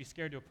once, you should be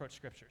scared to approach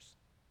scriptures.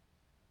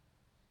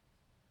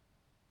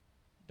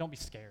 Don't be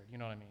scared, you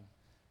know what I mean?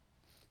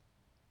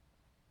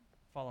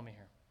 Follow me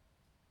here.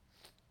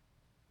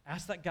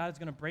 Ask that God is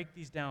going to break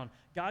these down.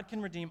 God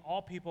can redeem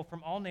all people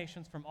from all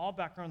nations, from all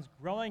backgrounds,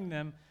 growing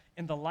them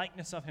in the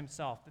likeness of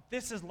himself. That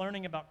this is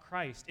learning about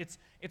Christ.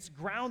 It's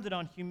grounded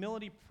on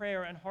humility,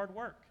 prayer, and hard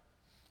work.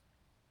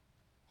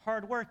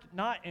 Hard work,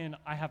 not in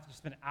I have to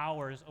spend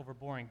hours over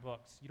boring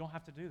books. You don't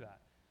have to do that.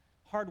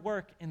 Hard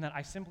work in that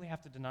I simply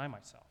have to deny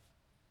myself.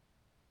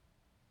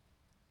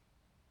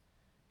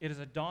 It is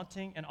a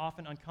daunting and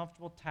often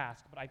uncomfortable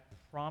task, but I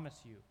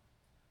promise you,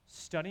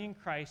 studying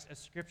Christ as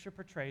Scripture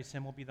portrays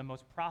him will be the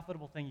most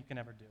profitable thing you can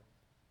ever do.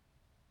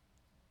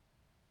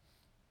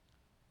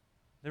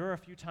 There were a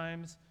few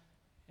times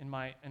in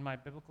my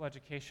biblical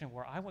education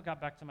where I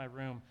got back to my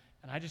room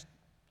and I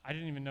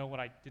didn't even know what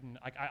I didn't.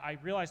 I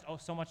realized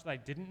so much that I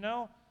didn't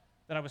know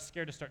that I was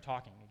scared to start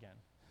talking again.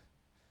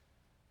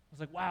 I was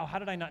like, wow, how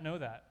did I not know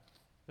that?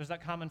 There's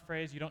that common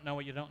phrase, you don't know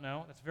what you don't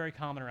know. That's very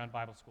common around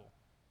Bible school.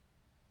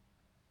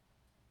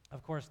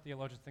 Of course,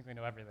 theologians think they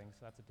know everything, so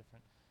that's a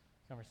different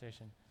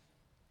conversation.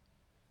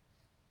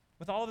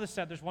 With all of this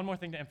said, there's one more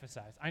thing to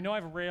emphasize. I know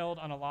I've railed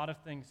on a lot of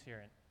things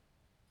here.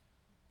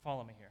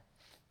 Follow me here.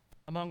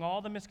 Among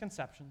all the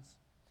misconceptions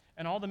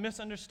and all the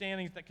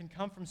misunderstandings that can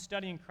come from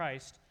studying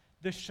Christ,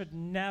 this should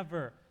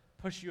never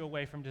push you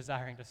away from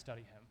desiring to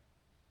study him.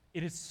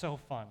 It is so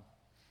fun.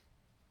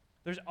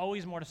 There's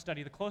always more to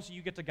study. The closer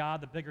you get to God,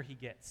 the bigger he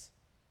gets.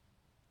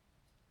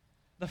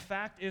 The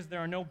fact is there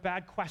are no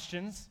bad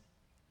questions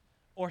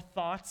or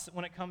thoughts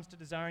when it comes to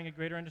desiring a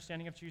greater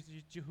understanding of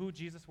who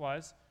Jesus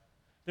was.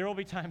 There will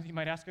be times you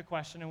might ask a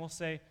question and we'll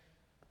say,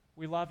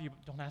 we love you,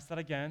 but don't ask that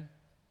again.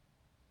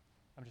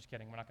 I'm just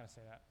kidding. We're not going to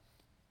say that.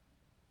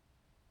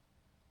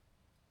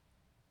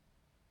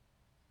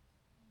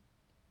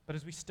 But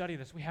as we study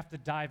this, we have to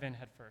dive in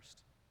head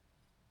first.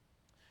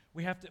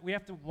 We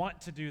have to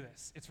want to do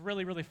this. It's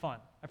really, really fun,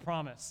 I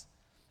promise.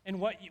 And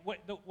what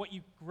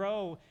you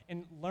grow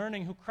in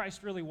learning who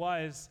Christ really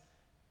was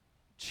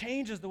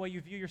changes the way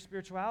you view your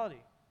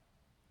spirituality.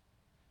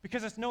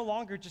 Because it's no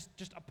longer just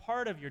a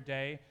part of your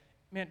day.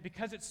 Man,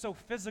 because it's so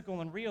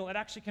physical and real, it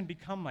actually can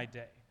become my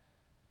day.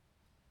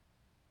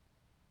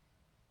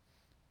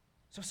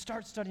 So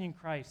start studying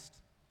Christ.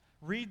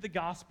 Read the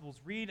Gospels.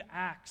 Read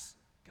Acts.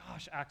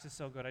 Gosh, Acts is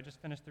so good. I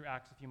just finished through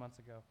Acts a few months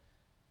ago.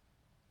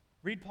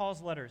 Read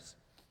Paul's letters.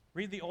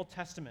 Read the Old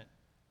Testament.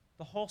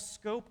 The whole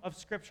scope of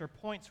Scripture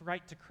points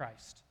right to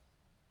Christ.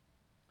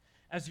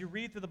 As you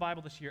read through the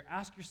Bible this year,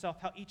 ask yourself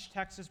how each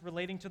text is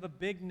relating to the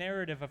big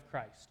narrative of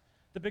Christ,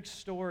 the big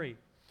story.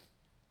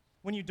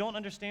 When you don't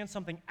understand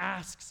something,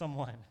 ask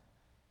someone.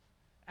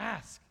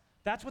 Ask.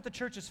 That's what the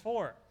church is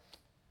for.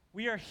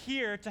 We are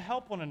here to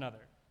help one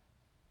another.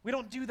 We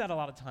don't do that a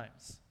lot of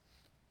times.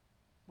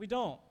 We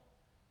don't.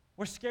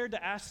 We're scared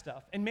to ask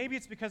stuff. And maybe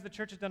it's because the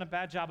church has done a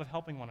bad job of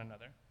helping one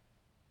another.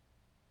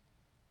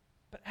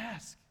 But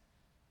ask.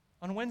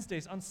 On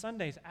Wednesdays, on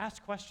Sundays,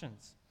 ask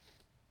questions.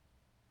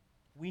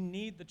 We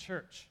need the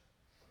church.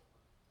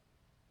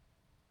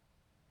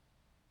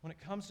 When it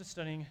comes to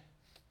studying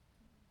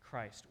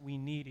Christ, we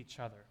need each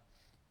other.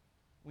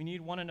 We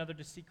need one another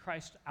to see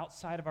Christ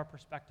outside of our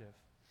perspective,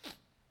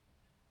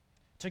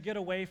 to get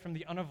away from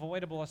the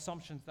unavoidable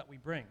assumptions that we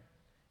bring.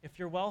 If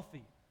you're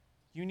wealthy,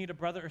 you need a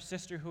brother or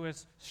sister who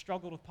has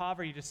struggled with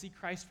poverty to see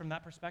Christ from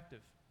that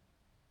perspective.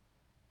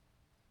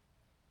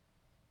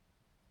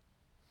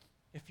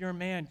 If you're a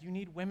man, you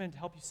need women to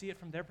help you see it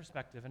from their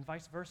perspective, and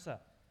vice versa.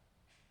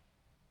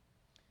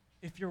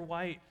 If you're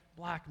white,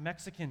 black,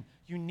 Mexican,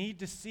 you need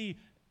to see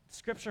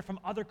Scripture from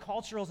other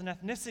cultures and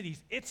ethnicities.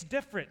 It's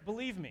different,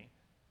 believe me.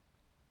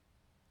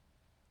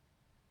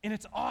 And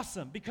it's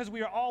awesome because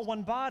we are all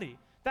one body.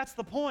 That's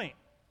the point.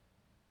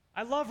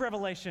 I love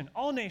Revelation.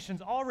 All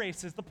nations, all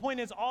races. The point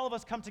is all of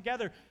us come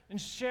together and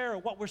share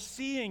what we're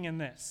seeing in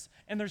this.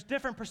 And there's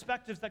different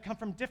perspectives that come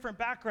from different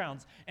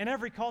backgrounds. And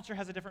every culture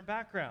has a different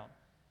background.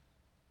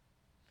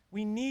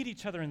 We need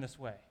each other in this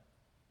way.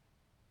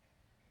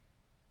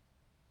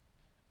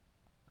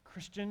 A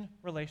Christian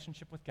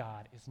relationship with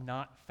God is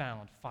not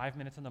found 5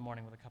 minutes in the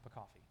morning with a cup of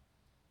coffee.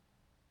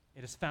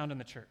 It is found in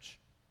the church.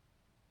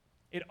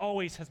 It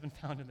always has been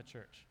found in the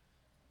church.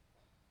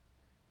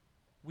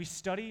 We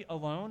study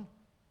alone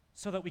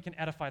so that we can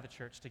edify the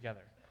church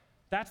together.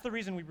 That's the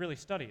reason we really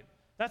study.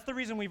 That's the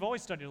reason we've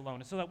always studied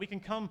alone, is so that we can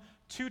come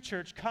to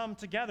church, come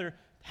together,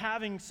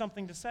 having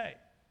something to say.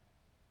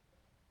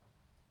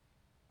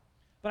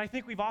 But I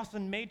think we've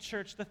often made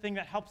church the thing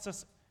that helps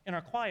us in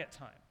our quiet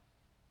time.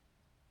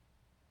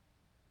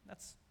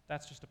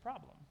 That's just a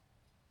problem.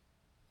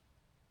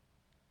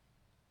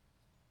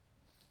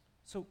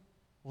 So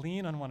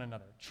lean on one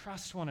another,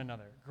 trust one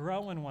another,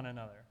 grow in one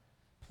another.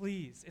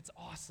 Please, it's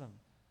awesome.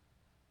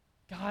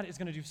 God is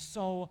going to do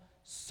so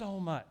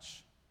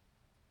much.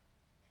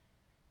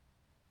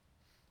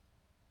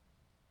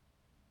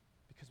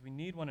 Because we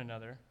need one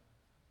another,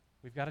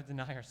 we've got to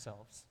deny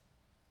ourselves.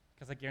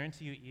 Because I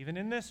guarantee you, even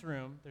in this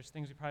room, there's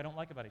things we probably don't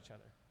like about each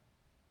other.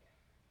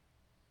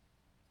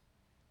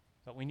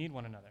 But we need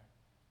one another.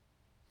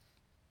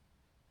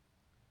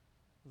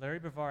 Larry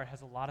Brevard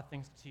has a lot of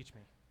things to teach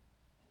me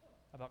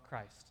about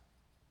Christ.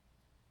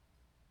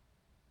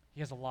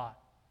 He has a lot.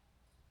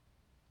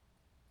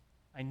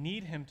 I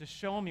need him to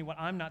show me what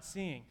I'm not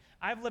seeing.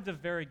 I've lived a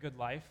very good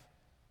life.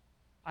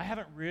 I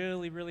haven't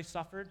really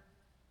suffered.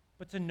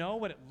 But to know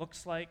what it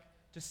looks like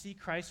to see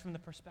Christ from the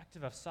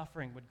perspective of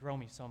suffering would grow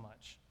me so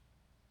much.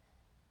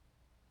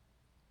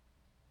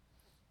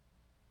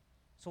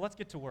 So let's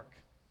get to work.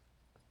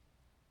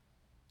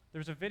 There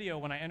was a video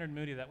when I entered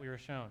Moody that we were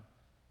shown.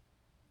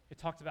 It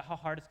talked about how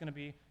hard it's going to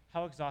be,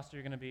 how exhausted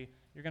you're going to be.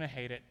 You're going to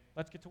hate it.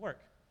 Let's get to work.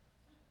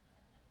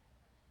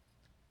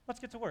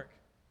 Let's get to work.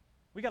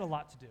 We got a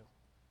lot to do.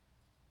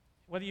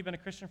 Whether you've been a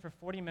Christian for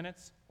 40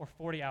 minutes or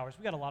 40 hours,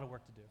 we got a lot of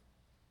work to do.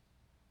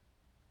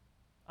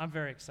 I'm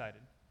very excited.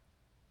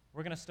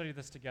 We're going to study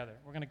this together.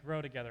 We're going to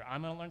grow together.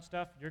 I'm going to learn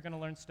stuff. You're going to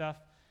learn stuff.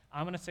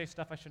 I'm going to say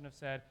stuff I shouldn't have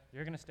said.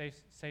 You're going to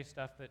say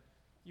stuff that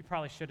you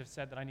probably should have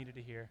said that I needed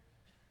to hear.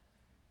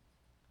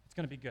 It's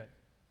going to be good.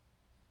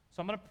 So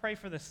I'm going to pray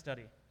for this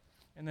study,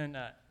 and then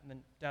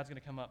Dad's going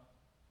to come up.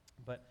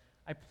 But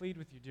I plead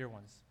with you, dear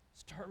ones,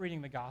 start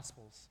reading the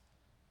Gospels.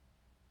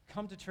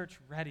 Come to church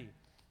ready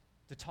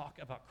to talk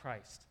about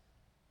Christ.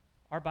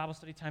 Our Bible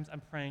study times,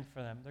 I'm praying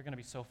for them. They're going to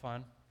be so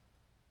fun.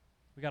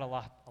 We got a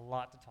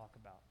lot to talk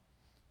about.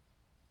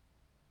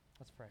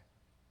 Let's pray.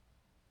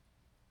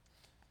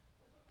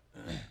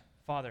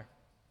 Father,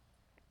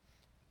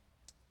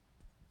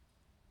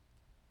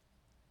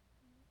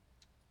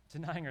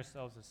 denying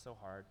ourselves is so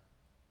hard.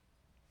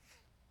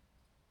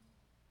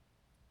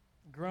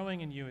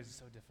 Growing in you is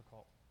so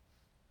difficult.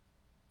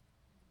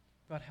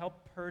 God,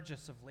 help purge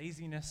us of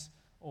laziness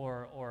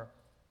or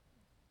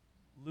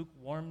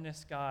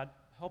lukewarmness, God.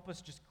 Help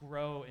us just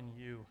grow in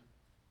you.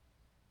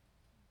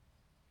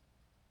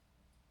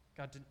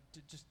 God,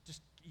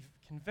 just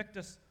convict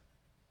us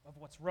of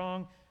what's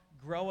wrong,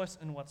 grow us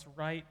in what's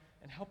right,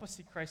 and help us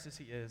see Christ as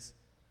he is.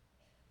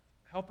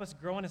 Help us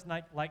grow in his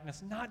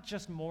likeness, not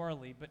just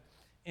morally, but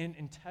in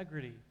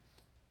integrity,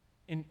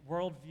 in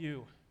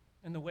worldview,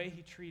 in the way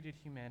he treated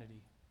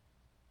humanity.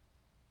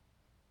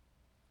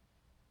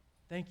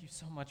 Thank you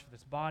so much for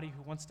this body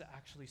who wants to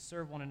actually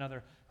serve one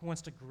another, who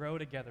wants to grow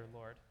together,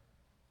 Lord.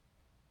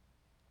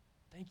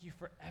 Thank you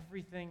for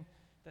everything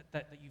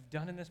that you've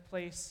done in this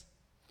place.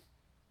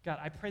 God,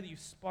 I pray that you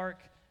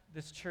spark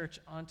this church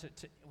on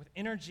with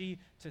energy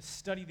to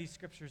study these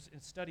scriptures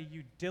and study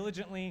you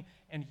diligently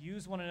and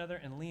use one another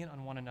and lean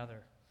on one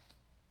another.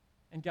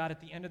 And God,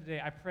 at the end of the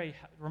day, I pray,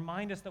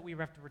 remind us that we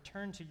have to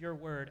return to your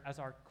word as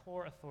our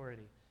core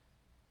authority.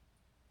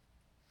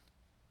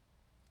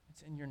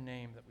 It's in your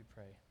name that we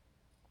pray.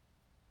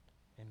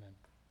 Amen.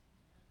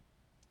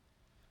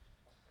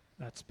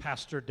 That's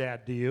Pastor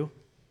Dad to you.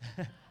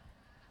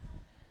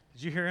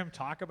 Did you hear him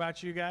talk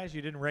about you guys?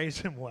 You didn't raise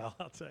him well,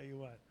 I'll tell you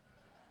what.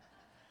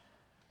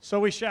 So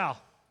we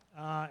shall.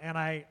 And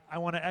I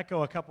want to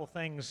echo a couple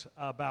things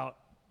about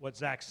what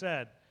Zach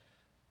said.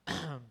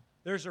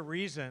 There's a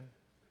reason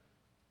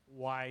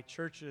why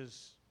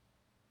churches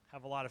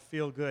have a lot of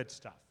feel-good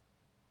stuff,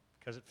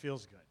 because it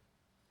feels good.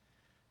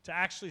 To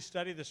actually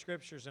study the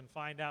scriptures and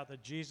find out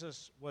that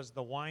Jesus was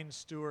the wine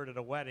steward at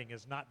a wedding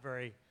is not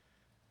very,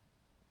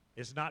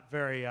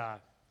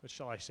 what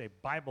shall I say,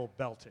 Bible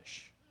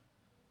beltish.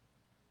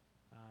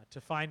 To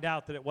find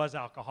out that it was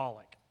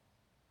alcoholic.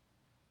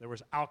 There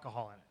was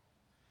alcohol in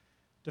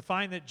it. To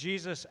find that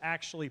Jesus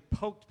actually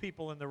poked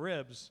people in the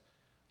ribs,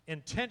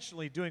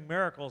 intentionally doing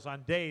miracles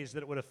on days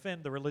that it would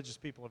offend the religious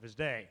people of his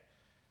day.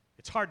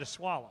 It's hard to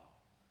swallow.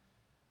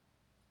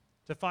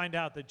 To find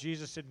out that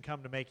Jesus didn't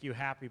come to make you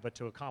happy, but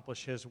to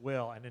accomplish his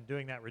will, and in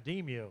doing that,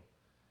 redeem you.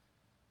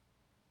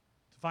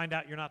 To find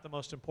out you're not the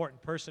most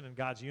important person in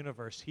God's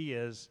universe. He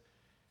is,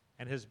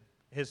 and his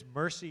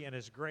mercy and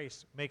his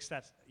grace makes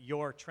that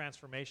your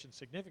transformation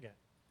significant.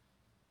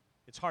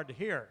 It's hard to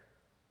hear.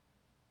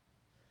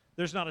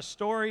 There's not a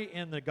story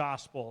in the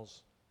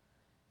Gospels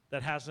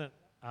that hasn't,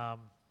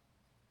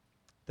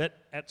 that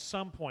at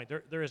some point,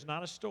 there is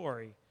not a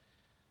story,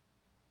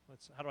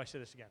 how do I say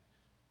this again?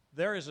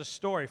 There is a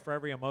story for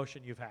every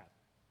emotion you've had.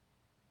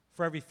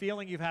 For every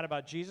feeling you've had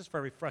about Jesus, for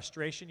every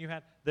frustration you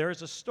had, there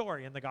is a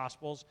story in the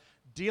Gospels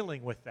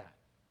dealing with that.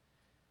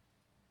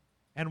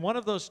 And one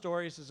of those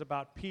stories is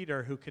about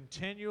Peter, who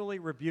continually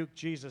rebuked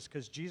Jesus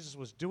because Jesus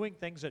was doing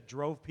things that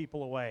drove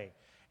people away.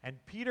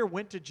 And Peter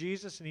went to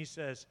Jesus and he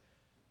says,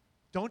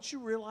 "Don't you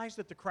realize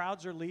that the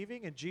crowds are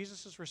leaving?" And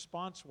Jesus'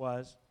 response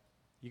was,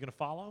 "You going to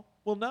follow?"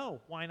 "Well, no.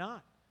 Why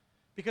not?"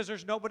 "Because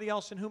there's nobody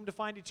else in whom to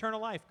find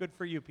eternal life." "Good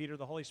for you, Peter.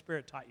 The Holy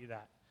Spirit taught you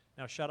that.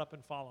 Now shut up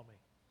and follow me."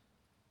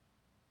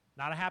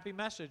 Not a happy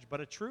message,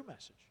 but a true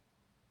message.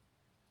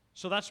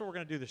 So that's what we're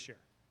going to do this year.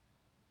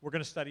 We're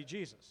going to study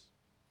Jesus,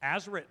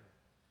 as written,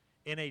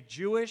 in a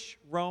Jewish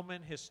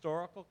Roman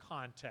historical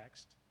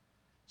context,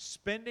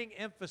 spending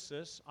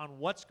emphasis on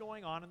what's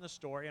going on in the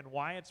story and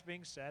why it's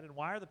being said and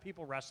why are the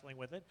people wrestling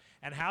with it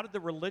and how did the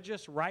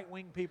religious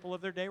right-wing people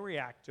of their day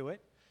react to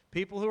it,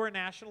 people who are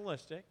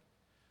nationalistic.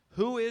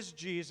 Who is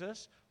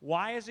Jesus?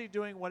 Why is he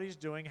doing what he's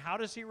doing? How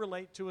does he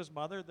relate to his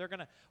mother?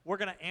 We're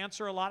going to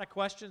answer a lot of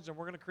questions, and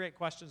we're going to create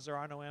questions there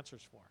are no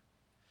answers for.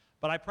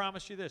 But I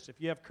promise you this, if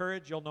you have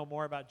courage, you'll know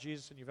more about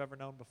Jesus than you've ever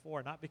known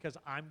before, not because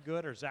I'm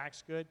good or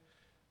Zach's good,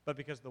 but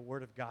because the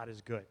Word of God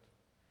is good.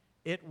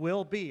 It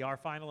will be our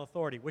final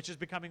authority, which is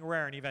becoming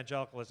rare in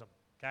evangelicalism,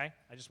 okay?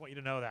 I just want you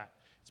to know that.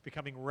 It's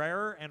becoming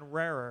rarer and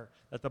rarer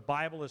that the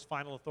Bible is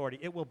final authority.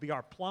 It will be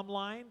our plumb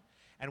line,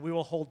 and we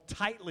will hold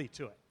tightly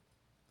to it.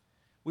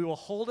 We will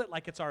hold it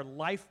like it's our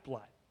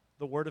lifeblood,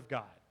 the Word of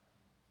God.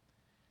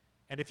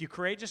 And if you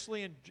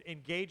courageously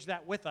engage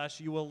that with us,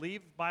 you will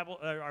leave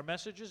our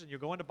messages and you'll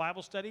go into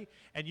Bible study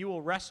and you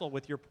will wrestle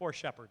with your poor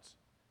shepherds.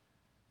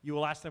 You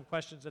will ask them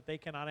questions that they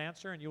cannot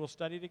answer and you will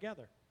study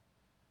together.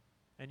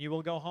 And you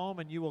will go home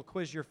and you will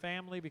quiz your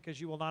family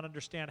because you will not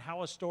understand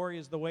how a story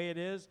is the way it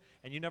is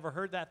and you never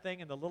heard that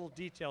thing in the little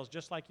details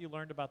just like you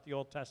learned about the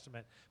Old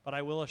Testament. But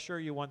I will assure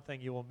you one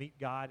thing, you will meet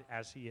God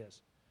as he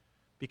is.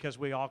 Because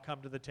we all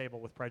come to the table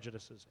with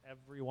prejudices,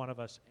 every one of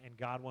us, and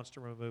God wants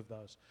to remove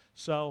those.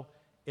 So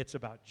it's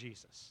about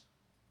Jesus.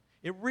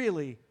 It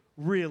really,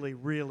 really,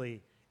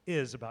 really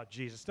is about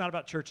Jesus. It's not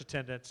about church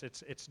attendance.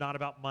 It's not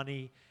about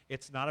money.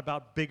 It's not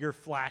about bigger,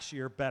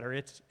 flashier, better.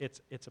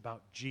 It's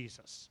about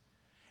Jesus.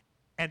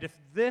 And if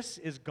this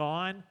is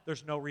gone,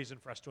 there's no reason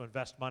for us to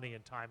invest money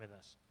and time in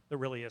this. There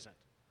really isn't.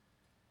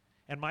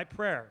 And my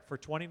prayer for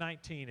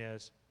 2019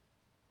 is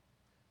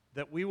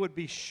that we would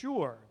be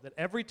sure that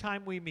every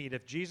time we meet,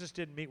 if Jesus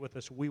didn't meet with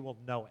us, we will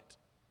know it.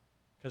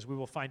 Because we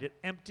will find it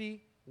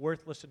empty,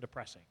 worthless, and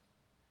depressing.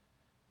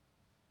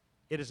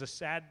 It is a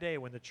sad day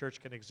when the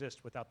church can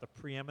exist without the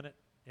preeminent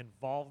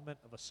involvement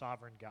of a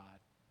sovereign God.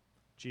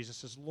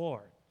 Jesus is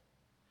Lord.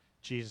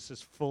 Jesus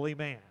is fully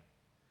man.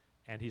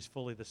 And he's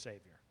fully the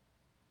Savior.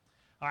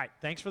 All right,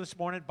 thanks for this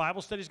morning.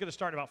 Bible study is going to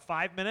start in about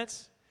 5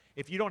 minutes.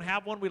 If you don't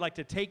have one, we'd like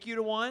to take you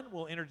to one.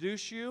 We'll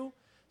introduce you.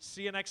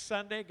 See you next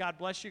Sunday. God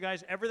bless you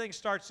guys. Everything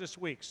starts this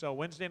week, so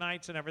Wednesday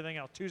nights and everything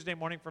else. Tuesday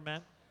morning for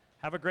men.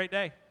 Have a great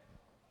day.